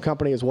your awesome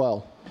company as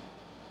well.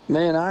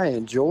 Man, I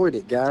enjoyed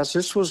it, guys.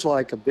 This was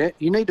like a bit.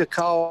 You need to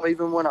call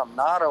even when I'm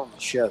not on the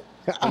show.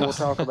 And we'll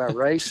talk about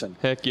racing.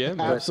 Heck yeah,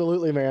 man.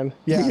 Absolutely, man.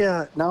 Yeah.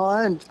 Yeah, no,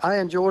 I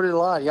enjoyed it a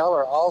lot. Y'all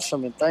are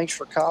awesome, and thanks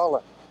for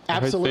calling.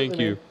 Absolutely. Thank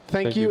you. Man.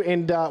 Thank you.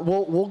 And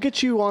we'll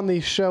get you on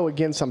the show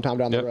again sometime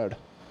down the road.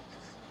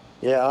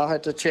 Yeah, I'll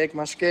have to check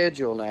my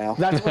schedule now.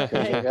 That's what,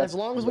 hey, as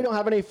long as we don't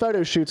have any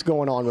photo shoots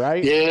going on,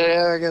 right?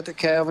 Yeah, I got the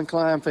Calvin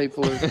Klein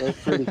people. They're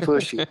pretty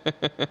pushy.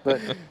 But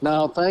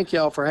no, thank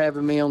y'all for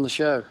having me on the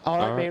show. All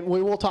right, man.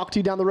 We will talk to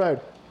you down the road.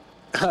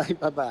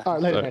 Bye-bye. All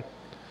right, later, man.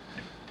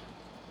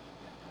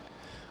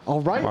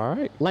 All right. All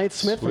right. Lance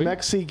Smith Sweet. from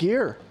XC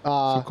Gear.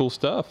 Some cool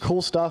stuff.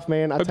 Cool stuff,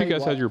 man. I Hope tell you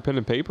guys what, had your pen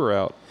and paper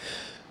out.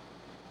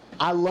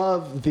 I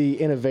love the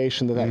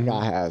innovation that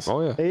guy has.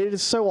 Oh, yeah. It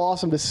is so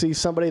awesome to see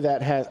somebody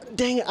that has.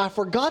 Dang it, I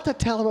forgot to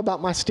tell him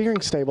about my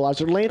steering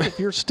stabilizer. Lance, if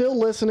you're still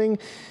listening,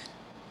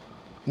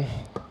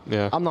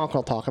 Yeah. I'm not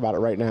going to talk about it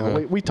right now.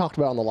 Yeah. We talked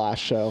about it on the last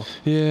show.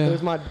 Yeah. It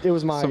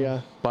was my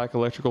Some black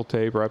electrical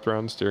tape wrapped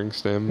around the steering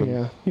stem.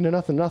 and- yeah.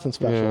 Nothing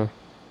special. Yeah.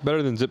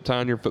 Better than zip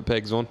tying your foot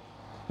pegs on.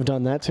 We've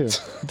done that too.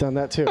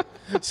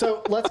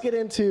 So let's get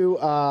into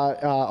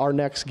our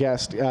next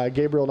guest,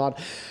 Gabriel Naud.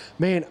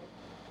 Man,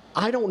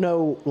 I don't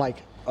know,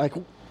 like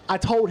I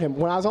told him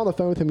when I was on the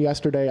phone with him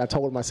yesterday, I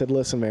told him, I said,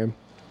 listen, man,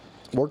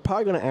 we're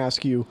probably going to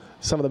ask you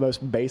some of the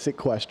most basic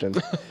questions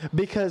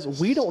because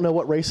we don't know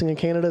what racing in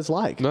Canada is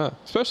like. No,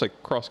 especially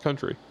cross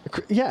country.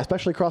 Yeah,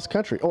 especially cross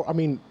country. Or, I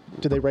mean,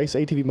 do they race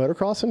ATV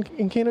motocross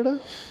in Canada?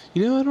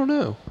 You know, I don't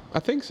know. I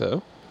think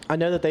so. I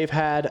know that they've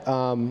had that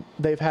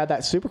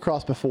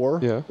Supercross before.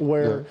 Yeah.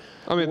 Where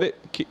I mean,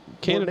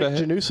 Canada.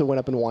 Nick Janusa went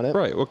up and won it.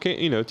 Right. Well,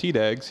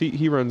 T-Dags,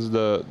 he runs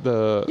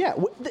the Yeah.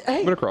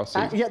 Hey, motocross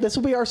season. yeah, this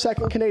will be our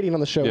second Canadian on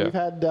the show. Yeah. We've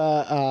had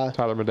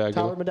Tyler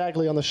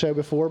Medaglia on the show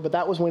before, but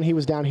that was when he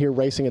was down here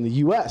racing in the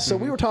U.S. So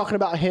we were talking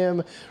about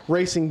him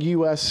racing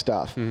U.S.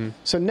 stuff.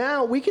 So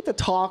now we get to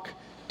talk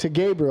to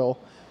Gabriel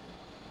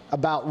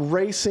about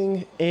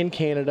racing in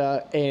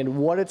Canada and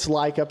what it's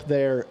like up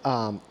there.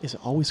 Is it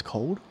always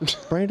cold,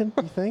 Brandon,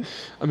 you think?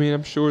 I mean,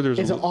 I'm sure there's...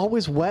 Is it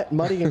always wet,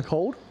 muddy, and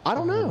cold? I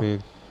don't know. I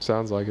mean,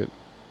 sounds like it.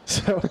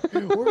 So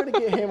we're going to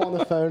get him on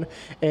the phone,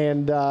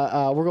 and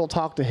we're going to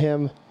talk to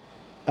him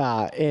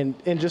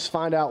and just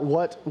find out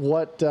what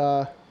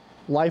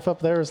life up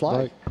there is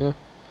like. Yeah.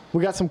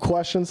 We got some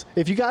questions.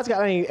 If you guys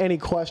got any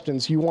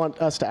questions you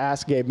want us to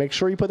ask Gabe, make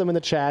sure you put them in the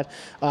chat.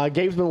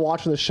 Gabe's been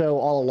watching the show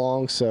all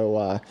along,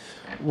 so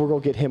we're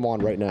going to get him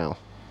on right now.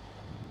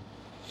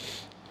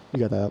 You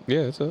got that?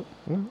 Yeah, it's up.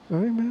 All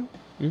right, man.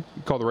 You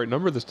called the right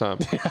number this time.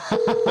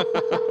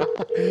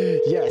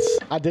 Yes,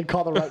 I did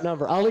call the right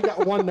number. I only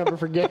got one number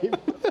for Gabe.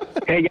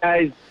 Hey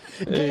guys,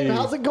 Gabe,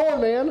 how's it going,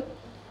 man?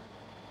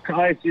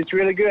 it's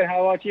really good.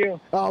 How about you?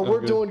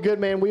 We're doing good,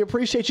 man. We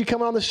appreciate you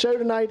coming on the show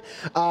tonight.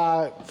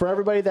 For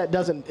everybody that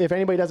if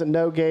anybody doesn't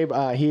know Gabe,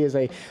 he is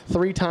a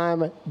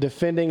 3-time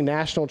defending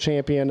national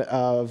champion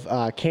of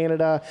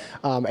Canada,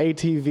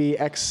 ATV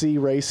XC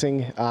racing.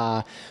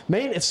 Man,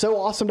 it's so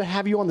awesome to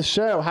have you on the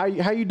show. How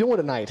you doing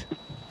tonight?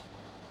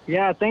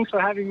 Yeah, thanks for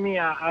having me.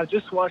 I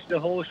just watched the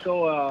whole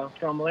show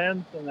from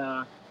Lance, and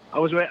I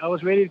was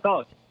ready to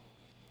talk.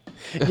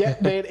 Yeah,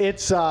 man,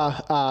 it's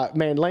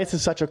man, Lance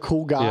is such a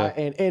cool guy,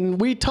 Yeah.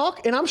 and we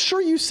talk, and I'm sure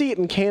you see it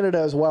in Canada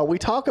as well. We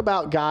talk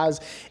about guys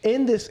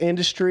in this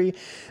industry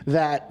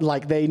that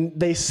like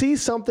they see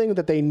something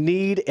that they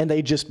need and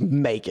they just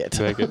make it.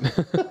 Take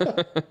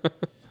it.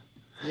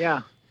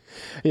 Yeah.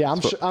 Yeah,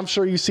 I'm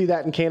sure you see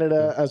that in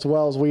Canada as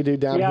well as we do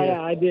down here.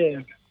 Yeah, I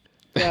did.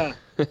 Yeah.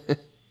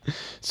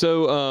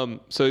 So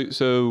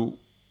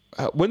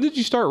when did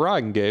you start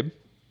riding, Gabe?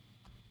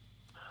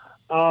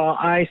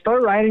 I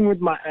started riding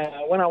with my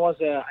when I was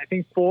I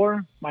think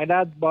 4. My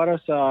dad bought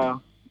us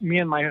me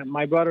and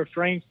my brother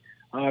Frank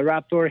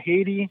Raptor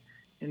Haiti,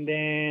 and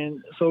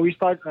then so we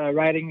started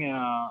riding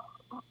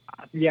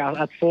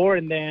at 4,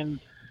 and then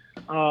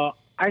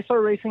I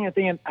started racing I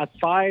think at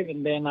 5,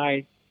 and then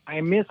I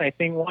missed I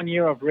think 1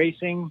 year of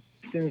racing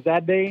since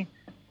that day,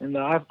 and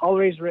I've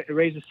always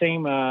raced the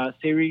same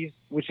series,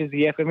 which is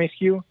the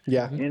FMSQ.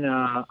 Yeah. And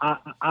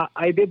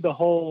I did the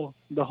whole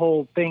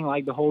thing,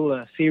 like the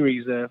whole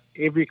series.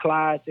 Every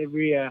class,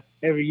 every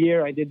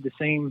year, I did the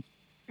same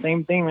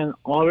thing, and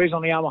always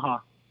on the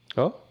Yamaha.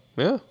 Oh,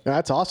 Yeah.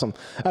 That's awesome.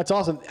 That's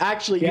awesome.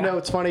 Actually, you know,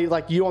 it's funny,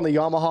 like you on the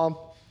Yamaha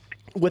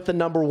with the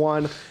number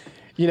one,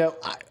 you know,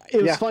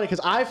 it was funny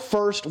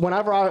because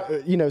whenever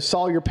I,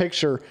 saw your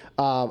picture,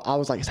 I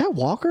was like, is that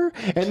Walker?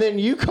 And then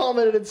you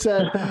commented and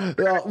said,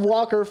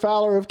 Walker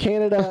Fowler of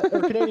Canada,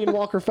 or Canadian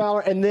Walker Fowler.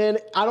 And then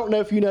I don't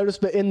know if you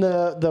noticed, but in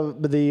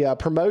the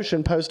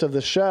promotion post of the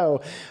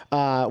show,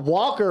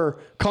 Walker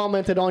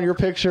commented on your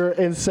picture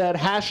and said,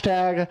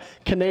 hashtag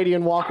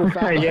Canadian Walker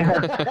Fowler.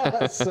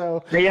 Yeah.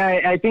 So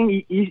I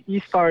think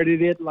he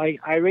started it. Like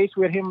I raced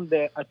with him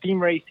a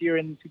team race here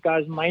in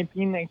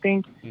 2019, I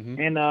think.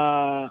 And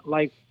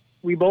like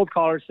we both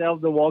call ourselves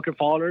the Walker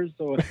Fowlers,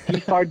 so he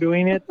started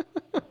doing it.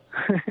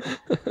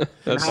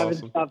 That's I haven't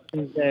awesome. stopped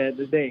since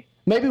the day.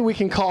 maybe we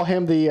can call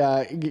him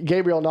the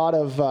Gabriel Naud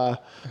of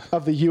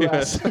the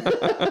U.S.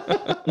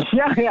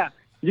 Yeah,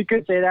 you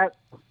could say that.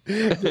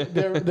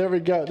 There we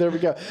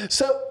go.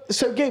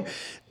 So Gabe,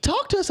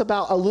 talk to us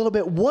about a little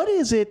bit. What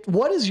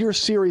is your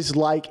series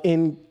like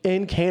in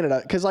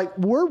Canada? Because like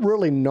we're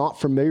really not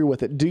familiar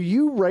with it. Do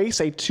you race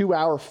a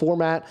 2-hour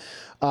format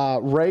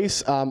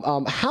race?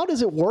 How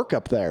does it work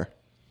up there?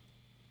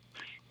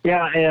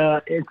 Yeah,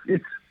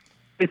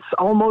 it's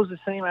almost the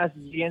same as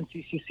the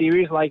GNCC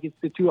series. Like it's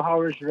the 2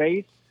 hours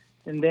race,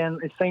 and then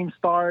the same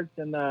starts,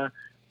 and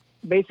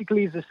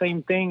basically it's the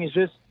same thing. It's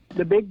just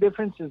the big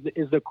difference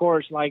is the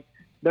course. Like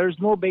there's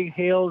no big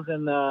hills,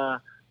 and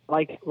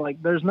like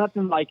there's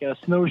nothing like a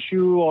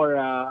snowshoe or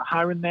a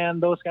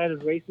Ironman, those kind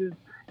of races.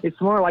 It's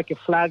more like a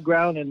flat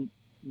ground, and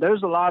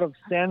there's a lot of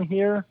sand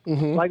here.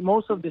 Like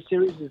most of the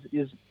series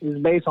is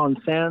based on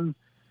sand.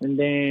 And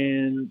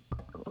then,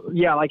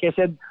 like I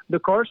said, the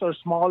cars are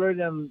smaller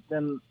than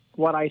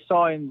what I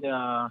saw in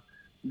the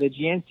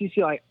GNCC.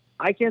 Like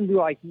I can do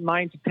like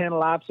 9 to 10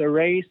 laps a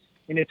race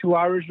in a 2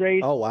 hours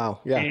race. Oh wow,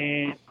 yeah.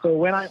 And so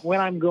when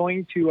I'm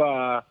going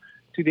to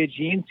the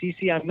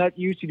GNCC, I'm not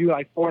used to do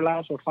like 4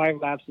 laps or 5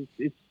 laps.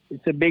 It's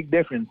a big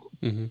difference.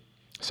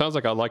 Sounds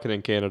like I like it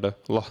in Canada.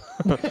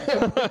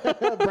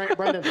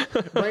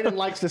 Brandon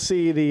likes to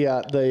see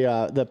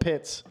the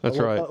pits. That's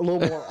right. A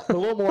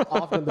little more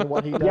often than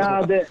what he does.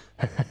 Yeah,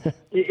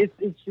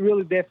 it's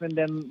really different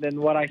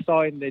than what I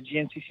saw in the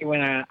GNCC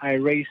when I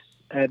raced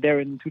there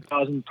in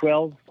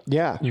 2012.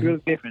 Yeah. It's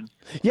really different.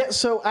 Yeah,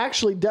 so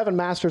actually, Devin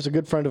Master is a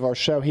good friend of our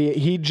show.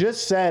 He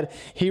just said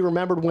he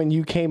remembered when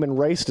you came and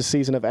raced a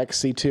season of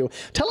XC2.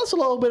 Tell us a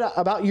little bit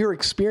about your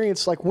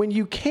experience, like when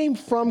you came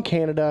from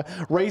Canada,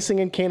 racing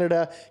in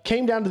Canada,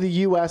 came down to the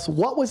U.S.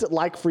 What was it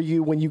like for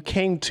you when you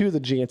came to the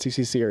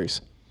GNCC series?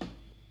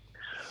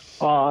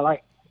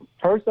 Like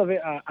first of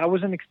it, I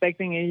wasn't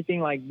expecting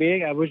anything like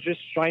big. I was just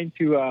trying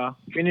to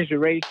finish the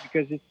race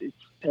because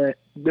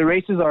the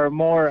races are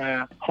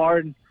more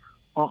hard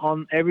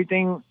on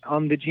everything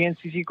on the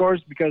GNCC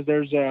course because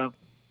there's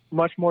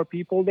much more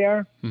people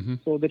there.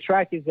 So the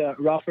track is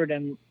rougher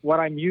than what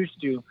I'm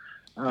used to.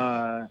 So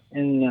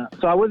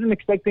I wasn't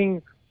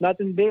expecting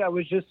nothing big. I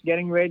was just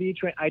getting ready.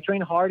 I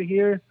trained hard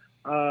here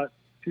to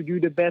do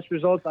the best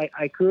results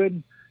I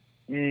could.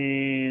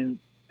 And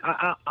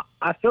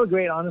I feel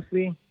great,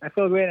 honestly. I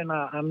feel great, and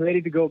I'm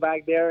ready to go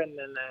back there and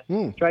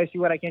then try to see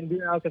what I can do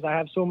now because I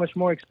have so much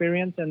more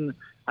experience, and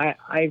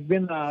I've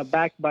been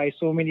backed by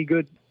so many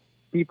good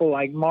people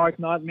like Mark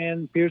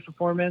Notman, Pierce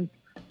Performance.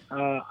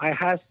 I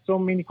ask so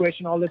many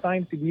questions all the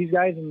time to these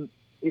guys, and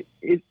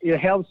it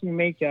helps me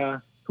make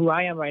who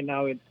I am right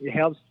now. It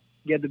helps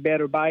get the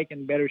better bike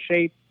and better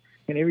shape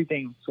and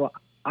everything. So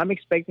I'm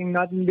expecting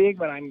nothing big,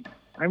 but I'm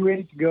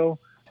ready to go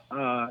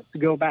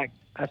back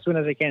as soon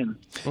as I can.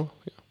 Oh,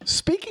 yeah.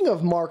 Speaking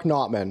of Mark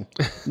Notman,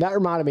 that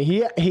reminded me.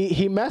 He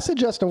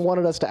messaged us and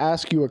wanted us to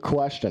ask you a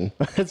question.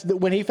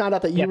 When he found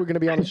out that you were going to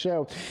be on the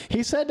show,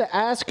 he said to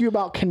ask you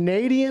about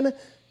Canadian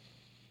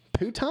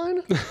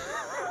poutine.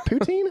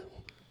 Poutine?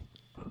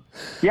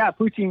 Yeah,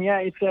 poutine. Yeah,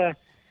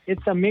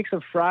 it's a mix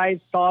of fries,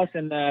 sauce,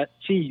 and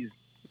cheese.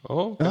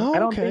 Oh, Oh, I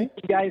don't okay. think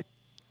you guys.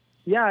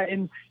 Yeah,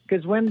 and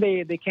because when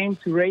they came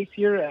to race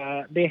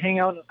here, they hang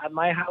out at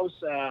my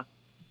house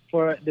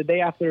for the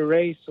day after the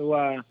race.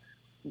 So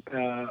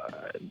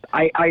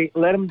I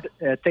let him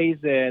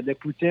taste the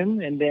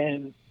poutine, and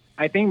then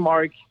I think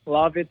Mark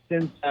loved it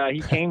since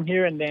he came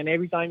here. And then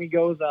every time he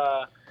goes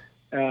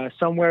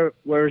somewhere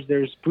where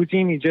there's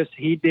poutine,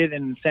 he did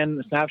and send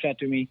a Snapchat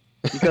to me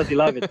because he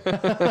loved it.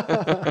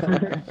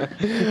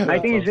 I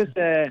think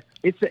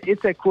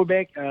it's a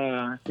Quebec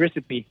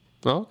recipe.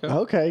 Oh,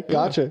 okay.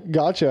 Okay,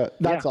 gotcha.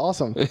 That's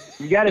awesome.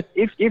 You got to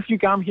if you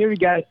come here, you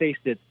got to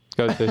taste it.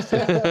 Gotta taste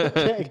it.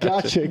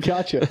 Okay,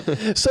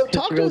 gotcha. So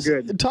talk to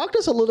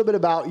us a little bit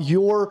about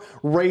your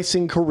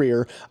racing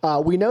career.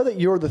 We know that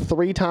you're the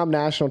 3-time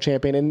national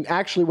champion, and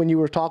actually, when you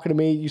were talking to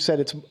me, you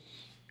said it's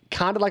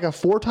kind of like a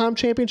 4-time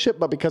championship,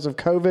 but because of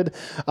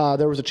COVID,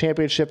 there was a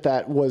championship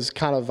that was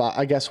kind of,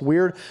 I guess,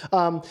 weird.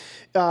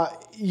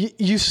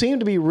 You seem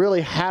to be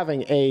really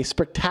having a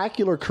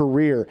spectacular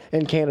career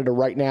in Canada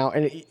right now,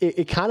 and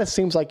it kind of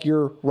seems like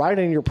you're right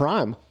in your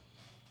prime.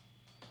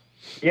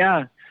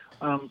 Yeah.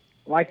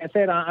 Like I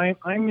said,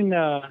 I'm in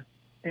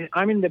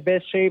the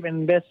best shape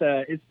and best.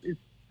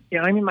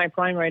 I'm in my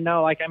prime right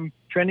now. Like I'm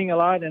training a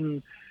lot,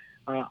 and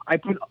I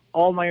put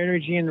all my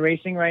energy in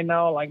racing right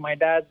now. Like my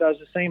dad does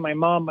the same. My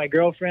mom, my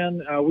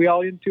girlfriend, we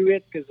all into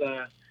it because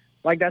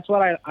like that's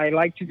what I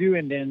like to do.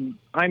 And then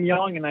I'm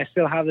young and I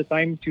still have the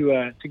time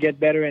to get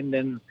better and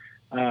then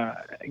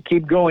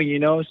keep going. You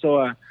know,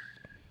 so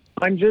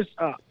I'm just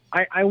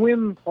I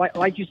win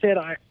like you said.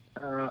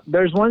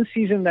 There's one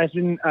season that's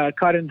been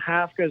cut in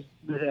half because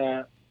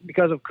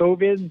of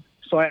COVID.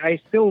 So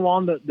I still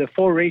won the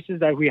 4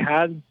 races that we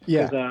had.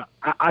 Yeah.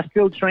 I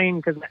still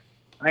train because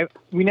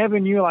we never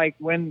knew like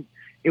when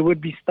it would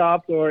be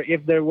stopped or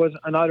if there was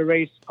another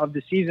race of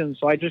the season.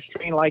 So I just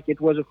trained like it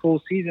was a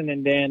full season,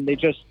 and then they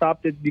just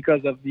stopped it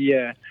because of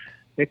the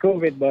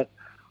COVID. But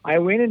I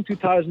win in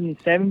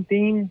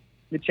 2017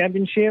 the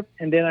championship,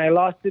 and then I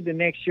lost it the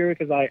next year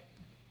because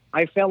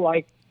I felt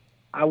like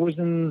I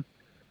wasn't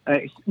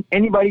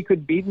anybody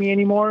could beat me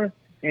anymore.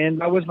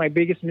 And that was my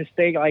biggest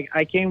mistake. Like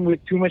I came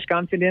with too much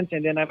confidence,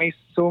 and then I made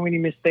so many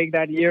mistakes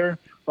that year.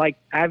 Like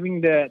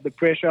having the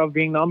pressure of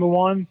being number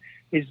one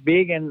is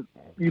big, and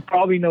you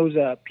probably know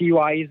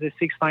PY is the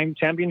 6-time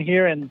champion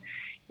here, and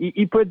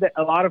he put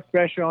a lot of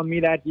pressure on me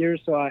that year.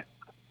 So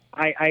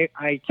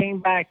I came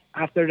back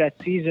after that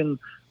season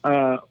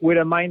with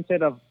a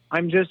mindset of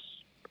I'm just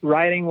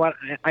riding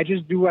I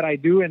just do what I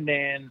do, and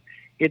then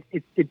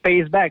it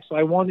pays back. So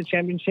I won the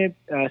championship.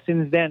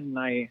 Since then,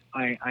 I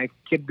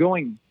kept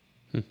going.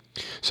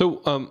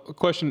 So, a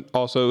question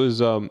also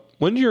is,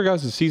 when did your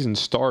guys' season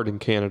start in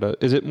Canada?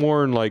 Is it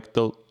more in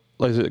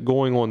is it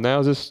going on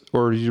now? Is this,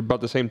 or is it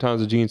about the same time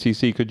as the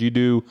GNCC? Could you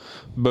do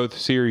both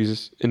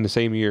series in the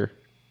same year?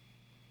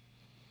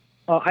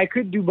 I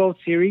could do both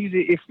series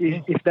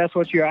if that's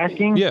what you're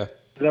asking. Yeah. Is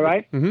that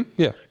right? Mm-hmm.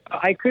 Yeah.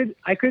 I could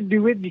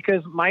do it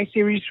because my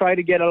series try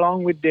to get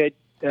along with the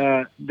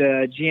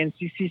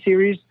GNCC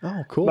series.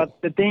 Oh, cool. But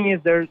the thing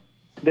is,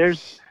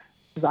 there's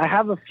I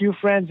have a few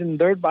friends in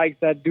dirt bikes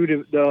that do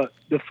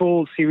the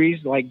full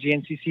series like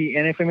GNCC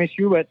and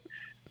FMSU, but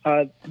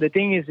the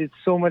thing is it's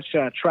so much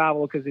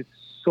travel because it's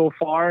so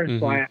far. Mm-hmm.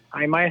 So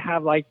I might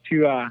have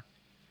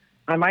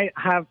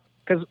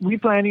because we're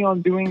planning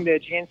on doing the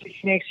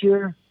GNCC next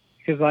year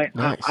because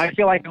nice. I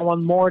feel like I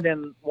want more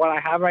than what I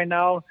have right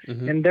now.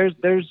 Mm-hmm. And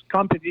there's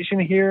competition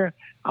here.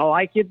 I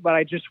like it, but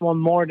I just want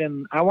more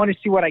than I want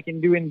to see what I can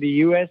do in the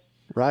U.S.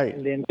 Right.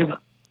 And then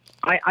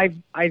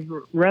I've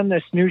run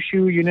the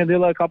snowshoe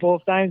Unadilla a couple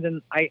of times,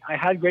 and I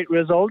had great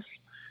results.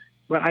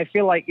 But I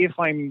feel like if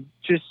I'm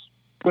just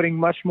putting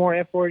much more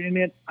effort in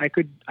it,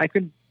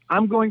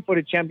 I'm going for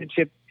the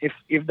championship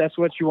if that's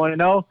what you want to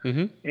know.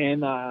 Mm-hmm.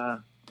 And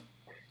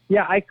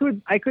I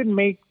could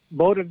make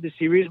both of the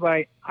series,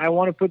 but I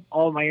want to put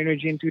all my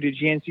energy into the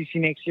GNCC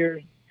next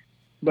year.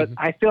 But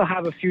mm-hmm. I still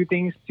have a few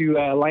things to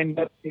line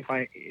up if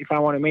I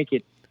want to make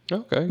it.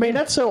 Okay. Man,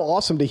 that's so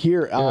awesome to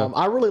hear.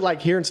 I really like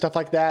hearing stuff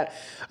like that,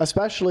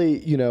 especially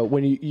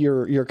when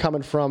you're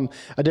coming from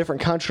a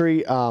different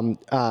country,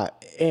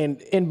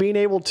 and being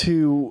able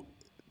to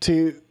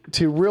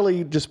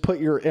really just put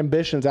your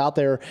ambitions out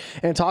there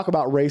and talk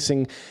about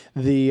racing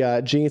the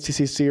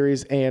GNCC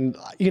series. And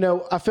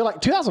I feel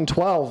like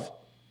 2012.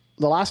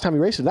 The last time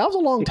you raced it, that was a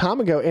long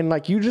time ago. And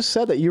like you just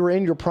said that you were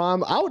in your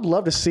prime. I would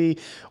love to see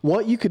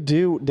what you could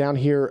do down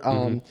here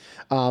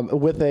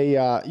with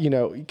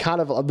a, kind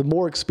of the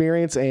more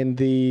experience and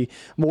the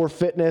more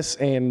fitness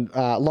and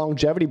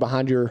longevity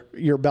behind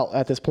your belt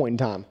at this point in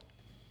time.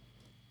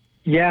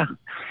 Yeah.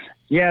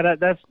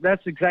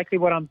 That's exactly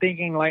what I'm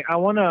thinking. Like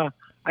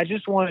I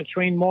just want to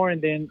train more.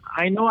 And then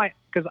I know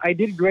because I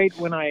did great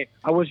when I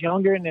was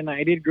younger, and then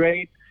I did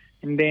great.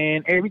 And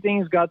then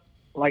everything's got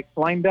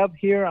lined up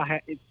here.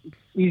 It's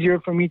easier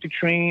for me to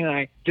train.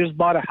 I just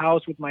bought a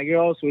house with my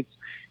girl, so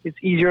it's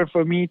easier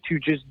for me to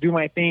just do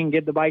my thing,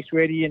 get the bikes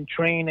ready, and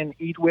train and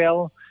eat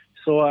well.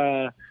 So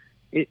I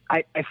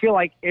feel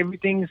like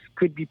everything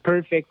could be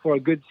perfect for a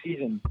good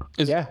season.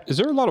 Is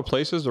there a lot of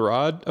places to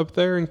ride up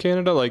there in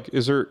Canada?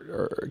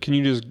 Can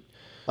you just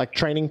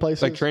training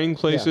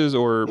places?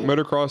 Or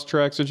motocross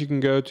tracks that you can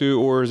go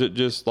to, or is it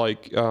just go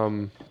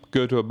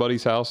to a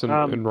buddy's house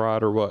and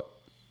ride, or what?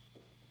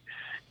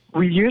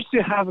 We used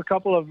to have a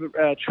couple of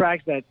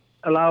tracks that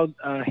allowed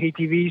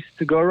ATVs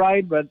to go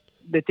ride, but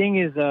the thing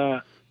is,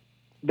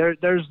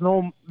 there's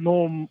no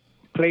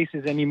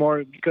places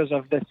anymore because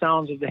of the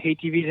sounds of the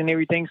ATVs and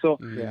everything. So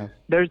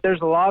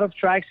there's a lot of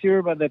tracks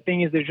here, but the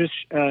thing is, they just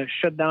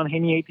shut down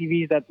any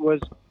ATVs that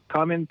was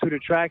coming to the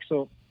track.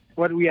 So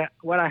what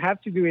I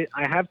have to do is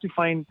I have to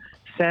find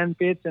sand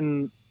pits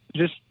and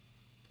just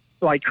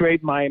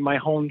create my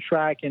own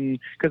track, and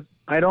because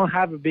I don't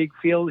have a big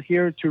field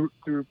here to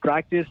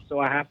practice, so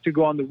I have to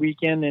go on the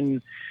weekend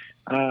and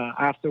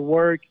after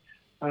work.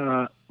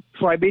 So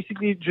I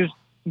basically just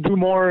do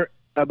more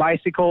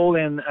bicycle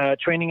and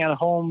training at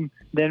home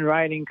than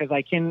riding, because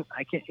I can.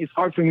 It's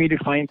hard for me to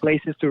find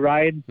places to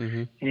ride,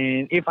 mm-hmm.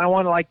 and if I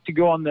want to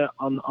go on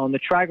the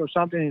track or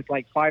something, it's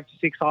 5 to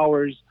 6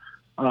 hours.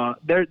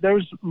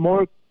 There's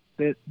much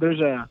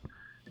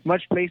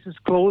places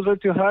closer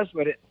to us,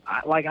 but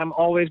I'm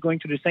always going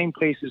to the same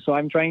places. So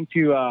I'm trying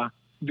to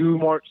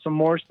do some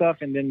more stuff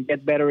and then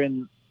get better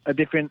in a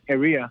different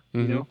area.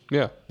 You know?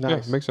 Yeah,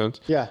 Nice. yeah, makes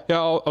sense. Yeah.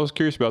 I was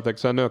curious about that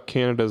because I know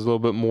Canada is a little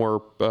bit more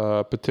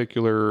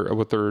particular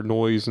with their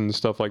noise and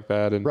stuff like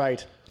that, and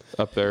Right.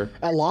 up there.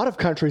 A lot of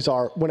countries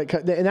are when it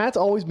comes, and that's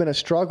always been a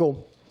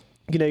struggle.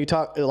 You know, you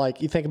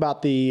think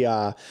about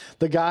the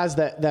guys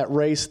that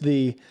race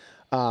the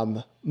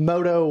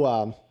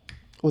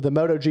with the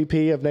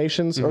MotoGP of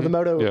Nations or the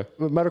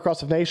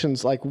Motocross of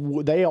Nations, like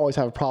they always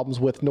have problems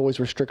with noise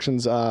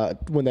restrictions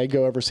when they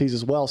go overseas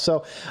as well.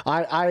 So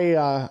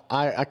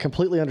I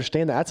completely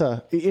understand that.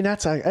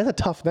 That's a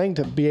tough thing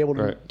to be able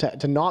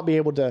to not be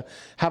able to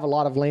have a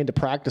lot of land to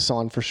practice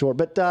on for sure.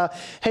 But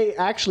hey,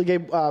 actually,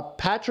 Gabe,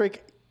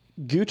 Patrick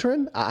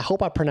Gutrin, I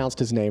hope I pronounced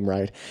his name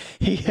right.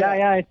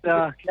 I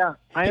know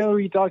who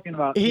you're talking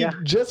about. He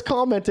just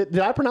commented.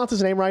 Did I pronounce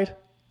his name right?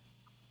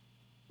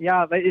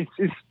 Yeah, but it's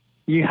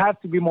you have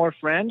to be more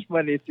French,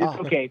 but it's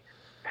okay.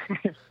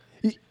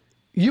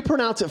 You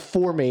pronounce it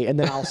for me, and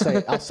then I'll say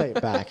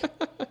it back.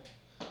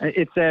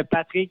 It's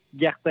Patrick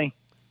Gertin.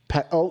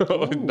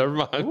 Never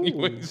mind. You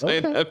wouldn't say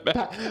that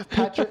back.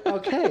 Patrick.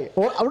 Okay.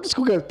 Well, I'm just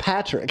gonna go with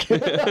Patrick. Yeah,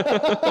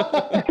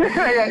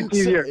 it's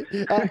easier.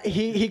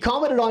 He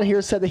commented on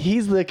here, said that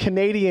he's the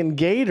Canadian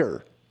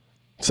Gator.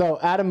 So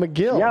Adam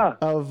McGill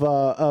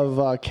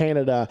of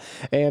Canada,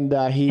 and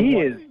he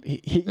is.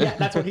 Yeah,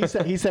 that's what he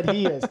said. He said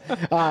he is.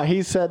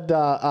 He said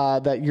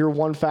that you're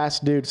one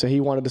fast dude, so he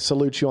wanted to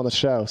salute you on the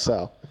show.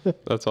 So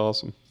that's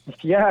awesome.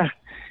 Yeah.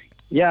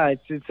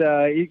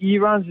 It's he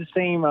runs the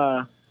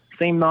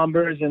same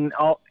numbers and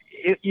all.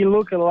 You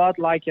look a lot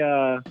like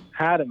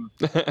Adam.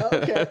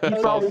 Okay.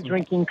 He's probably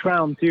drinking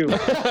Crown too.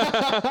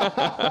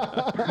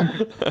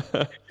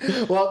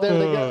 Well, there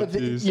they go.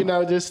 You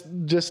know, just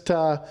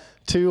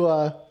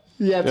two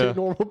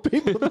normal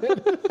people.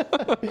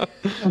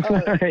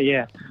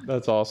 Yeah.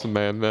 That's awesome,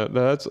 man.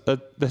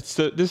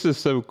 This is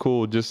so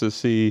cool just to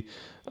see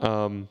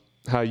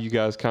how you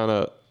guys kind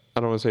of, I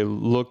don't want to say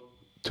look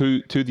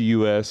to the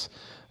U.S.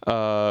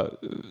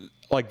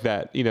 Like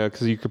that, you know,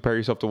 because you compare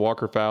yourself to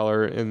Walker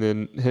Fowler, and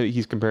then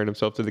he's comparing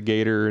himself to the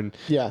Gator, and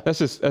that's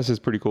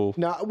just pretty cool.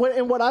 Now,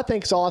 and what I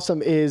think is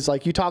awesome is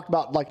like you talked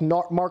about like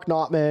Mark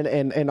Notman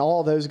and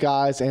all those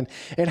guys, and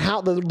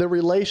how the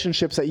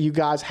relationships that you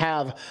guys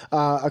have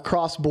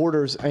across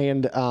borders.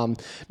 And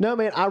no,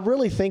 man, I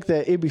really think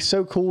that it'd be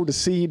so cool to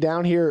see you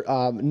down here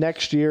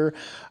next year.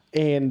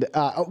 And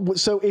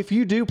so if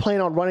you do plan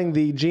on running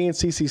the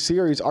GNCC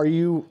series, are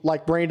you,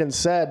 like Brandon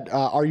said,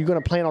 are you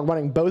going to plan on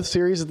running both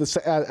series at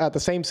the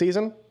same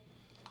season?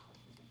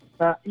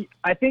 I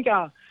think,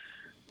 like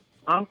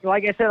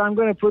I said, I'm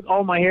going to put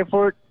all my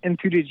effort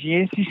into the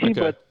GNCC,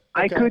 but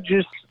I could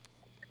just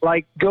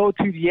like go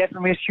to the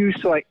FMSU,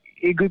 so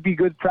it could be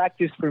good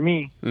practice for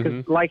me.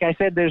 Because like I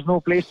said, there's no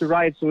place to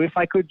ride. So if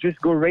I could just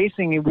go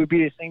racing, it would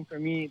be the same for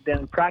me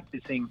than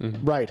practicing.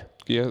 Right.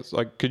 Yes.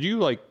 Like, could you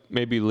like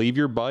maybe leave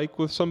your bike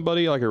with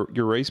somebody, like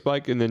your race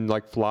bike, and then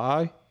like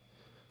fly,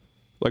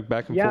 like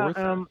back and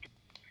forth?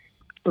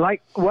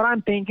 Like what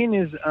I'm thinking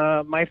is,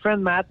 my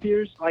friend Matt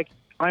Pierce, like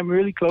I'm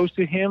really close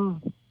to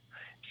him.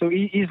 So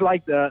he's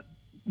like the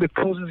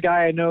closest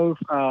guy I know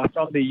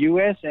from the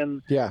U.S.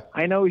 And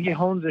I know he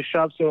owns a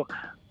shop. So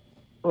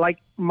like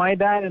my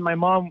dad and my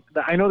mom,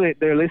 I know that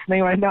they're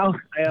listening right now.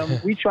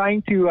 We're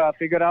trying to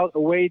figure out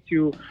a way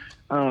to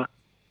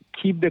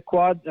keep the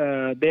quad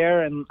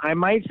there, and I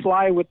might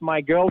fly with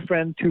my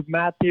girlfriend to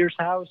Matt Pierce's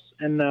house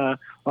and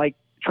like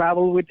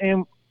travel with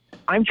him.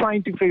 I'm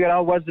trying to figure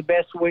out what's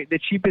the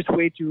cheapest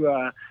way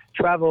to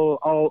travel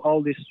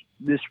all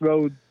this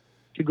road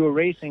to go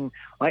racing.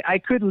 Like I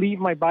could leave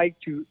my bike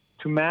to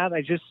Matt.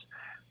 I just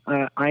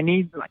I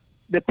need, like,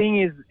 the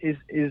thing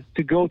is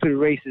to go to the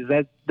races.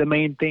 That's the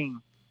main thing.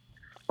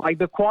 Like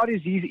the quad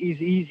is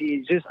easy.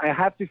 It's just I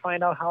have to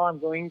find out how I'm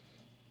going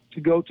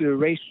to go to the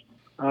race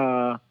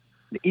the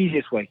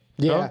easiest way.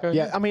 Yeah,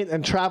 yeah. I mean,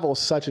 and travel is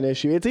such an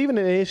issue. It's even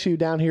an issue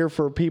down here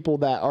for people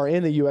that are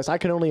in the U.S. I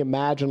can only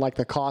imagine like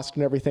the cost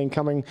and everything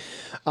coming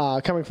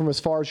from as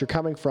far as you're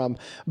coming from.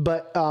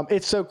 But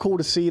it's so cool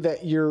to see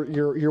that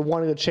you're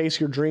wanting to chase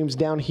your dreams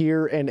down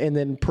here and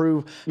then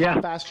prove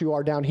how fast you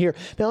are down here.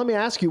 Now, let me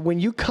ask you: when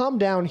you come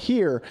down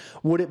here,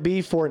 would it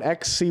be for an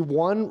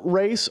XC1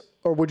 race,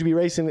 or would you be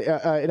racing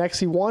an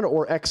XC1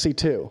 or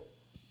XC2?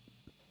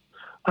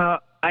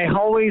 I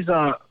always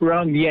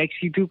run the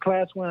XC2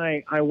 class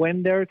when I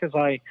went there because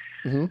I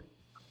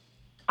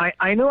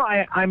know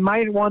I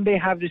might one day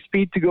have the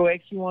speed to go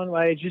XC1,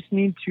 but I just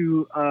need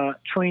to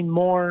train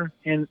more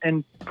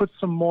and put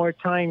some more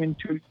time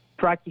into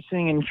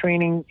practicing and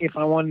training if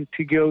I want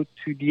to go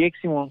to the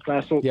XC1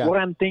 class. So what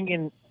I'm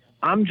thinking,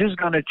 I'm just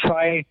going to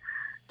try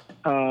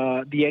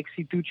the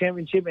XC2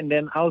 championship, and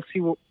then I'll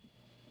see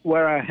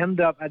where I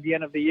end up at the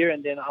end of the year,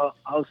 and then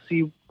I'll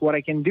see what I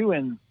can do.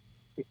 And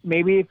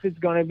maybe if it's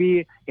going to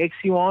be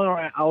XC1,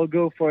 or I'll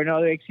go for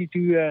another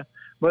XC2.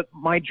 But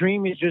my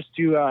dream is just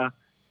to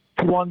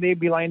one day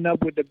be lined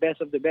up with the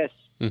best of the best.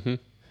 Mm-hmm.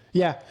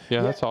 Yeah,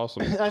 that's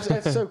awesome.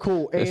 That's so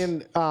cool.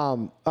 And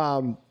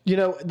You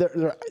know,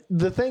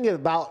 the thing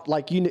about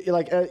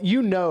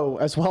you know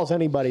as well as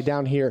anybody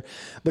down here,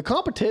 the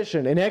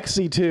competition in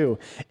XC2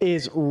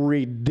 is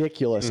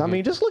ridiculous. I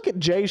mean, just look at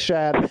Jay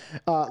Shad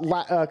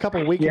a couple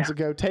of weekends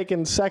ago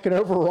taking second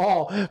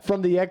overall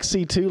from the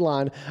XC2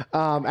 line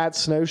at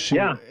Snowshoe.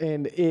 Yeah.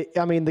 And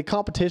the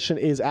competition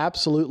is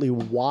absolutely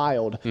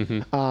wild.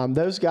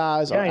 Those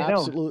guys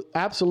are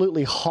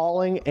absolutely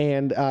hauling,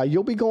 and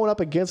you'll be going up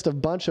against a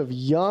bunch of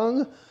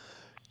young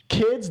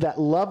kids that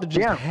love to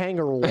just hang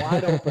her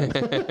wide open.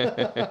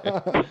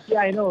 Yeah,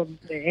 I know.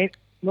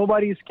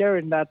 Nobody's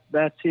scared in that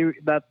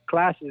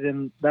classes,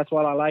 and that's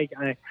what I like.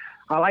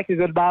 I like a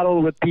good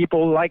battle with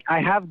people. Like,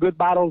 I have good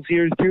battles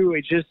here too.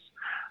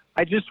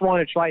 I just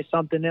want to try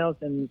something else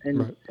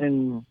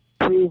and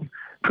prove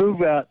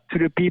to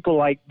the people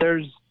like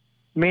there's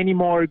many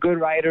more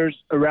good riders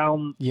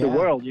around the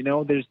world. You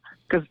know,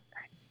 because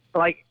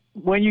like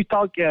when you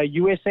talk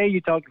USA, you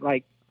talk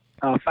like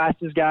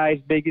fastest guys,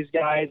 biggest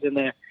guys,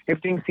 and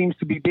everything seems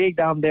to be big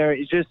down there.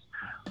 It's just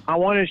I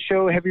want to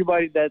show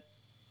everybody that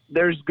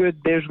there's good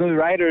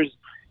riders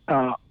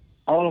all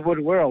over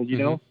the world. You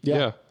know?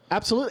 Yeah.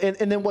 Absolutely.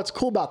 And then what's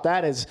cool about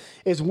that is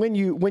when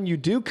you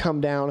do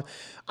come down,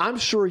 I'm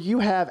sure you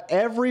have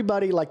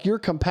everybody, like your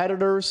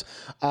competitors,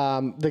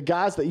 the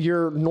guys that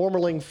you're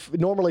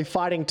normally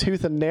fighting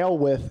tooth and nail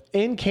with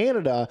in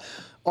Canada,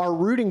 are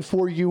rooting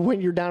for you when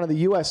you're down in the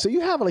U.S. So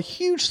you have a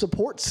huge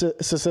support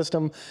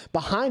system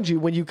behind you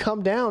when you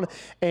come down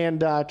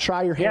and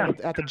try your hand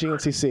at the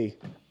GNCC.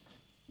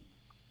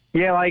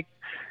 Yeah, like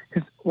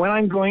 'cause when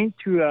I'm going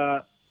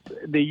to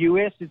the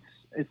U.S.,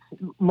 it's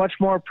much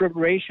more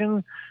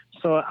preparation.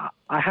 So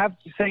I have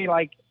to say,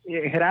 like,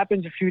 it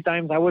happens a few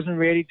times. I wasn't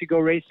ready to go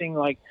racing,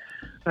 like,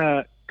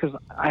 because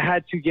I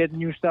had to get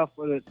new stuff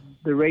for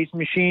the race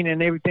machine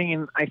and everything.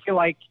 And I feel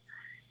like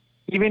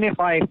even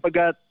if I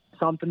forgot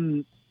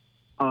something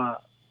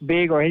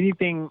big or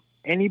anything,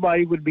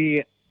 anybody would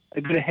be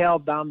a good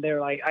help down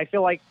there. Like, I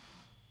feel like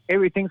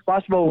everything's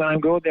possible when I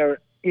go there.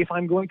 If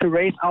I'm going to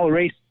race, I'll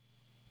race,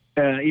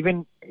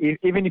 even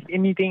if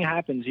anything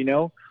happens. You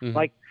know,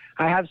 like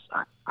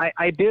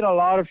I did a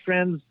lot of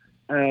friends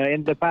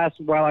in the past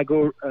while I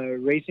go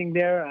racing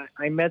there.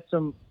 I met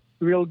some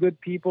real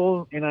good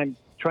people, and I'm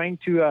trying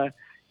to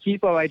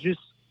keep up.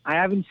 I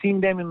haven't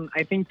seen them in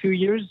I think 2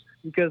 years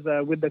because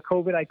with the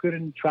COVID I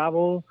couldn't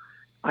travel.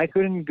 I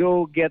couldn't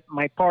go get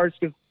my parts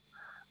because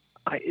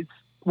it's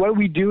what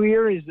we do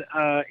here is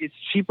it's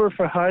cheaper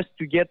for us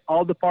to get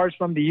all the parts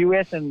from the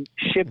U.S. and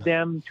ship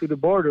them to the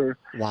border.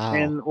 Wow.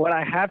 And what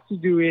I have to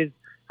do is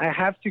I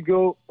have to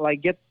go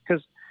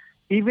because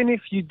even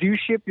if you do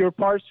ship your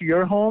parts to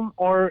your home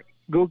or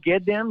go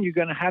get them, you're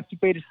going to have to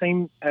pay the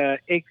same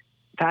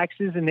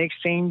taxes and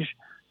exchange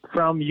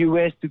from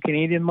U.S. to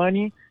Canadian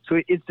money.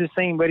 So it's the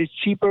same, but it's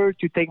cheaper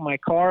to take my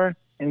car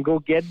and go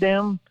get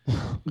them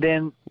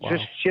than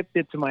just ship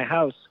it to my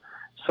house.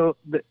 So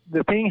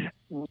the thing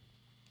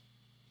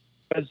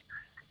was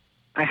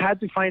I had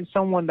to find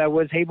someone that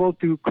was able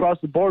to cross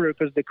the border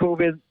because the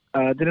COVID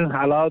didn't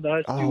allow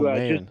us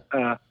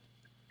to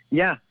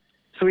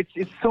So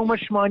it's so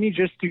much money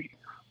just to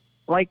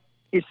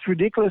it's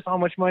ridiculous how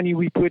much money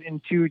we put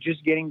into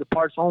just getting the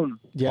parts home.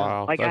 Yeah.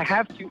 Wow, I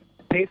have to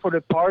pay for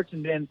the parts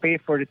and then pay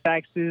for the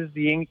taxes,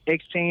 the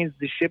exchange,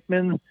 the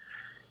shipment.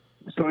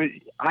 So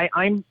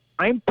I'm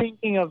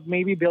thinking of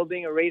maybe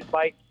building a race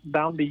bike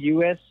down the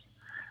U.S.,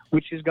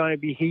 which is going to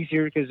be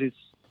easier because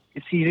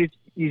it's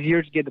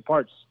easier to get the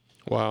parts.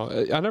 Wow,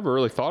 I never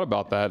really thought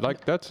about that.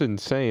 Like, that's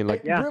insane.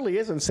 Like, it really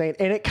is insane,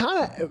 and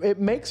it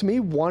makes me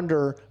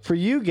wonder for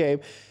you,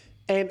 Gabe,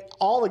 and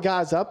all the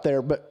guys up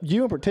there, but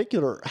you in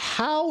particular,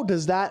 how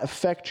does that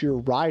affect your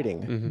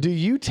riding? Do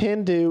you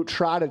tend to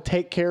try to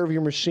take care of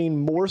your machine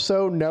more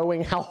so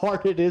knowing how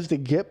hard it is to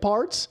get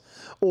parts?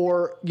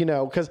 Or,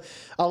 because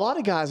a lot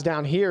of guys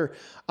down here,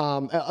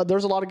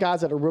 there's a lot of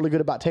guys that are really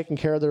good about taking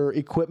care of their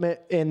equipment.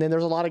 And then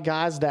there's a lot of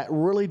guys that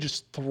really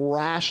just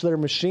thrash their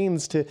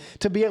machines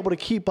to be able to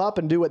keep up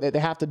and do what they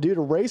have to do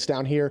to race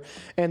down here.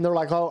 And they're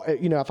like,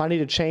 if I need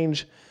to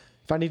change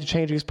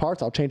these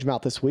parts, I'll change them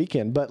out this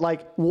weekend. But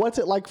what's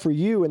it like for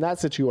you in that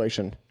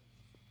situation?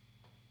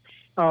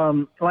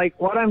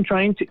 What I'm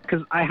trying to,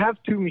 because I have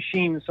two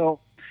machines. So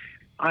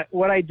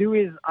what I do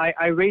is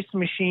I race the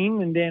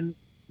machine and then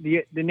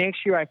the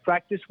next year I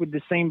practice with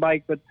the same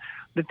bike. But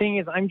the thing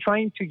is, I'm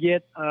trying to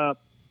get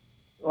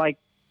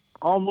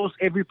almost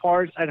every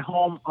part at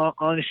home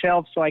on the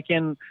shelf, so I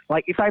can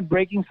if I'm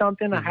breaking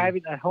something, I have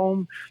it at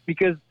home.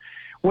 Because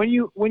when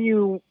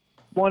you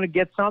want to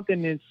get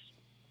something, it's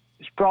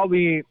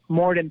probably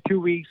more than 2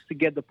 weeks to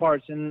get the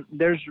parts, and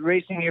there's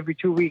racing every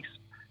 2 weeks.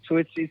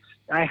 So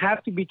I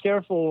have to be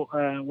careful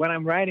when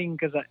I'm riding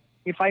because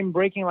if I'm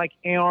breaking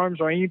A-arms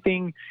or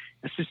anything.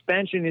 The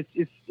suspension,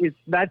 it's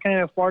that kind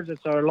of parts that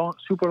are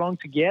super long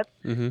to get,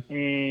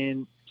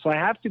 and so I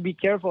have to be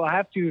careful. I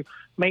have to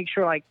make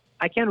sure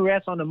I can't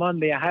rest on the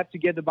Monday. I have to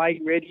get the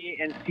bike ready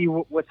and see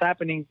what's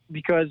happening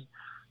because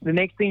the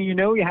next thing you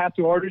know, you have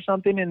to order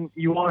something and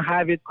you won't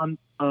have it on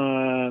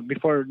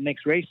before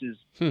next races.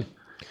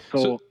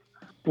 So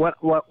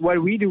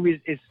what we do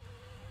is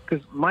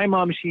because my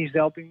mom, she's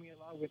helping me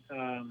a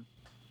lot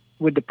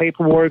with the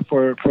paperwork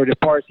for the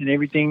parts and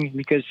everything,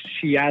 because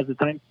she has the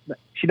time.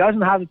 She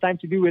doesn't have the time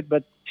to do it,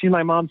 but she's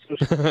my mom, so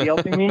she's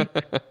helping me.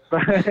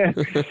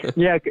 But,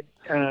 yeah.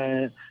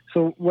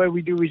 So what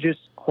we do is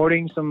just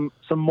hoarding some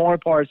more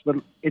parts, but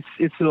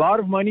it's a lot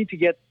of money to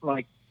get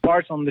like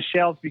parts on the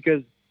shelf,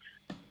 because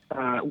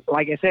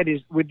like I said,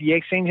 is with the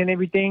exchange and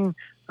everything,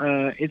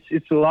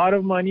 it's a lot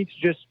of money to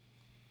just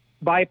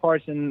buy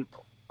parts and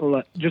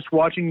just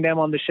watching them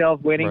on the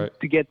shelf waiting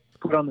to get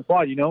put on the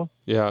quad, you know?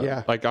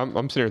 Yeah. Like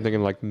I'm sitting here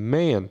thinking like,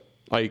 man,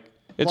 like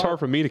it's hard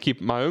for me to keep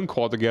my own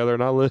quad together,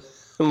 and I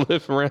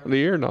live around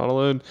here, not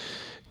alone.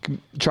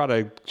 Try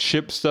to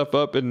ship stuff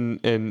up and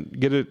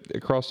get it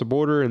across the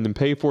border and then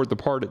pay for it, the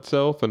part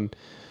itself and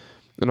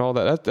all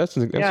that. That's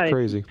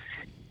crazy.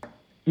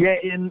 Yeah,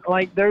 and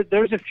like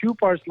there's a few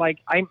parts, like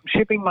I'm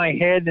shipping my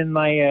head and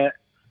my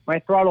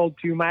throttle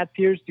to Matt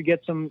Pierce to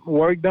get some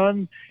work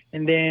done,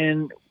 and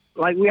then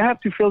like we have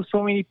to fill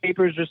so many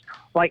papers. Just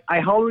like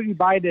I already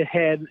buy the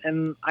head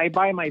and I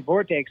buy my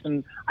Vortex,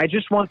 and I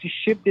just want to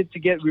ship it to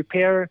get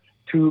repair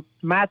to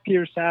Matt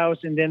Pierce's house,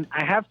 and then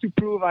I have to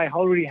prove I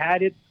already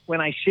had it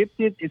when I shipped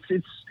it.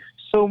 It's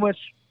so much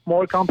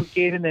more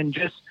complicated than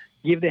just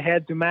give the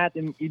head to Matt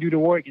and you do the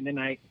work and then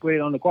I put it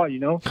on the quad, you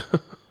know?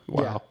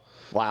 Wow. Yeah.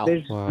 Wow.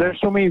 There's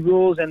so many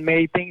rules and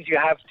many things you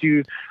have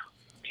to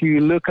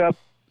look up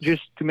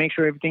just to make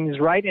sure everything is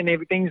right, and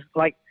everything's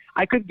like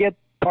I could get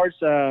parts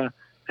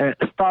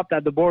stopped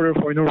at the border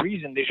for no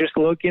reason. They're just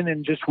looking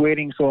and just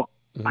waiting. So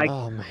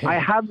I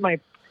had my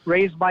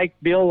race bike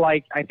built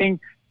like I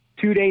think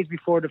 2 days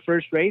before the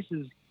first race,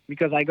 is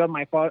because I got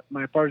my parts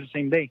the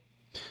same day.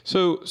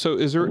 So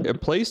is there a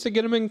place to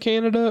get them in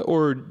Canada,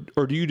 or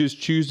do you just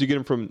choose to get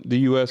them from the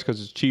U.S.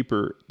 because it's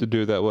cheaper to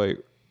do it that way?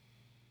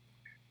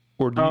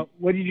 Or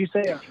what did you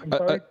say? I'm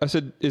sorry? I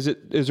said,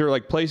 is there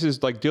like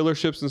places like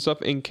dealerships and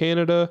stuff in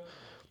Canada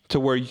to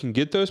where you can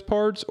get those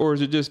parts, or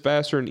is it just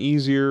faster and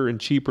easier and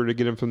cheaper to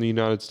get them from the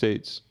United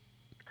States?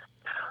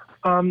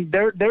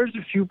 There's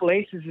a few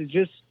places. It's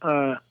just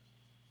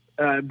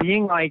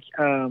being like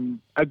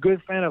a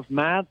good fan of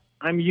Matt,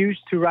 I'm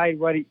used to write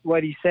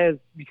what he says,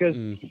 because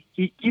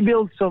he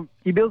builds some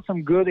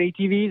good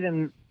ATVs,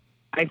 and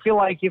I feel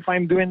like if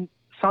I'm doing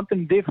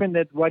something different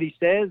than what he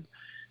says,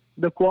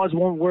 the quads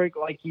won't work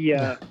like he.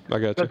 I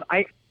got you.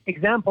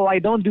 I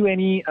don't do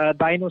any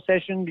dyno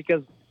session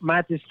because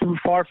Matt is too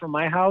far from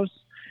my house.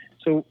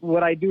 So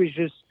what I do is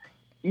just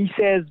he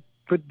says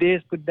put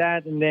this, put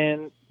that, and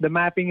then the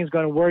mapping is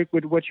going to work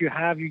with what you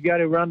have. You got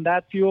to run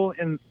that fuel,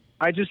 and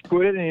I just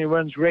put it and it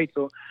runs great.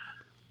 So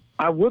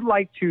I would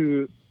like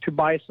to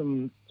buy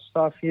some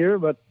stuff here,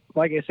 but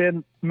like I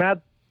said,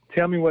 Matt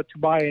tell me what to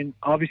buy, and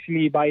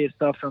obviously buy his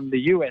stuff from the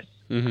U.S.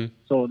 Mm-hmm.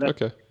 So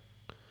that's okay.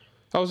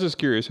 I was just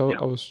curious. I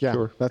was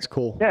sure. That's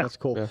cool. Yeah. That's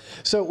cool. Yeah.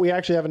 So we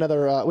actually have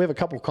we have a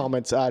couple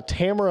comments.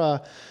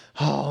 Tamara,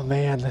 oh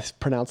man, let's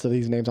pronounce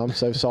these names. I'm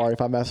so sorry if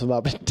I mess them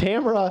up.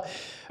 Tamara,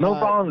 no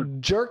problem.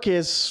 Jerk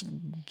is.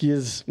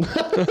 Yeah,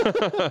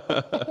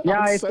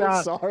 I'm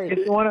so sorry.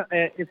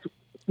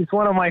 It's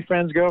one of my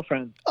friend's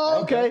girlfriends.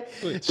 Oh, okay.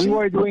 We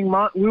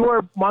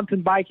were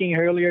mountain biking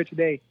earlier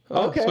today.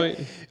 Okay.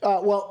 Sweet.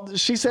 Well,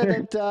 she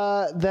said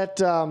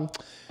that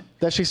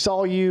she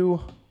saw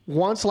you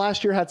once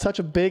last year, had such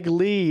a big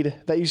lead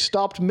that you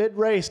stopped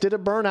mid-race, did a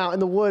burnout in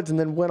the woods, and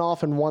then went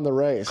off and won the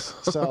race.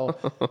 So,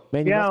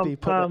 man, you must be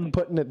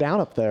putting it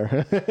down up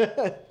there.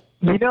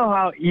 You know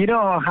how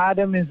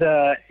Adam is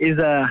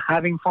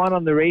having fun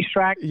on the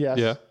racetrack. Yes.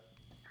 Yeah.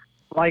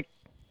 Like,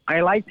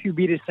 I like to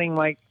be the same.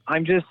 Like,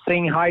 I'm just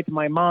saying hi to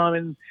my mom,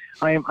 and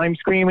I'm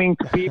screaming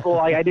to people.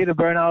 Like, I did a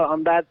burnout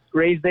on that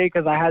race day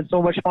because I had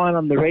so much fun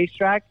on the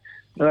racetrack.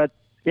 But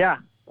yeah,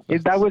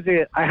 that was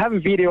it. I have a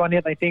video on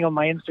it, I think, on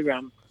my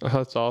Instagram. Oh,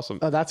 that's awesome.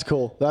 Oh, that's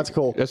cool. That's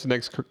cool. That's the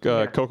next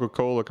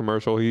Coca-Cola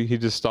commercial. He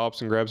just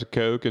stops and grabs a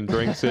Coke and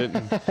drinks it.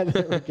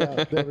 There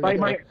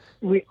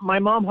we go. My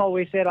mom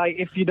always said,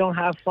 if you don't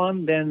have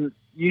fun, then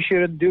you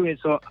shouldn't do it.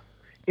 So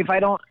if I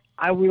don't,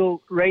 I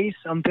will race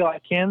until I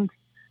can't.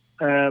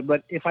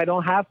 But if I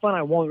don't have fun,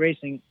 I won't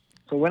racing.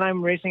 So when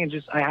I'm racing,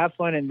 I have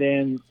fun, and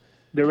then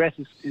the rest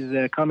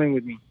is coming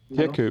with me.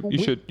 Yeah, Coop. You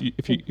should,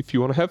 if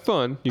you want to have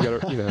fun, you got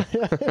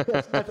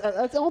to,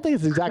 I don't think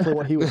it's exactly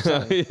what he was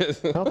saying.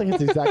 Yes. I don't think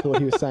it's exactly what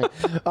he was saying.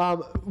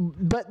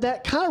 But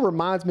that kind of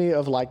reminds me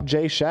of like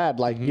Jay Shad.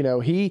 Like,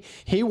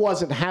 he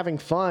wasn't having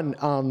fun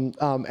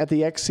at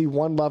the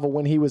XC1 level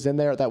when he was in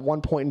there at that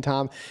one point in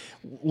time,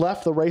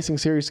 left the racing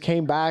series,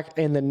 came back,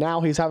 and then now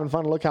he's having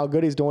fun. Look how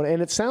good he's doing.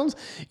 And it sounds,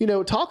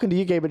 talking to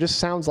you, Gabe, it just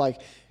sounds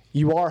like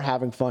you are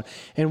having fun.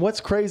 And what's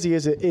crazy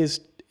is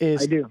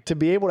to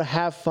be able to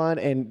have fun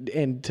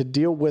and to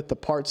deal with the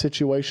part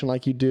situation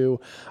like you do.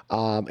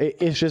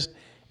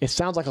 It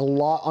sounds like a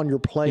lot on your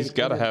plate. He's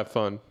got to have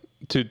fun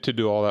to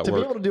do all that work. To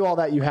be able to do all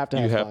that, you have to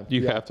have fun.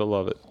 You have to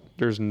love it.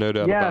 There's no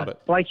doubt about it.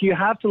 Like you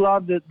have to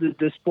love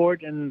the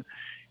sport, and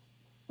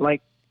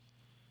like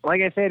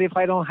I said, if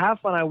I don't have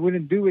fun, I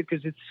wouldn't do it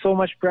because it's so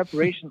much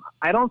preparation.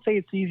 I don't say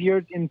it's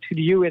easier into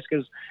the U.S.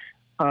 because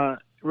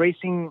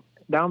racing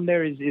down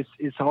there is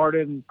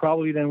harder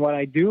probably than what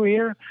I do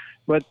here.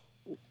 But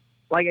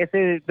like I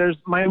said, there's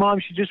my mom.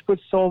 She just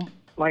puts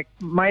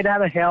my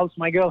dad helps,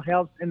 my girl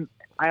helps, and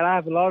I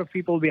have a lot of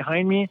people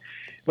behind me.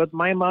 But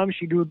my mom,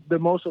 she do the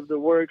most of the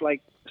work,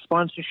 like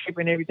sponsorship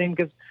and everything,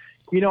 because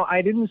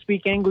I didn't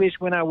speak English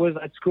when I was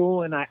at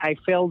school, and I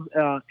failed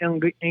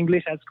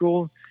English at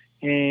school,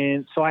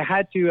 and so I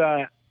had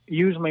to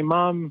use my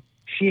mom.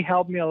 She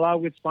helped me a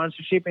lot with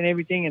sponsorship and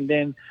everything, and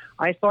then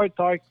I started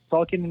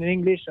talking in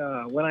English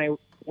when I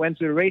went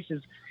to the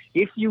races.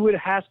 If you would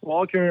ask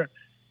Walker,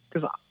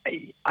 because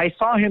I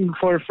saw him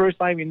for the first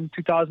time in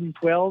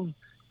 2012,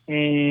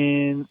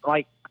 and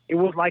it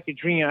was like a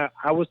dream.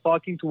 I was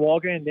talking to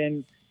Walker, and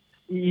then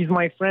he's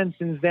my friend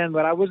since then,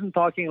 but I wasn't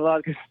talking a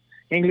lot because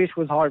English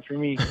was hard for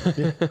me.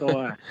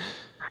 So,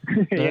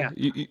 yeah.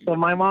 So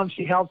my mom,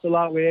 she helps a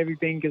lot with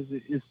everything because,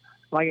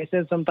 like I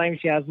said, sometimes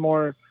she has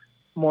more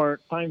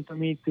time for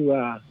me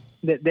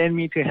than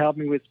me to help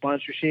me with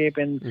sponsorship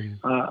and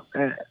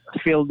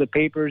fill the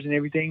papers and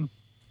everything.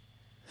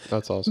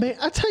 That's awesome. Man,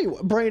 I tell you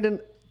what, Brandon,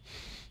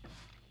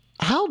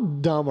 how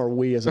dumb are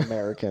we as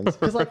Americans?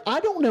 Because I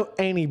don't know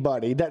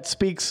anybody that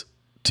speaks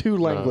 2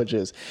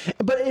 languages,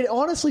 but it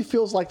honestly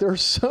feels like there are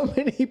so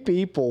many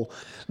people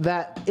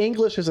that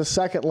English is a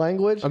second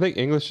language. I think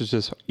English is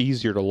just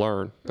easier to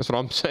learn. That's what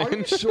I'm saying. Are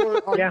you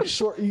sure? Are you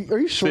sure? Are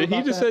you sure? See,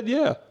 he just said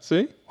yeah.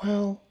 See?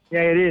 Well,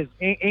 yeah, it is.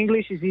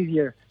 English is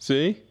easier.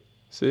 See?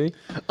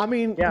 I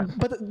mean, yeah.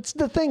 But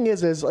the thing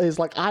is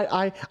like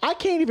I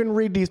can't even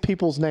read these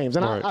people's names,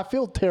 and I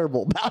feel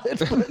terrible about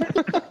it.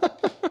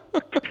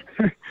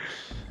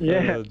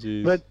 Yeah, oh,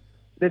 but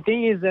the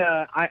thing is,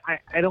 I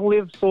don't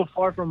live so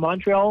far from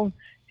Montreal,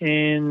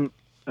 and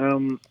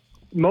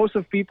most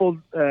of people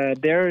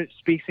there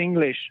speaks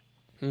English.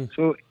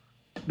 So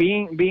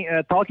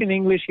talking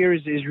English here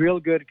is real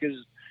good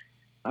because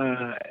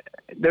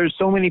there's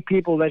so many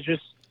people that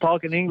just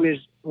talk in English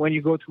when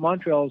you go to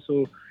Montreal.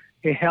 So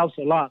it helps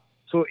a lot.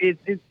 So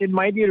it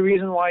might be the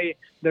reason why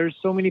there's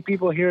so many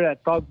people here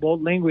that talk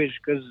both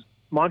language because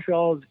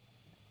Montreal,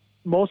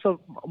 most of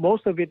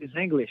it is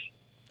English.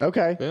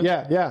 Okay.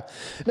 Yeah.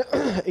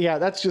 Yeah,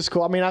 that's just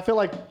cool. I mean, I feel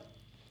like,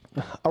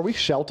 are we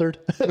sheltered?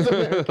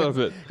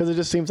 Because it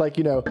just seems like,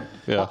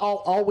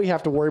 all we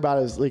have to worry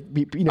about is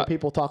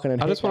people talking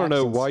in I just want to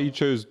know why you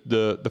chose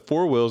the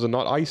 4 wheels and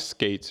not ice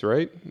skates,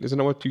 right? Isn't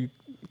that what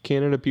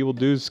Canada people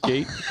do is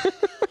skate?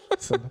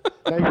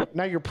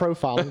 Now you're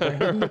profiling.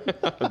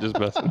 I'm just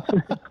messing.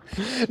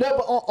 No,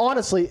 but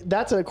honestly,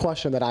 that's a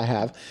question that I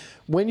have.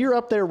 When you're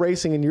up there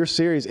racing in your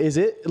series, is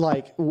it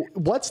like,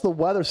 what's the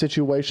weather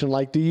situation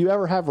like? Do you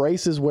ever have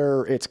races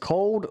where it's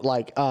cold?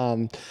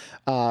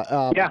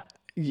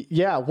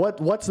 Yeah.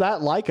 What's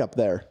that like up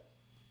there?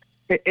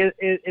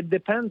 It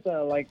depends.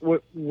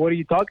 What are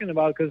you talking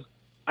about? Because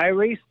I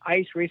raced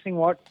ice racing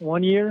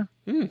one year,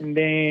 and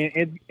then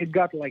it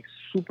got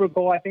super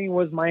cold. I think it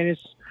was minus.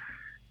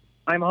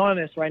 I'm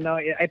honest right now.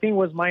 I think it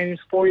was minus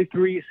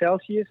 43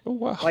 Celsius. Oh,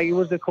 wow. It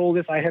was the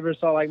coldest I ever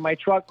saw. My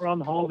truck ran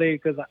the whole day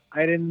because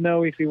I didn't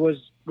know if it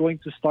was going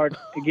to start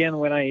again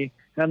when I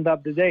end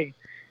up the day.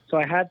 So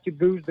I had to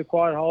boost the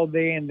quad all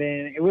day, and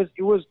then it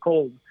was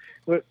cold.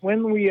 But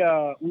when we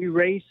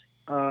race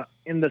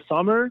in the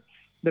summer,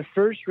 the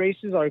first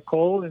races are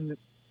cold, and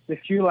the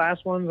few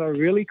last ones are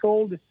really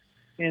cold.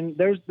 And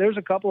there's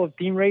a couple of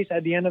team races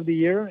at the end of the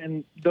year,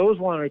 and those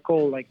ones are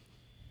cold.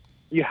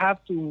 You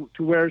have to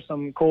wear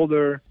some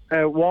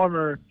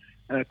warmer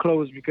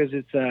clothes because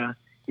it's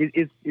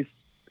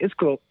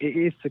cold.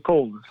 It's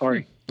cold.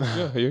 Sorry.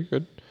 Yeah, you're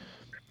good.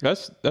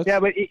 That's yeah,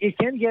 but it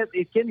can get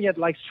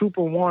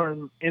super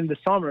warm in the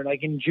summer.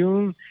 In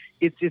June,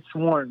 it's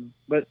warm,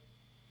 but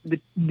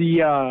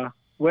the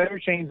weather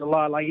changes a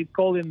lot. It's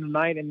cold in the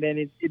night, and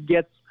then it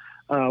gets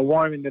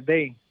warm in the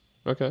day.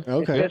 Okay.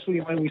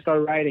 Especially when we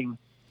start riding.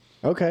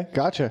 Okay,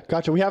 gotcha.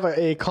 We have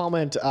a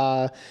comment.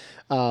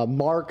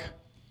 Mark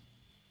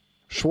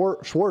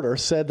Schwarter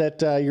said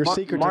that your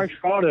secret. Mark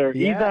Schwarter.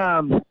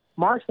 Yeah.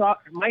 Mike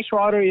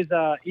Schwarter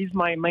is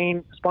my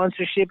main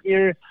sponsorship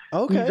here.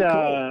 Okay.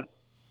 Cool.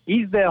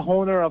 He's the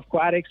owner of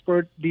Quad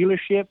Expert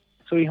dealership,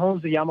 so he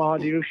owns the Yamaha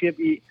dealership.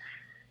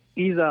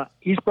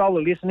 He's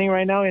probably listening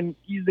right now, and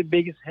he's the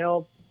biggest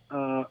help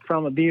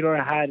from a dealer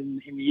I had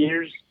in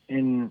years,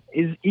 and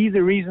he's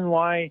the reason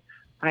why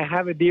I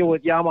have a deal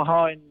with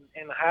Yamaha and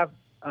have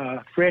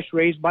fresh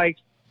race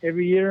bikes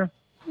every year.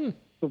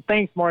 So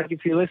thanks, Mark.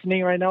 If you're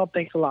listening right now,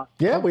 thanks a lot.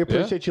 Yeah, we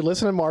appreciate you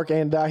listening, Mark.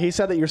 And he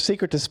said that your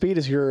secret to speed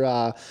is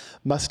your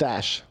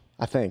mustache.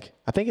 I think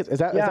is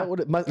that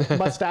what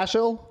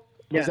mustachio?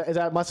 Yeah. Is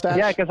that mustache?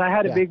 Yeah, because I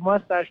had a big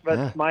mustache,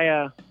 but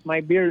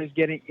my beard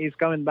is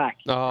coming back.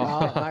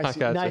 Oh, nice.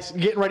 Nice.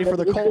 Getting ready for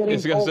the cold.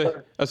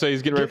 I say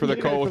he's getting ready for the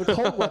cold. For the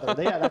cold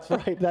weather. Yeah,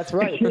 that's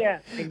right. Yeah,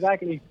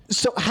 exactly.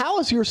 So how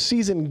has your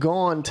season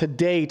gone to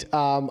date?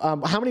 How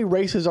many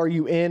races are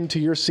you into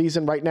your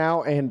season right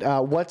now, and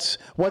what's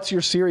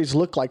your series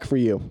look like for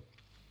you?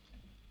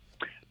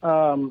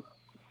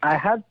 I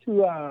had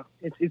to.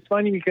 It's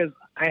funny because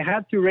I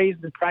had to raise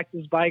the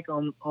practice bike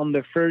on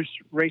the first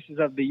races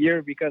of the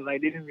year because I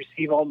didn't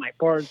receive all my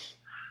parts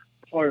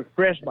for a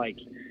fresh bike.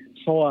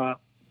 So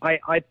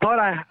I thought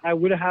I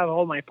would have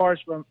all my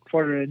parts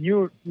for the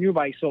new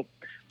bike. So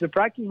the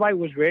practice bike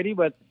was ready,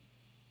 but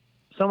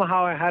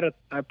somehow I had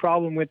a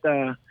problem with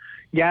the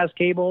gas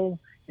cable,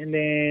 and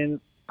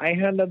then I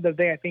ended up the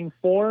day I think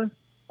 4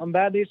 on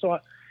that day. So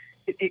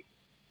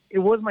it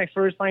was my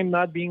first time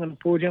not being on the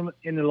podium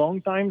in a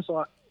long time.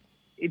 So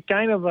it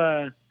kind of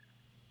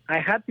I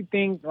had to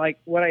think like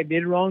what I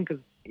did wrong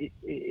because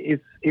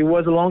it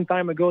was a long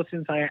time ago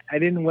since I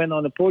didn't win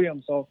on the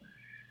podium. So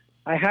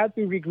I had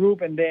to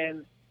regroup, and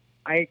then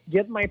I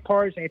get my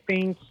parts. I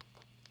think,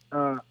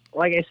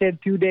 like I said,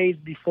 2 days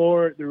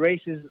before the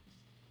races.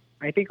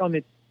 I think on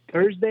the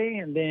Thursday,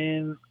 and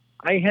then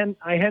I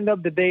end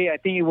up the day. I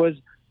think it was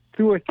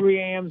 2 or 3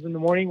 a.m. in the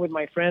morning with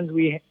my friends.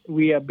 We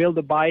built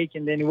a bike,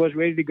 and then it was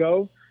ready to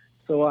go.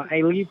 So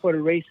I leave for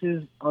the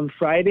races on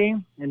Friday,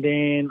 and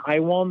then I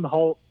won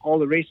all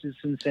the races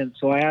since then.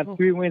 So I have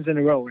 3 wins in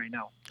a row right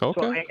now.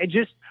 Okay. So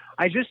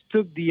I just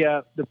took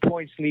the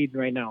points lead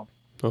right now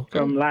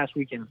from last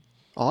weekend.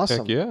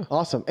 Awesome. Heck yeah.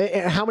 Awesome.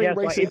 And how many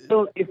races?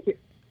 Go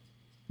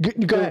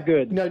ahead.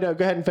 Good. No, go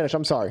ahead and finish.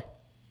 I'm sorry.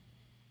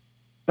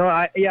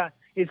 No,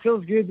 it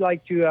feels good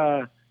like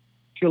to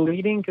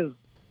leading because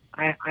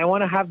I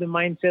want to have the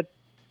mindset.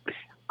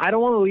 I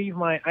don't want to leave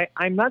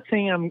I'm not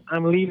saying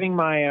I'm leaving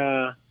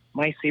my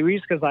my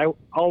series because I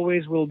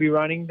always will be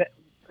running to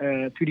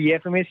the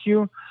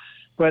FMSU,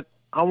 but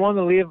I want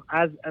to leave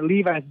as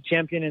a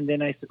champion, and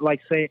then I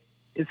say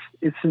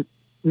it's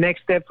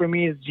next step for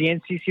me is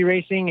GNCC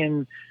racing,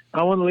 and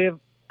I want to live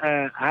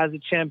as a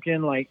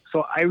champion.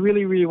 So I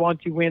really, really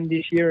want to win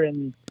this year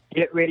and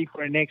get ready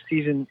for the next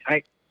season.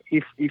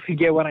 If you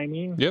get what I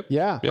mean. Yep.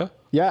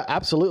 Yeah,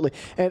 absolutely.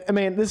 And I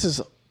mean, this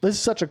is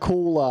such a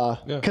cool,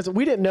 because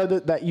we didn't know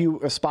that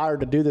you aspired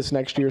to do this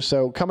next year.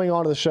 So coming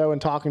onto the show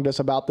and talking to us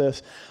about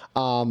this,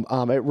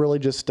 it really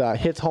just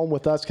hits home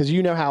with us because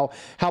you know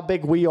how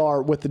big we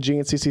are with the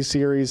GNCC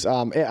series,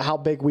 how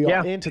big we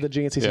are into the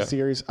GNCC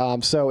series.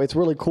 So it's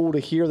really cool to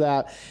hear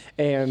that.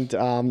 And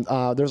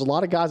there's a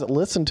lot of guys that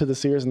listen to the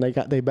series, and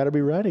they better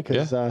be ready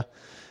because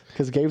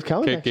Gabe's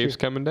coming. Gabe's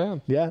coming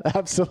down. Yeah,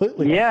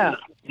 absolutely. Yeah.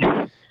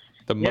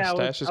 The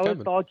mustache is coming. I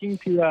was talking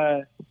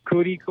to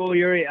Cody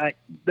Collier.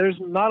 There's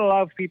not a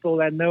lot of people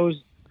that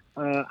knows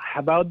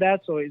about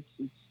that, so it's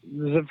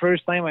the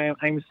first time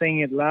I'm saying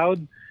it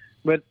loud.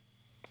 But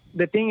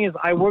the thing is,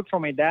 I work for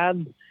my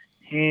dad,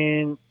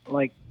 and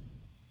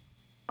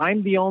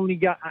I'm the only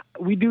guy.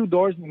 We do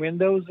doors and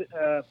windows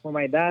for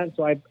my dad,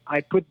 so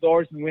I put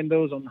doors and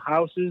windows on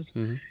houses.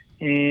 Mm-hmm.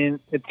 And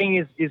the thing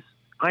is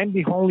I'm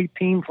the only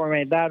team for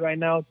my dad right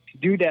now to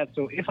do that.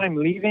 So if I'm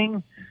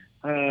leaving,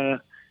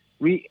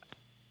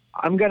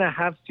 I'm gonna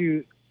have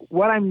to.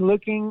 What I'm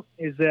looking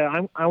is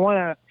I want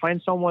to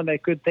find someone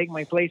that could take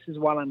my places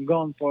while I'm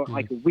gone for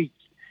like a week,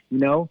 you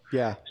know.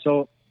 Yeah.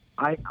 So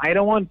I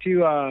don't want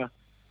to.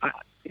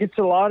 It's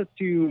a lot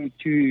to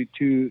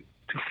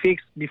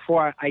fix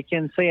before I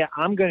can say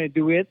I'm gonna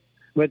do it.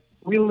 But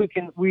we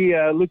looking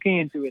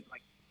into it.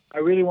 Like I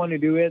really want to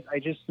do it. I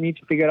just need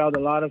to figure out a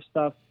lot of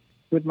stuff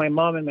with my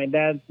mom and my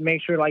dad.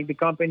 Make sure like the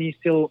company's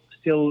still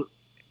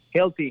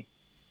healthy.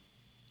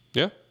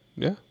 Yeah.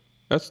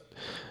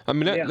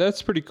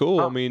 That's pretty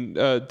cool. I mean,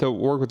 to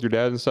work with your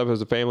dad and stuff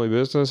as a family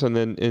business, and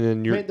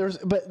then you're.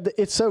 But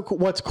it's so cool.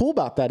 What's cool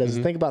about that is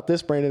think about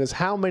this, Brandon, is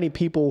how many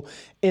people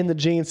in the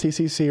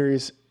GNCC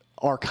series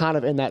are kind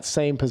of in that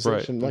same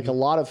position. Right. Like a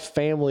lot of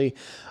family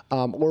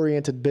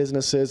oriented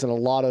businesses and a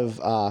lot of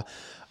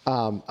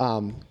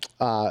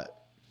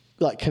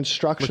like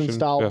construction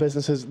style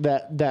businesses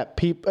that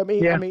people. I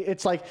mean,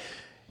 it's like.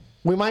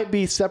 We might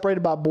be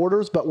separated by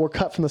borders, but we're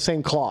cut from the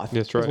same cloth.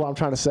 That's right. Is what I'm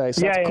trying to say.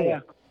 So that's cool. Yeah.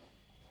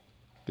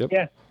 Yep.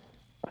 Yeah.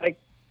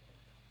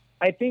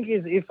 I think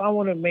if I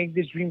want to make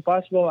this dream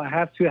possible, I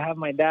have to have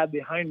my dad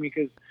behind me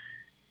because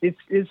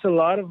it's a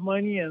lot of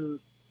money, and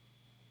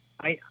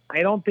I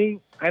don't say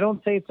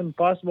it's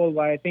impossible,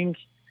 but I think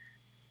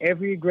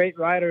every great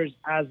rider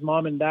has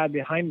mom and dad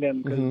behind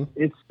them because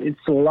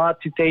it's a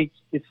lot to take.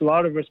 It's a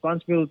lot of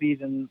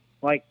responsibilities, and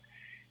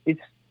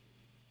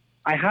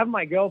I have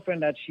my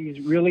girlfriend that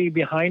she's really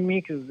behind me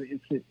because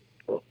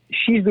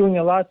she's doing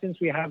a lot since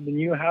we have the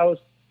new house.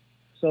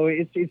 So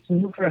it's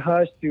new for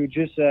us to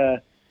just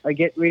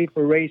get ready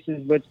for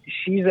races. But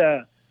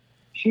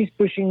she's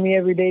pushing me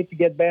every day to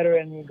get better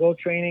and go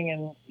training.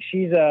 And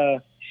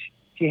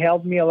she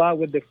helped me a lot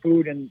with the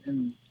food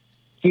and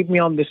keep me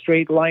on the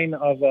straight line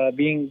of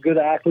being a good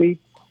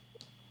athlete.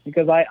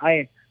 Because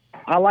I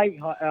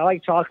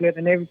like chocolate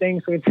and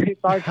everything, so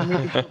it's hard for me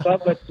to keep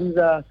up. But she's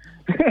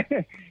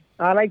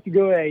I like to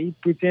go eat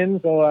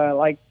poutine, so I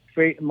like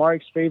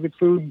Mark's favorite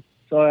food.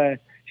 So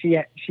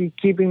she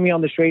keeping me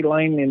on the straight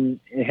line, and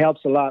it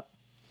helps a lot.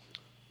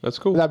 That's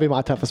cool. That'd be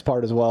my toughest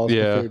part as well.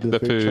 Yeah, the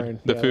food.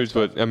 Train. The food's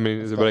what I mean.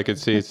 Is what I could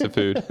see. It's the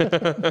food.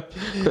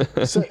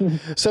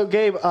 So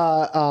Gabe,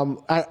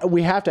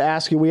 we have to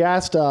ask you. We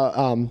asked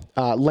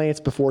Lance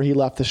before he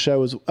left the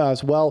show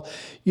as well.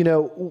 You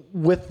know,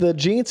 with the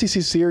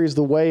GNCC series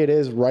the way it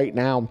is right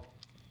now,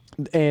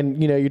 and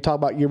you know, you talk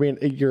about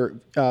you're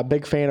a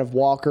big fan of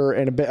Walker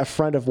and a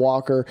friend of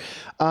Walker.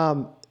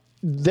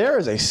 There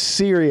is a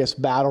serious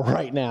battle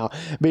right now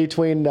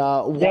between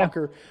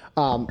Walker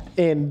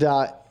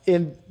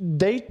and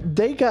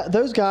they got,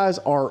 those guys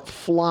are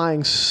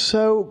flying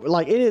so,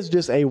 like, it is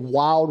just a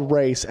wild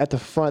race at the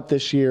front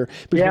this year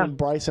between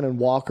Bryson and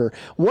Walker.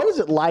 What is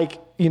it like,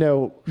 you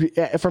know,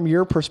 from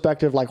your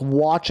perspective, like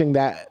watching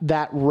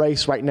that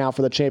race right now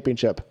for the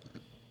championship?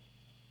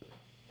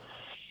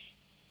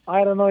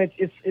 I don't know.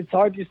 It's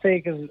hard to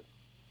say because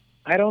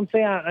I don't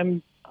say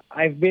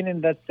I've been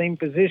in that same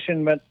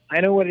position, but I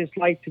know what it's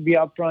like to be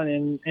up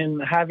front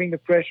and having the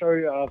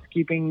pressure of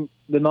keeping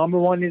the number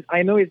one.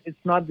 I know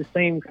it's not the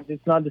same because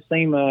it's not the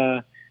same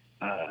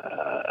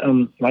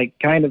like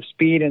kind of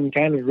speed and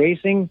kind of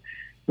racing.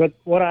 But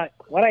what I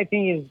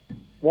think is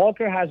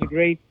Walker has a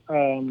great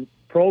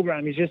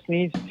program. He just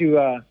needs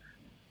to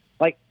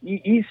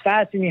he's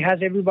fast and he has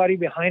everybody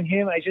behind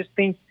him. I just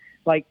think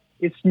like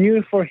it's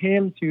new for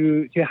him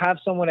to have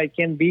someone that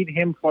can beat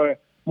him for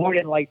more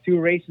than like 2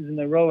 races in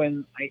a row,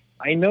 and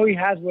I know he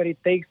has what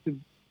it takes to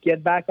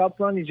get back up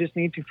front. You just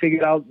need to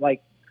figure out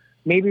like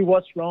maybe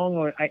what's wrong,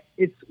 or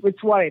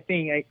it's what I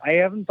think. I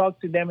haven't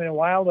talked to them in a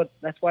while, but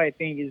that's what I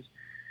think is.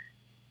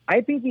 I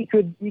think he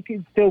could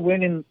still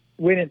win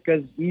it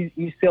because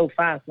he's still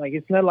fast. Like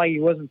it's not like he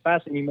wasn't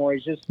fast anymore.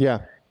 It's just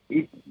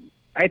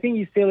I think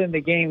he's still in the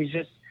game. He's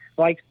just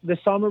like the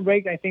summer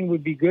break. I think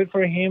would be good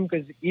for him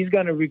because he's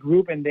gonna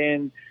regroup and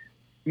then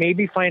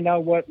maybe find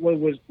out what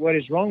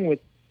is wrong with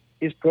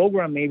his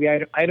program. Maybe I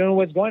don't know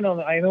what's going on.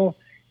 I know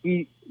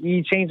he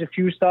changed a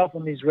few stuff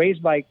on his race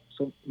bike,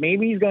 so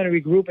maybe he's going to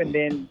regroup and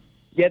then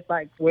get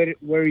back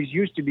where he's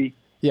used to be.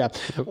 Yeah,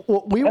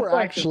 well, we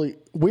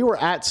were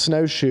at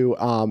Snowshoe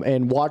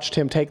and watched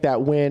him take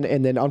that win,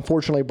 and then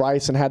unfortunately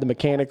Bryson had the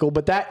mechanical,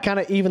 but that kind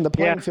of evened the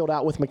playing field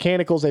out with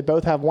mechanicals. They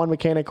both have one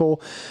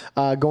mechanical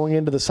going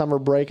into the summer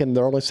break, and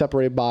they're only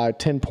separated by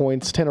 10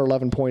 or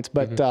 11 points.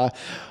 But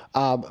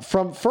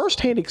from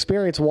firsthand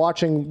experience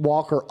watching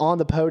Walker on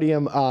the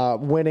podium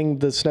winning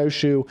the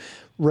Snowshoe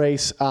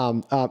race,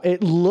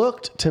 it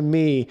looked to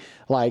me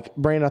like,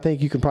 Brandon, I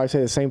think you can probably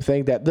say the same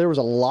thing, that there was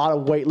a lot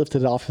of weight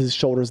lifted off his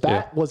shoulders.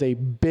 That was a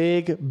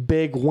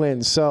big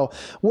win. So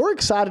we're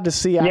excited to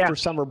see after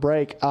summer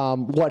break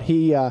what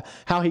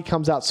how he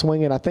comes out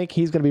swinging. I think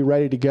he's going to be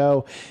ready to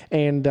go,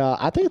 and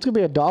I think it's going to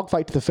be a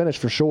dogfight to the finish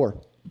for sure.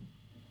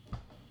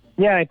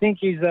 Yeah, I think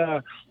he's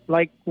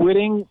like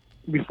winning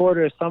before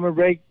the summer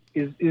break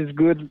is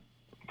good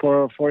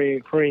for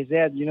his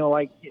head, you know,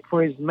 like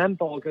for his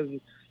mental, because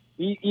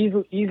he's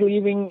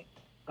leaving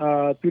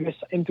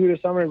into the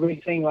summer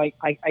break saying like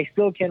I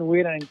still can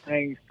win and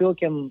I still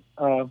can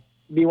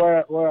be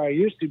where I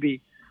used to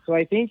be. So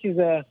I think he's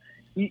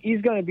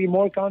going to be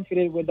more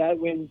confident with that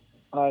win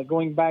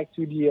going back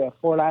to the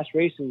 4 last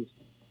races.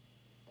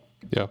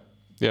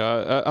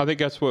 Yeah, I think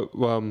that's what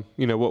what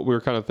we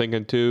were kind of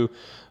thinking too.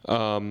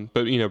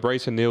 But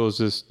Bryson Neal has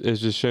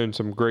just shown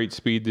some great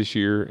speed this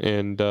year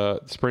and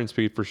sprint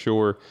speed for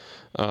sure.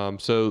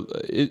 So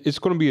it's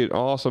going to be an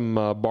awesome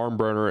barn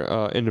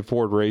burner in the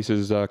Ford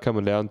races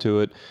coming down to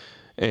it,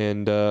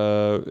 and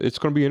it's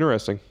going to be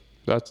interesting.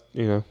 That's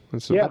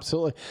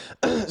absolutely.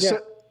 So,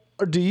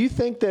 do you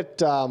think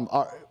that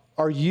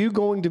are you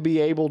going to be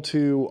able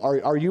to?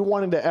 Are you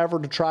wanting to ever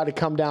to try to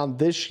come down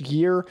this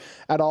year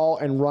at all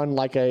and run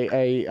like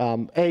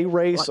a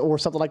race or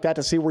something like that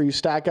to see where you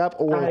stack up?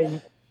 Or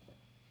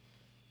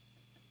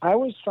I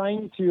was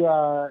trying to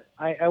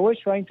I was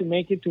trying to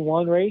make it to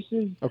 1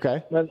 races.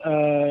 Okay. But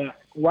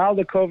while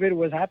the COVID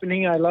was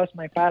happening, I lost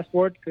my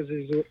passport because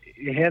it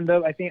ended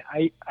up. I think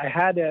I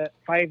had a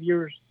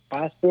 5-year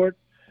passport,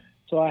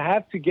 so I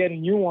have to get a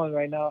new one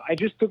right now. I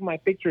just took my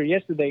picture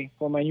yesterday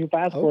for my new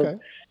passport. Okay.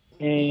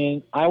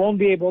 And I won't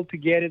be able to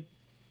get it.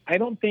 I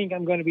don't think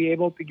I'm going to be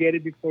able to get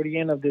it before the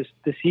end of the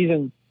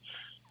season.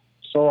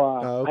 So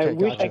I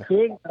wish I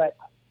could. But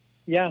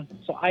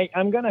so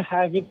I'm going to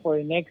have it for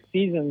the next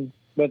season,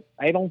 but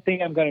I don't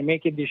think I'm going to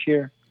make it this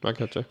year. I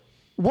gotcha.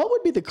 What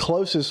would be the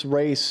closest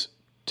race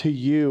to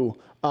you?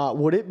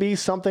 Would it be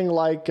something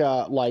like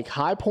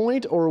High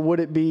Point, or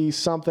would it be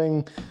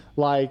something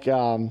like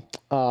Ironman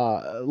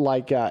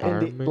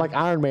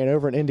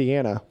over in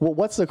Indiana?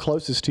 What's the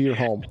closest to your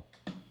home?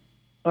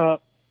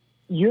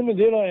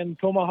 Unadilla and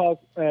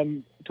Tomahawk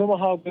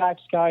Black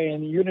Sky,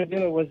 and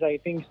Unadilla was I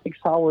think 6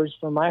 hours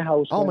from my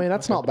house. Oh man,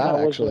 that's not bad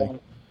actually.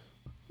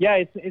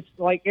 It's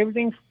like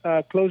everything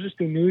closest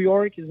to New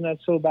York is not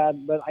so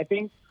bad, but I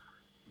think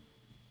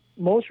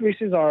most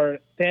races are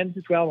 10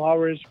 to 12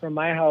 hours from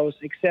my house,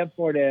 except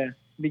for the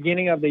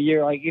beginning of the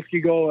year. Like if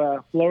you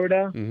go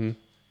Florida,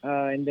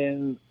 and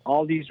then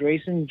all these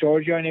races in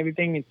Georgia and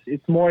everything,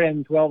 it's more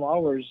than 12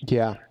 hours.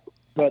 Yeah.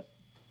 But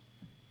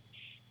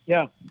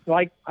Yeah,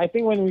 like I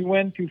think when we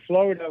went to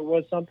Florida, it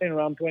was something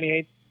around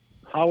 28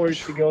 hours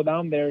to go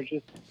down there,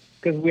 just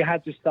because we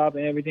had to stop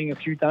and everything a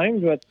few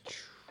times. But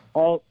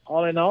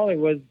all in all,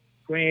 it was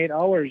 28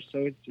 hours,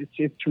 so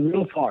it's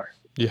real far.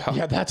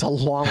 Yeah, that's a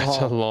long haul.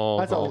 That's a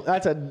long haul.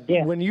 That's a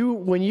when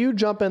you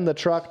jump in the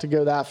truck to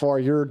go that far,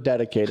 you're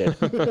dedicated.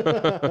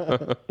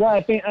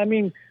 Yeah, I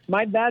mean,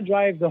 my dad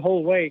drives the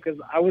whole way because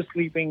I was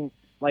sleeping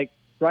like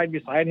right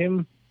beside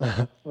him.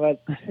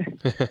 But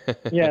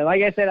yeah,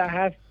 like I said,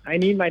 I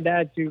need my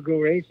dad to go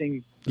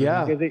racing.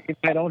 Yeah. Because if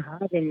I don't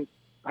have him,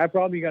 I'm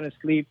probably gonna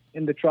sleep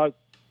in the truck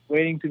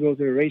waiting to go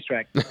to the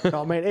racetrack.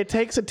 Oh man, it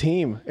takes a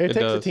team. It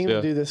takes a team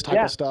to do this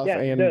type of stuff,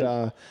 and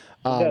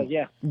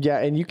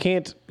and you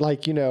can't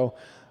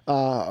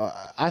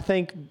I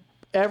think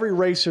every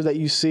racer that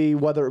you see,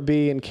 whether it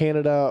be in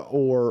Canada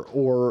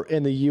or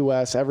in the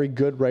U.S., every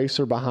good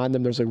racer behind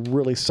them, there's a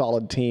really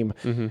solid team,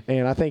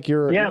 and I think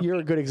you're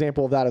a good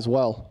example of that as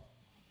well.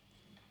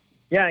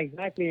 Yeah,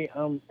 exactly.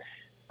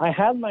 I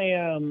had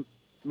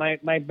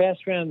my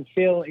best friend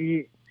Phil.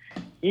 He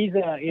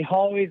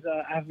always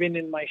have been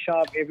in my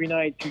shop every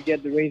night to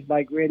get the race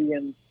bike ready,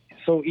 and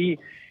so he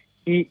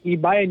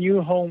buy a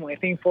new home. I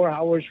think 4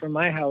 hours from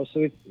my house,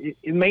 so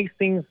it makes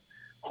things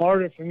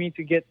harder for me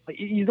to get.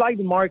 He's like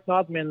the Mark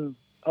Notman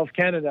of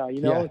Canada,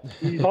 you know.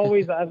 Yeah. He's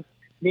always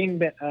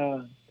been.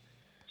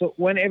 So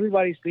when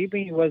everybody's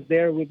sleeping, he was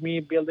there with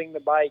me building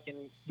the bike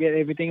and get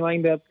everything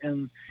lined up.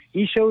 And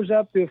he shows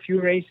up to a few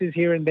races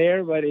here and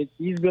there, but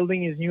he's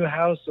building his new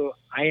house, so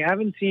I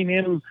haven't seen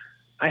him.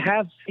 I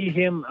have seen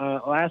him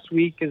last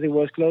week because it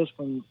was close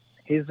from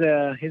his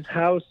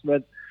house,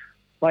 but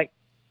like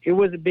it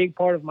was a big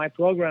part of my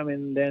program.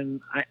 And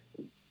then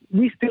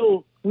we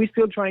still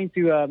trying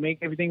to make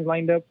everything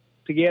lined up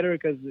together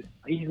because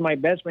he's my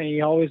best friend.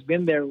 He always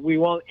been there. We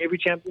won every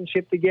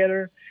championship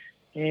together,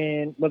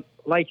 but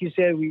like you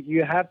said,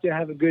 you have to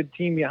have a good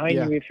team behind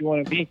you if you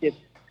want to make it.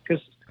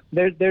 Because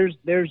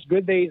there's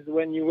good days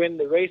when you win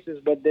the races,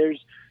 but there's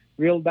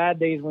real bad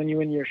days when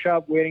you're in your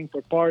shop waiting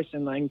for parts,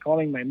 and I'm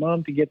calling my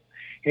mom to get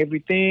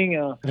everything.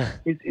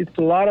 It's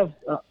a lot of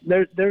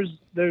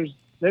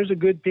there's a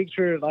good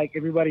picture like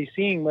everybody's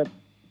seeing, but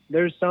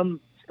there's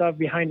some stuff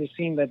behind the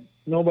scene that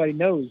nobody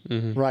knows.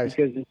 Right.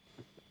 Because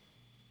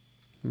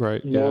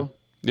right. Yeah.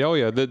 Yeah. Oh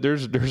yeah.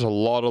 There's a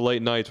lot of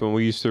late nights when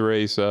we used to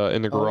race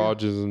in the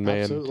garages, and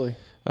man, absolutely.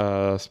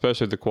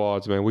 Especially the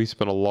quads, man. We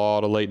spent a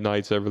lot of late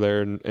nights over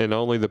there, and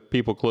only the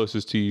people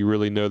closest to you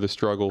really know the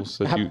struggles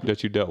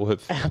that you dealt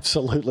with.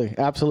 Absolutely.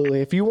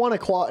 If you want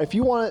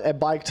a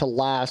bike to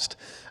last,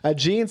 a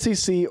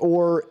GNCC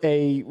or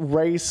a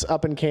race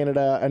up in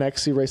Canada, an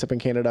XC race up in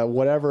Canada,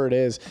 whatever it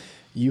is,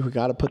 you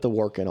got to put the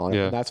work in on it.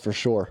 And that's for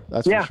sure.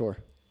 For sure.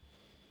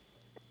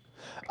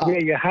 Yeah,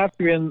 you have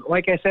to. And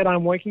like I said,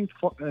 I'm working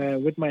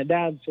with my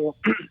dad, so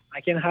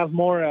I can have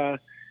more.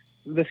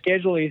 The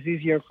schedule is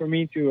easier for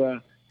me to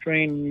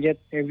train and get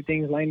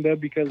everything lined up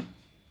because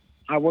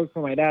I work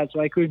for my dad, so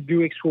I could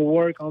do extra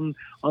work on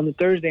the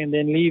Thursday and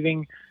then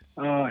leaving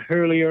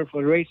earlier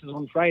for the races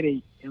on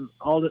Friday and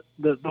all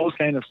those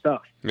kind of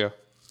stuff. Yeah,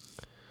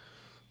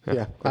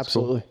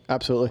 absolutely, cool.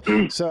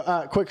 Absolutely.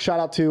 So, quick shout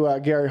out to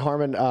Gary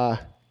Harmon.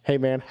 Hey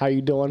man, how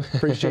you doing?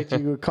 Appreciate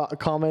you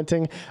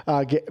commenting.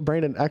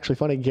 Brandon, actually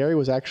funny, Gary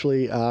was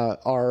actually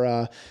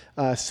our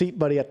seat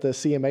buddy at the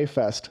CMA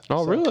Fest.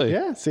 Oh, so, really?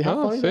 Yeah. See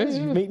how funny that is?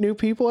 You meet new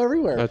people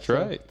everywhere. That's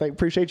right.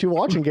 Appreciate you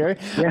watching, Gary.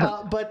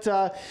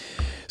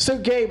 So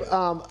Gabe,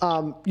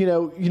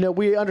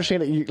 we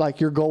understand that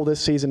your goal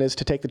this season is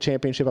to take the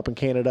championship up in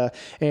Canada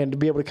and to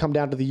be able to come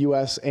down to the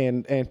U.S.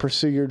 and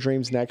pursue your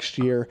dreams next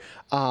year.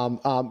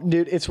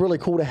 Dude, it's really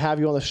cool to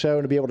have you on the show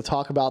and to be able to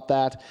talk about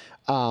that.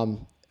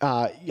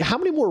 How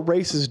many more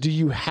races do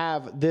you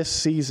have this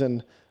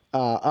season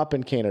up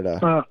in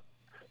Canada?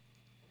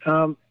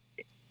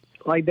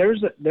 Like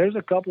there's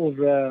a couple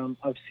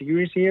of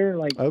series here.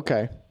 Like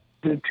okay,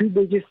 the two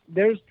biggest.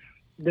 There's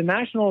the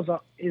Nationals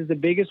is the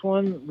biggest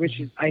one, which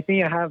is I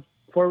think I have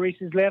 4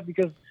 races left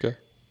because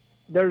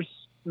there's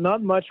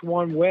not much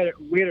warm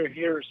weather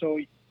here, so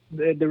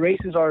the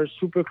races are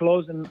super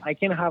close, and I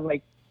can have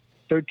like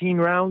 13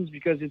 rounds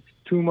because it's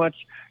too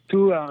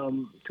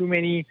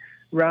many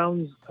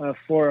rounds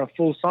for a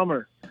full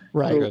summer.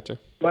 Right. So gotcha.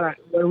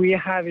 What we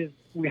have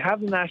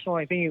the National.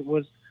 I think it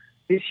was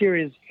this year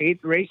is 8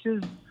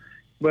 races,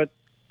 but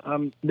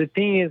the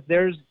thing is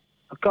there's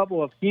a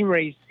couple of team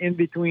races in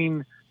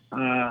between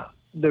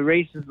the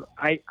races.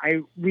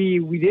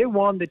 We did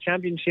won the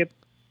championship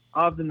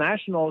of the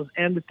Nationals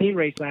and the team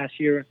race last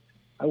year.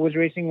 I was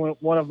racing with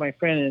one of my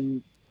friends,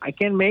 and I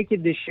can't make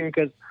it this year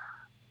because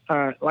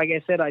like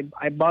I said,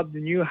 I bought the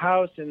new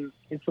house, and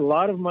it's a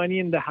lot of money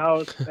in the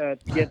house to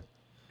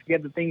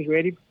get the things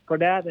ready for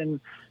that. And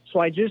so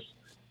I just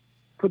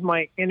put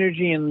my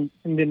energy in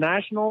the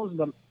Nationals.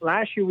 But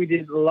last year we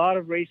did a lot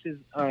of races,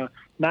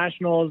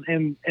 Nationals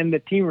and the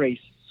team race.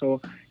 So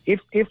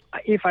if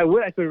I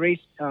would, I could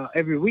race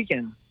every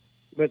weekend,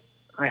 but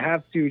I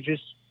have to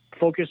just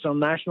focus on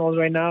nationals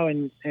right now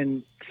and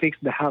fix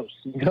the house.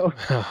 You know,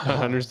 I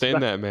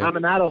understand that, man. I'm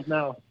an adult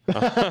now.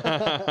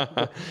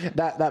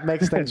 That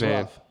makes things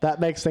rough. That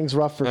makes things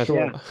rough for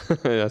sure. Yeah.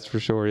 That's for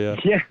sure. Yeah.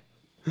 Yeah.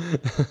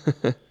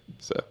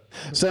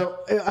 So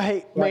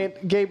hey, man,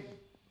 Gabe.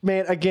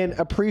 Man, again,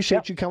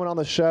 appreciate you coming on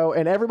the show,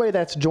 and everybody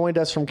that's joined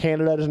us from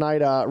Canada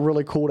tonight.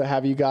 Really cool to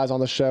have you guys on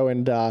the show,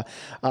 and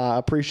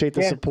appreciate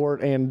the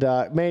support. And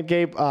man,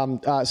 Gabe,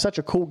 such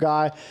a cool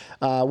guy.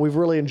 We've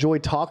really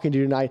enjoyed talking to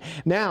you tonight.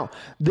 Now,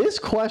 this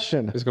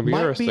question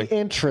might be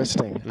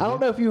interesting. I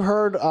don't know if you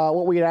heard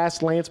what we had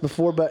asked Lance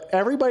before, but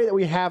everybody that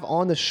we have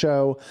on the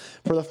show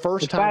for the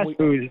first time,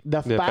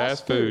 the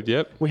fast food.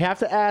 Yep. We have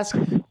to ask,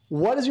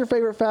 what is your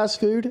favorite fast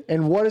food,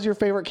 and what is your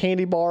favorite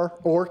candy bar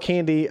or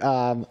candy?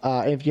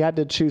 If you had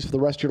to choose for the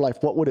rest of your life,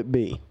 what would it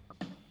be?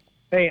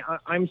 Hey,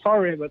 I'm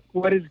sorry, but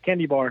what is a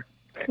candy bar?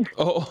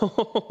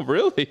 Oh,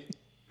 really?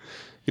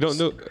 You don't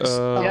know?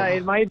 Yeah,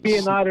 it might be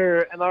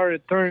another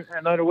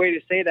way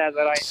to say that.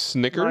 But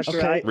Snickers,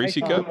 sure. Reese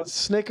Cup,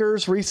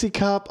 Snickers, Reese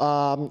Cup,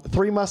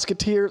 Three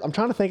Musketeers. I'm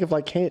trying to think of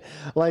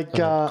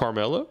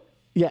Carmelo.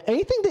 Yeah,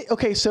 anything that,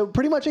 okay, so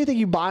pretty much anything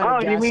you buy.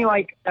 Oh, you mean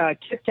like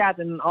Kit Kat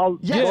and all?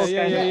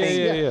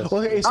 Yeah.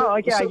 Well, okay, so,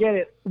 I get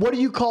it. What do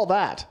you call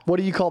that? What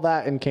do you call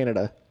that in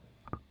Canada?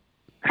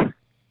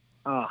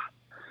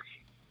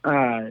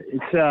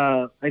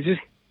 It's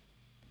just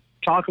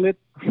chocolate.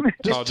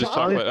 Just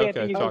chocolate.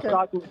 Okay,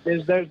 chocolate.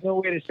 There's no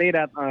way to say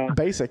that.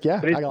 Basic,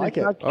 yeah. I like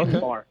it. Okay.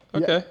 Bar.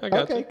 Okay, I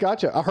got you.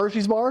 Gotcha. A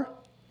Hershey's bar?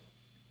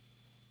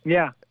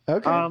 Yeah.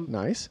 Okay,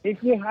 nice.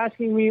 If you're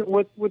asking me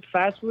what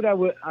fast food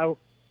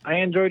I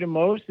enjoy the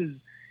most is,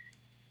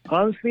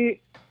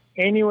 honestly,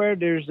 anywhere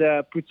there's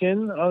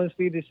poutine.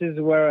 Honestly, this is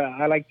where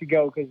I like to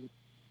go because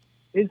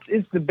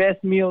it's the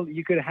best meal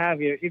you could have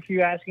here. If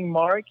you're asking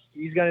Mark,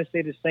 he's gonna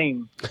say the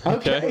same.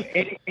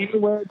 Okay.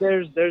 Anywhere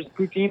there's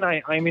poutine,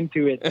 I'm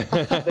into it.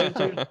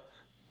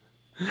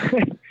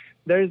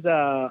 There's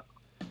a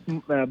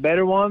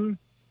better one,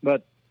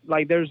 but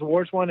like there's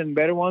worse one and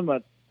better one,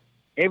 but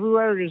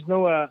everywhere there's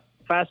no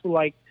fast food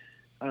like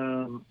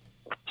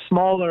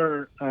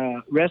smaller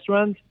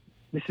restaurants.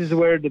 This is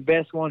where the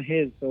best one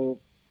is. So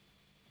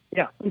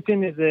yeah,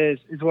 poutine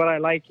is what I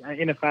like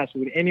in a fast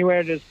food.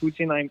 Anywhere there's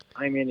poutine,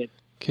 I'm in it.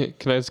 Can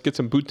I just get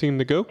some poutine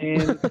to go?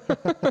 And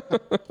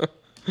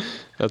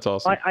that's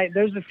awesome.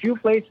 There's a few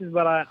places,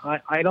 but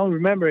I don't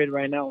remember it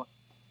right now.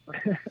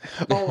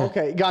 Oh,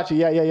 okay, gotcha.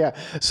 Yeah.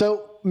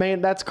 So, man,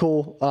 that's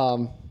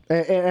cool.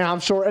 And I'm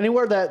sure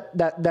anywhere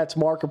that's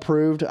Mark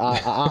approved,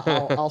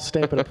 I'll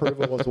stamp an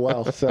approval as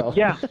well. So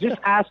yeah, just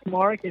ask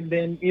Mark, and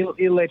then he'll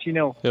let you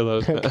know. He'll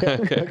let us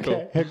know.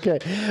 Okay.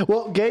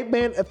 Well, Gabe,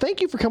 man,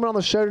 thank you for coming on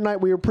the show tonight.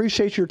 We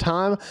appreciate your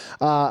time.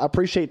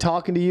 Appreciate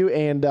talking to you,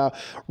 and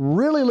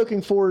really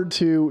looking forward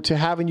to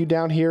having you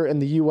down here in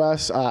the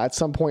U.S. At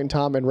some point in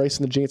time and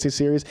racing the GNC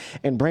Series.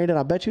 And Brandon,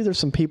 I bet you there's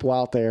some people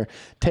out there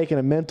taking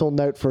a mental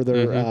note for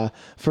their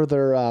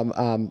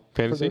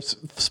fantasy,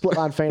 split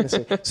line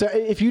fantasy. So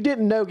if you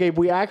didn't know, Gabe,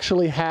 we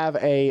actually have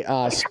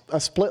a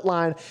split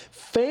line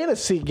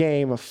fantasy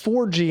game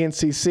for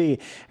GNCC,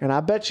 and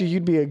I bet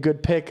you'd be a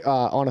good pick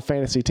on a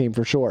fantasy team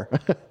for sure.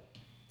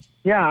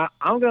 Yeah,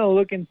 I'm gonna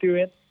look into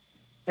it.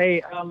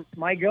 Hey,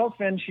 my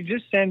girlfriend, she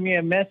just sent me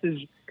a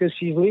message because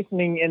she's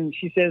listening, and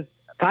she says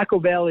Taco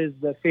Bell is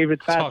the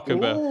favorite fast food.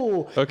 Taco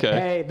Bell. Okay.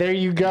 Hey, there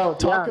you go.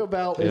 Taco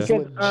Bell is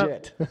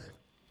legit.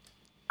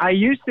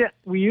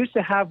 We used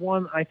to have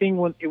one, I think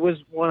when it was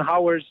 1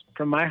 hour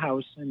from my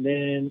house, and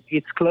then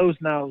it's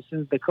closed now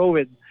since the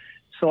COVID.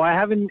 So I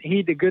haven't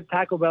eaten a good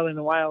Taco Bell in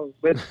a while,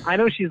 but I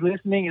know she's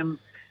listening, and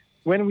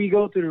when we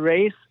go to the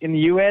race in the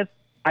U.S.,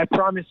 I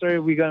promise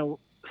her we're going to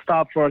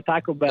stop for a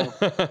Taco Bell.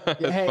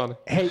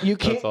 Hey, you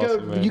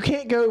can't you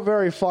can't go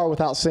very far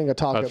without seeing a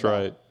Taco Bell. That's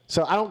right.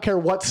 So I don't care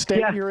what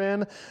state you're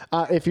in.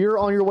 If you're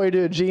on your way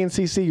to a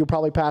GNCC, you're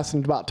probably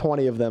passing about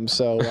 20 of them.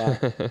 So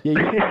you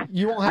won't have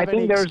any excuses. I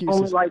think there's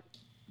only like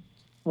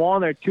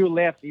 1 or 2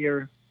 left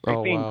here. I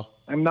think. Wow.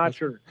 I'm not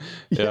sure.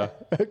 Yeah.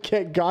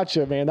 Okay,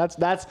 gotcha, man.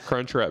 That's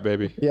Crunch Wrap,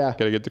 baby. Yeah.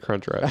 Got to get the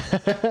Crunch Wrap.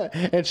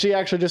 And she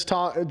actually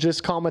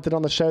just commented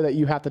on the show that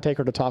you have to take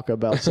her to Taco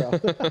Bell. So.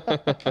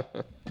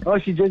 Oh,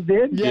 she just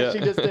did? Yeah, she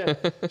just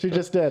did. She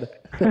just did.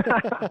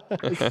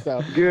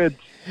 So. Good.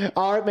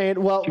 All right,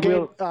 man. Well,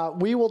 Gabe,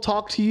 we will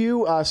talk to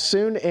you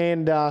soon.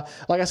 And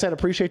like I said,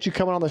 appreciate you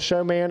coming on the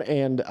show, man.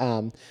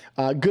 And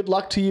good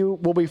luck to you.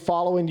 We'll be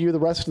following you the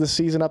rest of the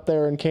season up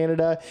there in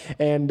Canada.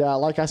 And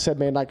like I said,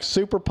 man, like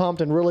super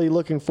pumped and really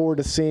looking forward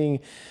to seeing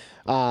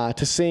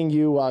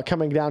you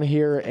coming down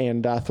here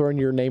and throwing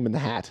your name in the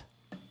hat.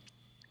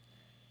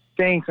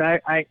 Thanks.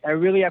 I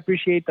really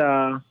appreciate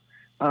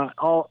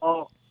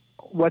all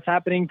what's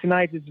happening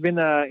tonight. It's been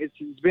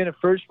a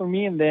first for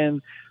me, and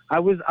then I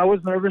was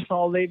nervous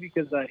all day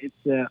because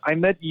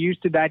I'm not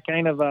used to that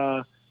kind of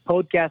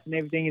podcast and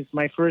everything. It's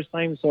my first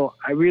time, so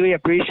I really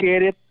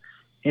appreciate it.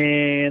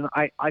 And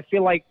I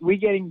feel like we're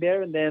getting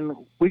there, and then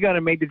we're going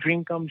to make the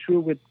dream come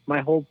true with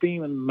my whole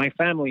team and my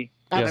family.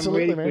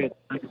 Absolutely, man.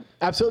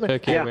 Absolutely.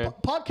 Heck yeah, man.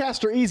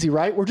 Podcasts are easy,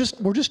 right? We're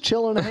just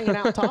chilling and hanging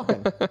out and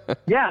talking.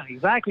 Yeah,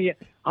 exactly.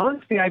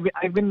 Honestly,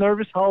 I've been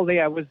nervous all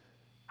day.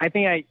 I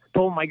think I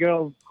told my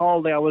girl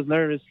all day I was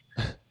nervous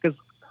because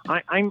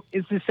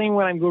it's the same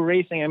when I go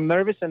racing. I'm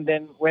nervous, and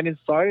then when it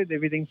started,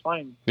 everything's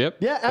fine. Yep.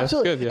 Yeah,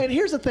 absolutely. Good, yeah. And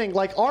here's the thing: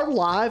 like our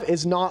live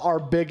is not our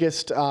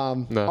biggest,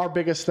 our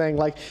biggest thing.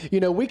 Like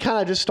we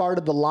kind of just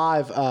started the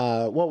live.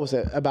 What was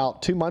it?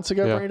 About 2 months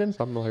ago, Brandon?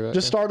 Something like that.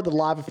 Just started the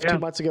live 2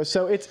 months ago.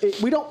 So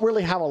we don't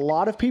really have a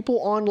lot of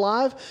people on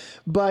live,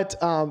 but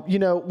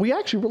we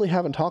actually really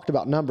haven't talked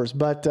about numbers.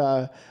 But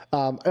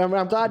I'm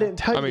glad I didn't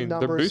tell you the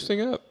numbers. They're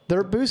boosting up.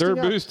 They're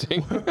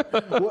boosting.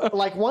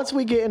 Like once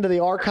we get into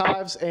the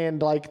archives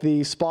and like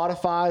the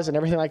Spotify's and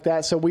everything like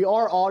that. So we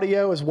are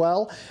audio as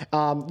well.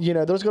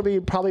 There's going to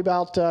be probably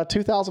about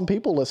 2,000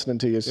 people listening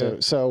to you.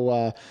 It's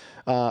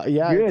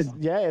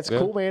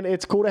cool, man.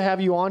 It's cool to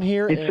have you on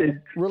here. And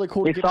really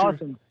cool. It's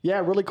awesome.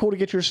 Really cool to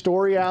get your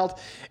story out.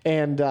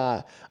 And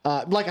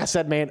like I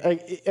said, man,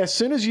 as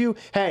soon as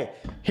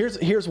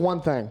here's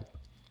one thing,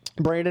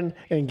 Brandon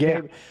and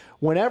Gabe. Yeah.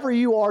 Whenever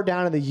you are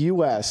down in the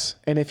U.S.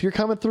 and if you're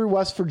coming through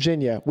West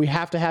Virginia, we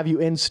have to have you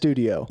in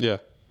studio. Yeah.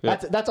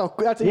 That's an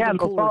even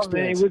cooler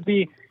experience.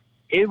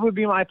 It would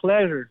be my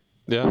pleasure.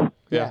 Yeah,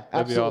 that'd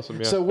absolutely. be awesome.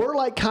 Yeah. So we're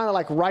like kind of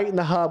like right in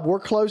the hub.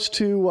 We're close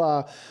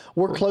to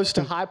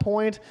High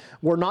Point.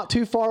 We're not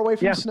too far away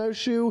from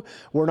Snowshoe.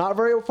 We're not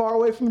very far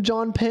away from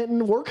John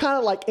Penton. We're kind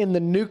of like in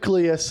the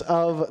nucleus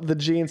of the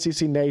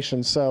GNCC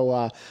nation.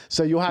 So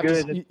you'll have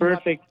to.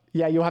 Perfect.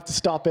 You'll have to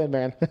stop in,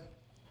 man.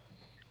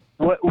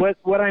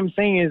 What I'm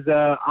saying is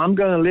I'm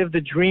gonna live the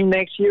dream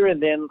next year,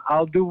 and then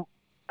I'll do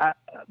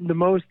the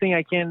most thing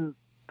I can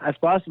as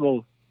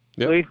possible.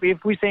 Yep. So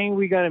if we're saying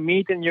we're gonna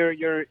meet in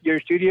your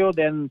studio,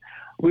 then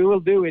we will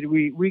do it.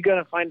 We're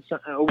gonna find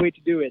a way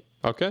to do it.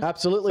 Okay,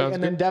 absolutely. Sounds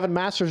and good. then Devin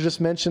Masters just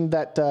mentioned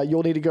that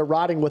you'll need to go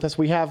riding with us.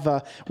 We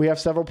have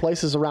several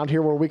places around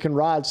here where we can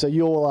ride, so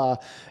you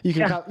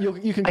can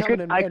come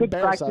in and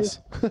embarrass us.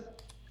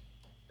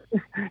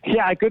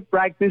 Yeah, I could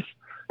practice.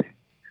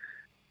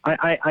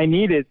 I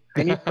need it.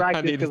 I need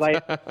practice because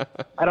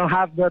I don't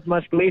have that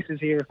much places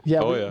here.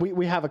 Yeah,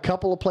 we have a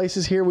couple of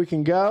places here we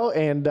can go,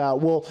 and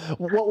what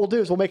we'll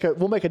do is we'll make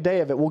a day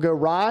of it. We'll go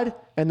ride,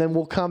 and then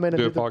we'll come in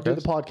and do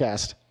the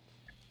podcast.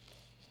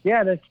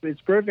 Yeah,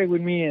 it's perfect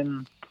with me,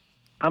 and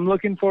I'm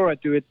looking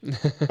forward to it.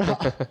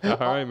 All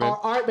right, man.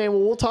 All right, man.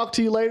 Well, we'll talk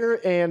to you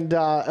later, and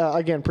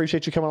again,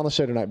 appreciate you coming on the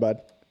show tonight,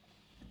 bud.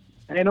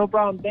 Hey, no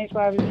problem. Thanks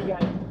for having me,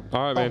 guys.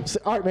 All right, man.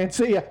 All right, man.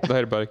 See ya.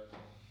 Later, buddy.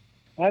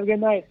 Have a good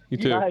night. You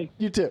too. Bye.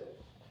 You too.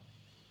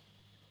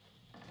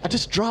 I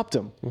just dropped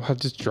him. I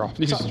just dropped.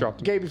 You just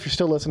dropped him. Gabe, if you're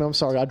still listening, I'm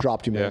sorry. I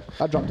dropped you, man.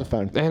 I dropped the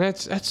phone. And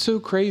that's so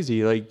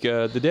crazy. Like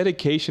the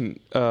dedication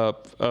I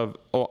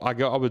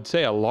would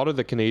say a lot of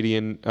the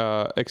Canadian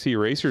XC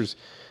racers.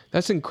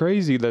 That's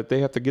crazy that they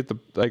have to get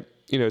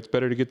it's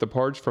better to get the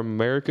parts from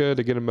America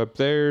to get them up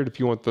there if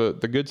you want the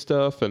good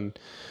stuff, and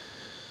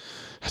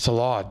that's a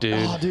lot, dude.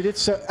 Oh, dude,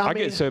 it's so. I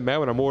mean, get so mad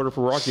when I'm ordering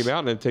for Rocky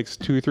Mountain and it takes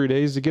 2 or 3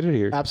 days to get it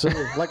here.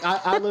 Absolutely. Like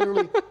I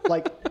literally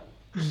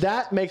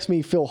that makes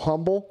me feel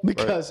humble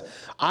because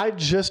I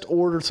just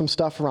ordered some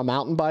stuff for my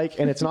mountain bike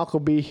and it's not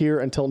going to be here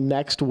until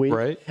next week.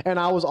 Right. And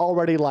I was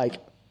already like,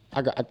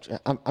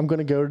 I'm going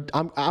to go.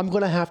 I'm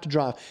going to have to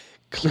drive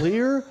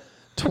clear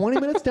 20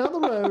 minutes down the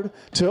road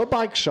to a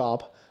bike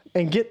shop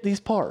and get these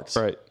parts.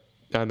 Right.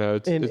 I know.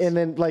 And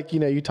then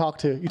you talk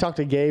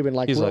to Gabe and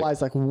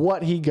realize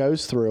what he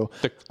goes through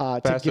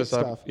to get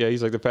stuff.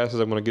 He's like the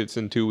fastest I'm going to get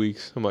in 2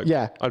 weeks. I'm like,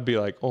 I'd be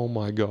like, oh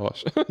my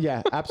gosh.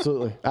 Yeah,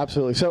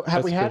 absolutely. So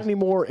have we had any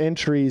more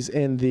entries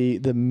in the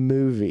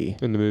movie?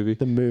 In the movie.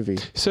 The movie.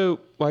 So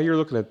while you're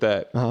looking at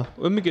that,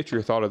 let me get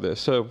your thought of this.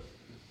 So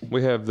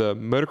we have the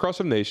Motocross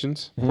of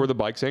Nations for the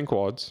bikes and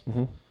quads.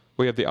 Mm-hmm.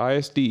 We have the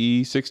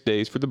ISDE 6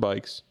 days for the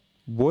bikes.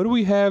 What do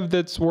we have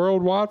that's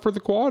worldwide for the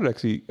quad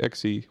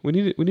XC? We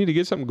need to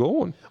get something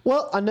going.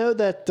 Well, I know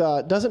that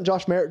doesn't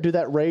Josh Merritt do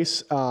that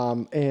race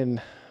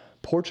in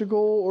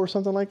Portugal or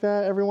something like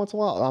that every once in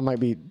a while? I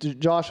might be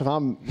Josh if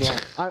I'm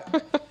wrong.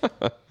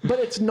 But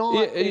it's not.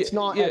 It's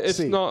not XC. It's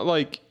not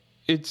like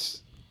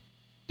it's.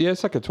 Yeah,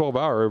 it's like a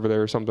 12-hour over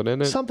there or something,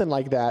 isn't it? Something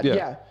like that.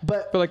 Yeah.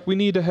 But like we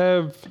need to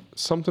have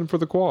something for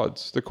the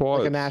quads. The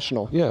quads. Like a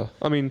national. Yeah.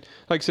 I mean,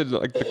 like I said,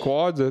 like the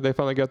quads, they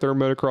finally got their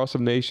Motocross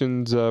of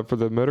Nations for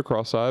the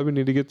motocross side. We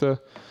need to get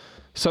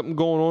something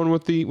going on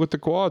with the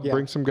quad. Yeah.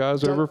 Bring some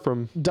guys over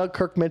from. Doug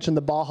Kirk mentioned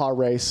the Baja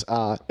race,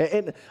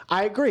 and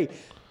I agree,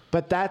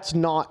 but that's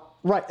not.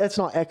 Right, that's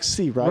not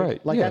XC,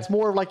 right? Like that's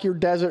more like your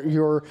desert,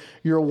 your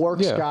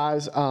works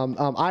guys.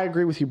 I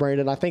agree with you,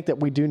 Brandon. I think that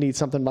we do need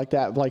something like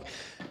that. Like,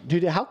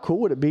 dude, how cool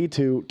would it be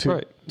to?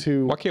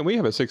 Why can't we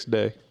have a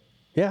 6-day?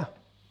 Yeah,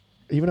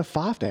 even a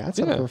 5-day. I'd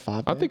say for a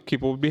 5-day. I think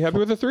people would be happy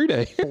with a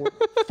 3-day.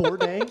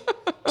 4-day.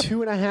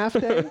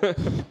 2.5 day.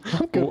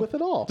 I'm good with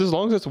it all. Just as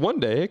long as it's one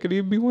day, it could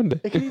even be one day.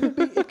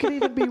 It could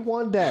even be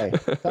one day.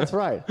 That's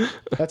right.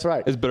 That's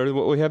right. It's better than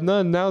what we have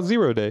now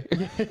 0 day.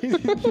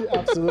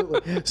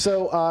 Absolutely.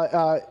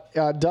 So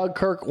Doug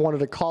Kirk wanted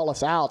to call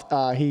us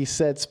out. He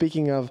said,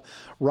 speaking of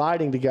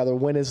riding together,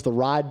 when is the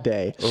ride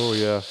day? Oh,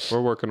 yeah.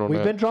 We're working on that.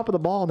 We've been dropping the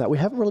ball on that. We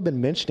haven't really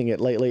been mentioning it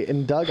lately.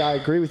 And Doug, I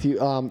agree with you.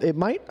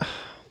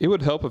 It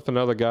would help if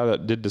another guy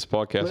that did this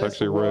podcast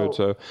actually rode.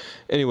 So,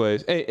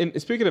 anyways, hey, and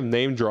speaking of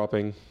name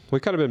dropping, we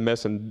kind of been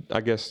messing,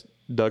 I guess,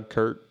 Doug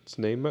Kurt's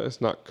name.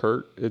 It's not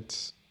Kurt.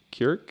 It's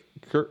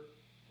Kurt,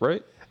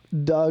 right?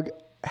 Doug,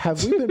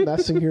 have we been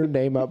messing your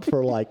name up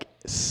for like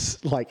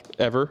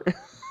ever?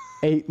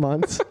 8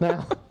 months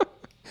now?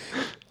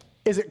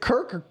 Is it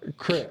Kirk or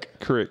Crick?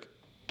 Crick.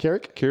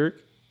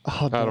 Kirk?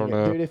 Oh, I don't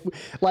know. Dude, if we,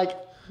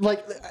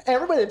 like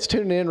everybody that's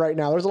tuning in right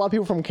now, there's a lot of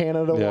people from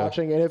Canada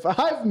watching, and if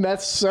I've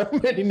messed so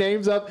many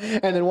names up,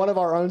 and then one of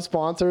our own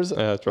sponsors,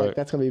 that's right.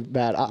 That's gonna be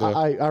bad.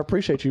 I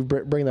appreciate you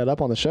bringing that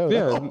up on the show.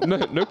 Yeah,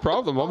 no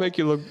problem. I'll make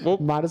you look. Well,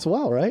 might as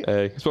well, right?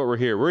 Hey, that's what we're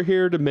here. We're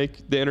here to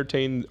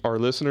entertain our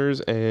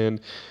listeners, and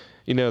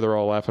they're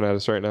all laughing at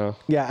us right now.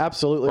 Yeah,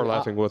 absolutely. Or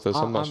laughing with us.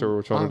 I'm not sure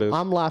which one it is.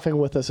 I'm laughing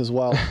with us as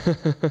well.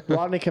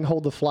 Rodney can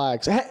hold the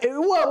flags. Hey,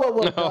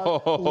 whoa.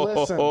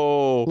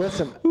 No.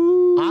 Listen.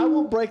 I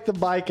will break the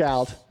bike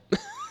out.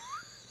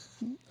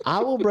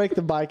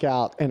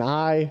 And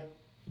I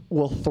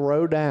will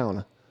throw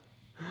down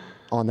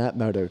on that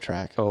moto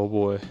track. Oh,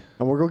 boy.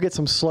 And we're going to get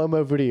some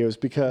slow-mo videos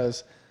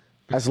because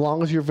as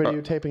long as you're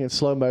videotaping in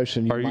slow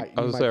motion, you might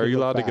are you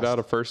allowed to get out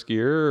of first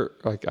gear,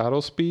 like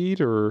idle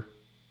speed, or...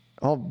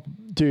 Oh,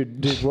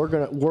 dude, we're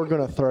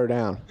gonna throw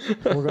down.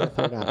 We're gonna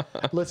throw down.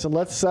 Listen,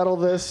 let's settle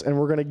this, and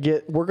we're gonna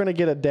get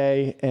a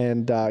day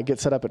and get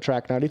set up at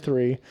Track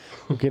 93.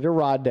 We'll get a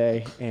rod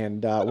day,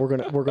 and we're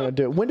gonna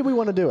do it. When do we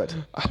want to do it?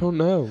 I don't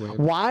know, man.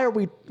 Why are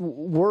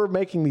we're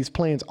making these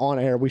plans on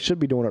air? We should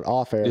be doing it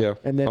off air. Yeah,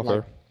 and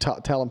then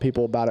telling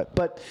people about it.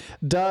 But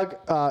Doug,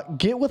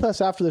 get with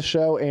us after the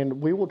show,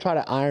 and we will try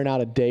to iron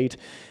out a date.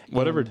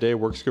 Whatever day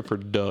works good for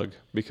Doug,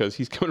 because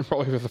he's coming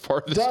probably the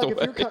farthest Doug,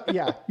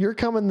 away. You're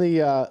coming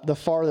the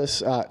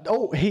farthest.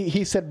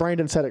 He said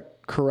Brandon said it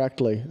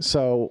correctly,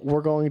 so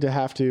we're going to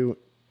have to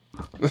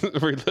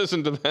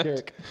listen to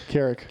that.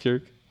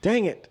 Keurig.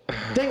 Dang it!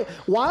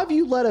 Why have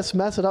you let us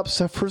mess it up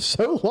for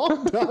so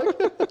long, Doug?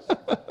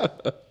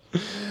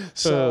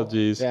 Oh,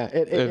 geez. Yeah,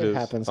 it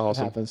happens.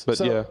 Awesome. It happens. But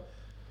yeah.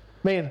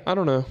 Man, I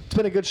don't know. It's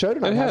been a good show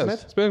tonight, hasn't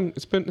it?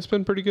 It's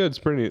been pretty good. It's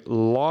been a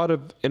lot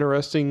of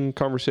interesting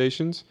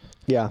conversations.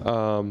 Yeah.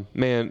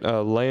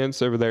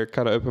 Lance over there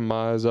kind of opened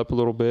my eyes up a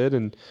little bit,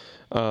 and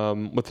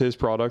with his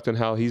product and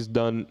how he's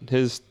done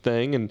his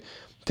thing, and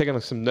taking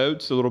some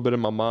notes, a little bit in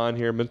my mind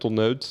here, mental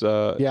notes.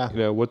 What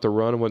to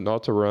run and what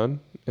not to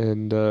run,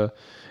 and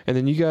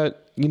then you got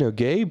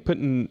Gabe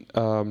putting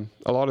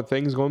a lot of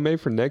things going maybe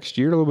for next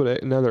year, a little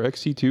bit another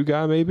XC2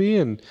 guy maybe,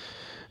 and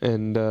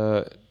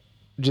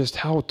just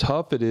how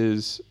tough it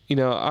is.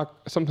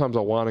 Sometimes I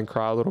whine and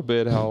cry a little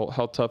bit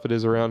how tough it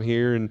is around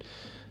here and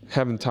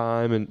having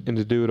time and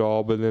to do it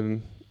all. But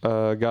then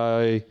a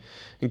guy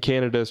in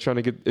Canada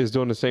is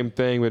doing the same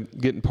thing,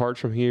 but getting parts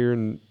from here,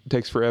 and it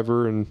takes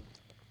forever, and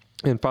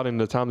finding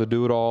the time to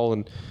do it all.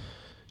 And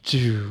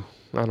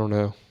I don't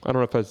know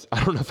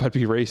if I'd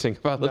be racing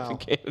if I lived in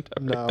Canada.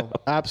 No,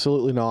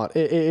 absolutely not.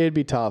 It'd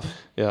be tough.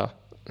 Yeah.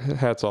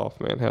 Hats off,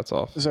 man. Hats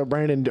off. So,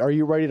 Brandon, are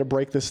you ready to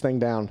break this thing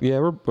down?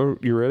 Yeah,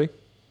 you ready?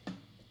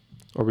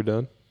 Are we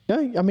done? Yeah,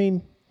 I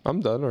mean...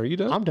 I'm done. Are you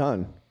done? I'm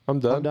done. I'm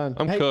done.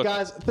 Hey, cooked.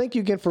 Guys, thank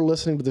you again for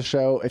listening to the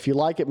show. If you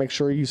like it, make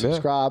sure you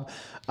subscribe,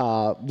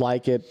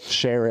 like it,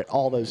 share it,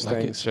 all those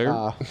things.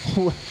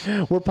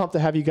 We're pumped to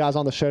have you guys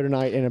on the show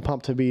tonight, and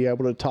pumped to be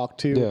able to talk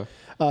to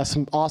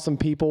some awesome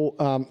people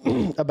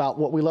about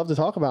what we love to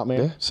talk about,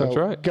 man. Yeah, so that's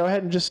right. Go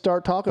ahead and just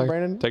start talking,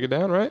 Brandon. Take it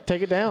down, right?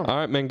 Take it down. All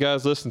right, man,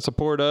 guys, listen,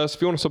 support us.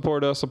 If you want to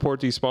support us, support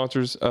these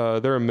sponsors.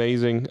 They're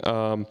amazing.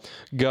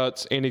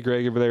 Guts, Andy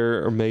Gregg over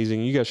there are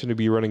amazing. You guys shouldn't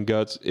be running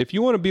Guts. If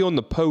you want to be on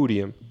the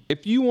podium,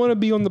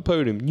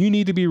 you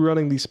need to be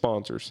running these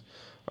sponsors.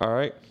 All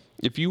right?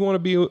 If you want to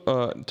be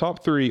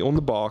top 3 on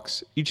the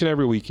box each and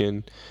every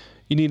weekend,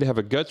 you need to have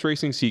a Guts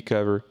Racing seat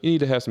cover. You need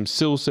to have some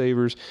sill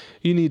savers.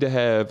 You need to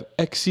have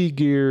XC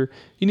gear.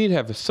 You need to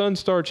have a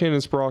Sunstar chain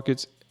and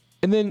sprockets.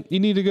 And then you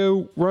need to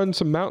go run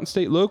some Mountain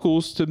State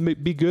locals to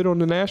be good on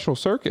the national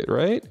circuit,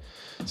 right?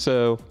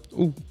 So,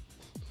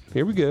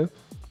 here we go.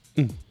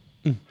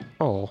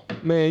 Oh,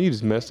 man, you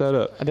just messed that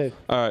up. I did.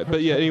 All right,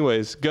 but yeah,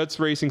 anyways, Guts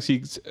Racing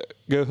seats,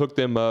 go hook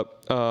them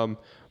up.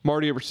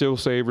 Marty over Sill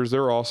Savers,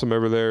 they're awesome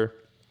over there.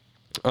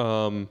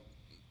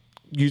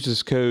 Use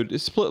this code.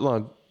 It's Split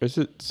Line. Is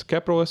it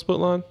capital S Split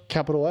Line?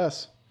 Capital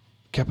S.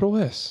 Capital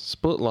S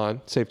Split Line.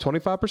 Save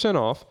 25%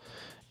 off.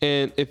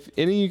 And if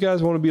any of you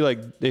guys want to be like,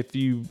 if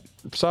you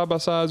side by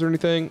sides or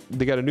anything,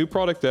 they got a new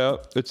product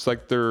out. It's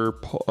like their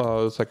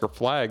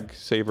flag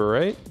saver,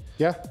 right?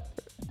 Yeah.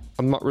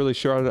 I'm not really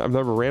sure. I've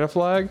never ran a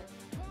flag,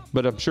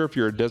 but I'm sure if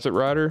you're a desert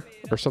rider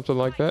or something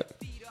like that.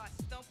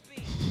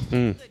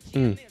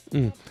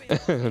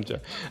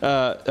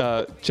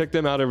 Check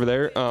them out over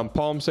there.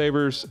 Palm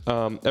Sabers,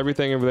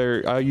 everything over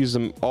there. I use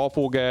them all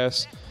full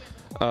gas.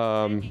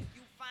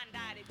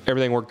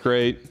 Everything worked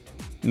great.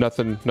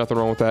 Nothing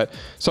wrong with that.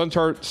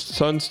 Sunstar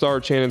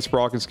Channon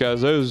sprockets,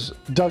 guys. Those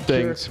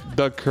things.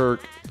 Doug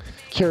Kirk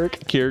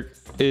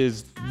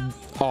is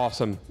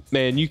awesome.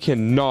 Man, you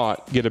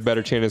cannot get a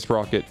better Channon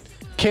sprocket.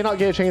 Cannot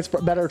get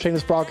a better Channon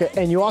sprocket,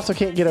 and you also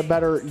can't get a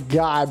better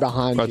guy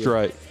behind you. That's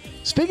right.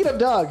 Speaking of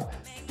Doug's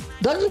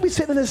going to be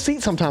sitting in his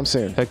seat sometime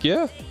soon. Heck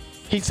yeah.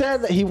 He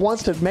said that he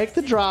wants to make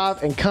the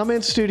drive and come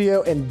in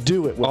studio and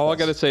do it with All us. I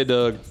got to say,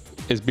 Doug,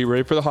 is be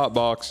ready for the hot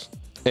box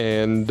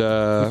and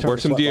wear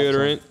some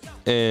deodorant,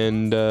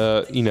 and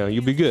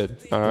you'll be good.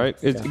 All right.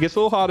 It gets a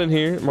little hot in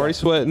here. I'm already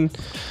sweating.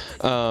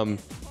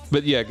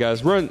 But yeah,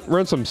 guys,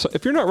 run some.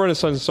 If you're not running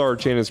Sunstar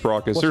Channon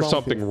sprockets, there's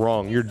something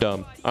wrong. You're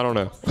dumb. I don't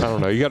know.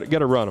 You got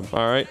to run them.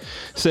 All right.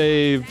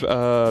 Save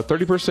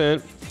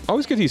 30%. I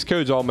always get these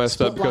codes all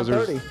messed up because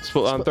there's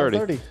split line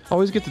 30. I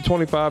always get the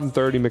 25 and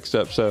 30 mixed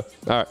up. So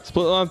all right,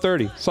 split line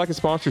 30. It's like a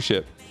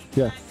sponsorship.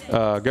 Yeah.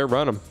 Go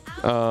run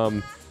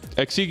them.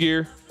 XC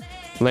Gear,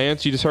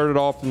 Lance. You just heard it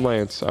all from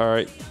Lance. All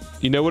right.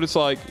 You know what it's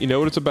like. You know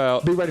what it's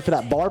about. Be ready for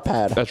that bar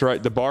pad. That's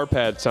right. The bar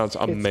pad sounds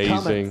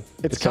amazing.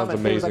 It sounds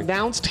amazing. It was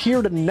announced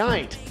here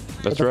tonight.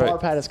 That's right. The bar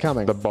pad is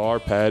coming. The bar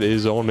pad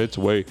is on its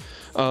way.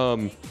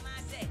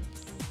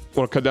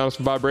 Want to cut down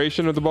some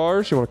vibration of the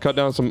bars? You want to cut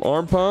down some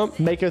arm pump?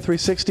 Mako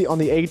 360 on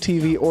the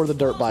ATV or the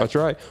dirt bike. That's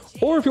right.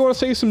 Or if you want to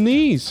save some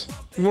knees.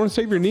 If you want to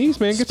save your knees,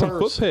 man, get some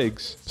foot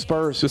pegs.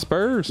 Spurs. The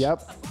Spurs.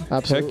 Yep.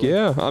 Absolutely.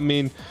 Heck yeah. I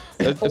mean.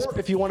 Or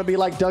if you want to be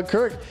like Doug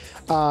Kirk,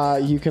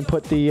 you can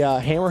put the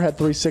Hammerhead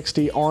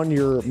 360 on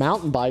your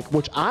mountain bike,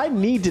 which I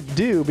need to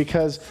do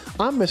because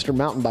I'm Mr.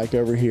 Mountain Bike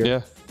over here.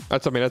 Yeah.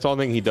 That's the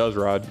only thing he does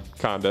ride,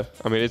 kinda.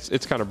 I mean,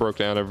 it's kind of broke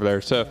down over there.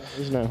 So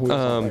there's no wheels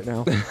on right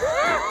now.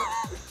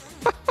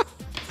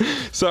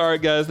 Sorry,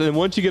 guys. And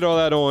once you get all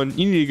that on,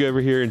 you need to go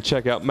over here and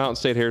check out Mountain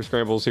State Hare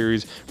Scramble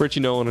Series. Richie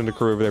Nolan and the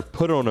crew over there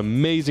put on an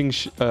amazing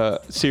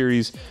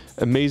series,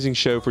 amazing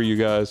show for you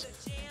guys.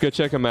 Go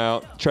check them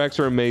out. Tracks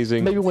are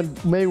amazing. Maybe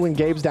when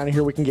Gabe's down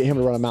here, we can get him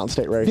to run a Mountain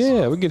State race.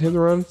 Yeah, we can get him to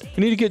run.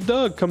 We need to get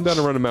Doug come down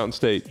and run a Mountain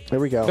State. There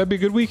we go. That'd be a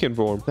good weekend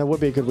for him. That would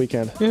be a good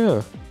weekend.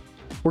 Yeah.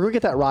 We're going to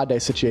get that ride day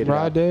situated.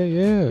 Ride day,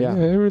 yeah.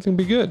 Everything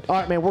be good. All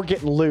right, man, we're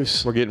getting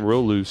loose. We're getting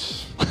real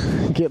loose.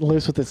 Getting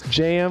loose with this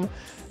jam.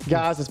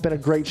 Guys, it's been a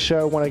great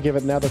show. Want to give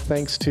another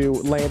thanks to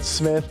Lance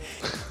Smith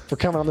for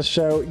coming on the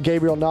show,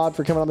 Gabriel Naud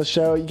for coming on the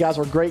show. You guys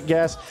were great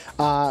guests.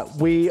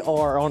 We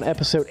are on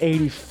episode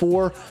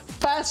 84,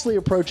 fastly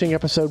approaching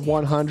episode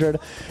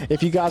 100.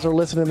 If you guys are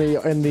listening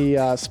in the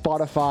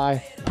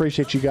Spotify,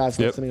 appreciate you guys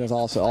listening as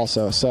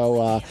also.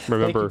 So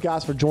remember, thank you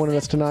guys for joining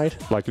us tonight.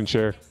 Like and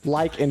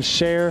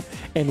share.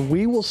 And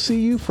we will see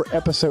you for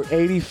episode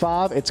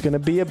 85. It's going to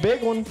be a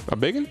big one. A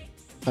big one?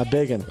 A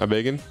big one. A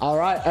big one. All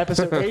right,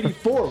 episode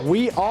 84.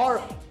 We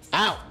are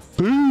out.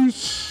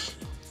 Peace.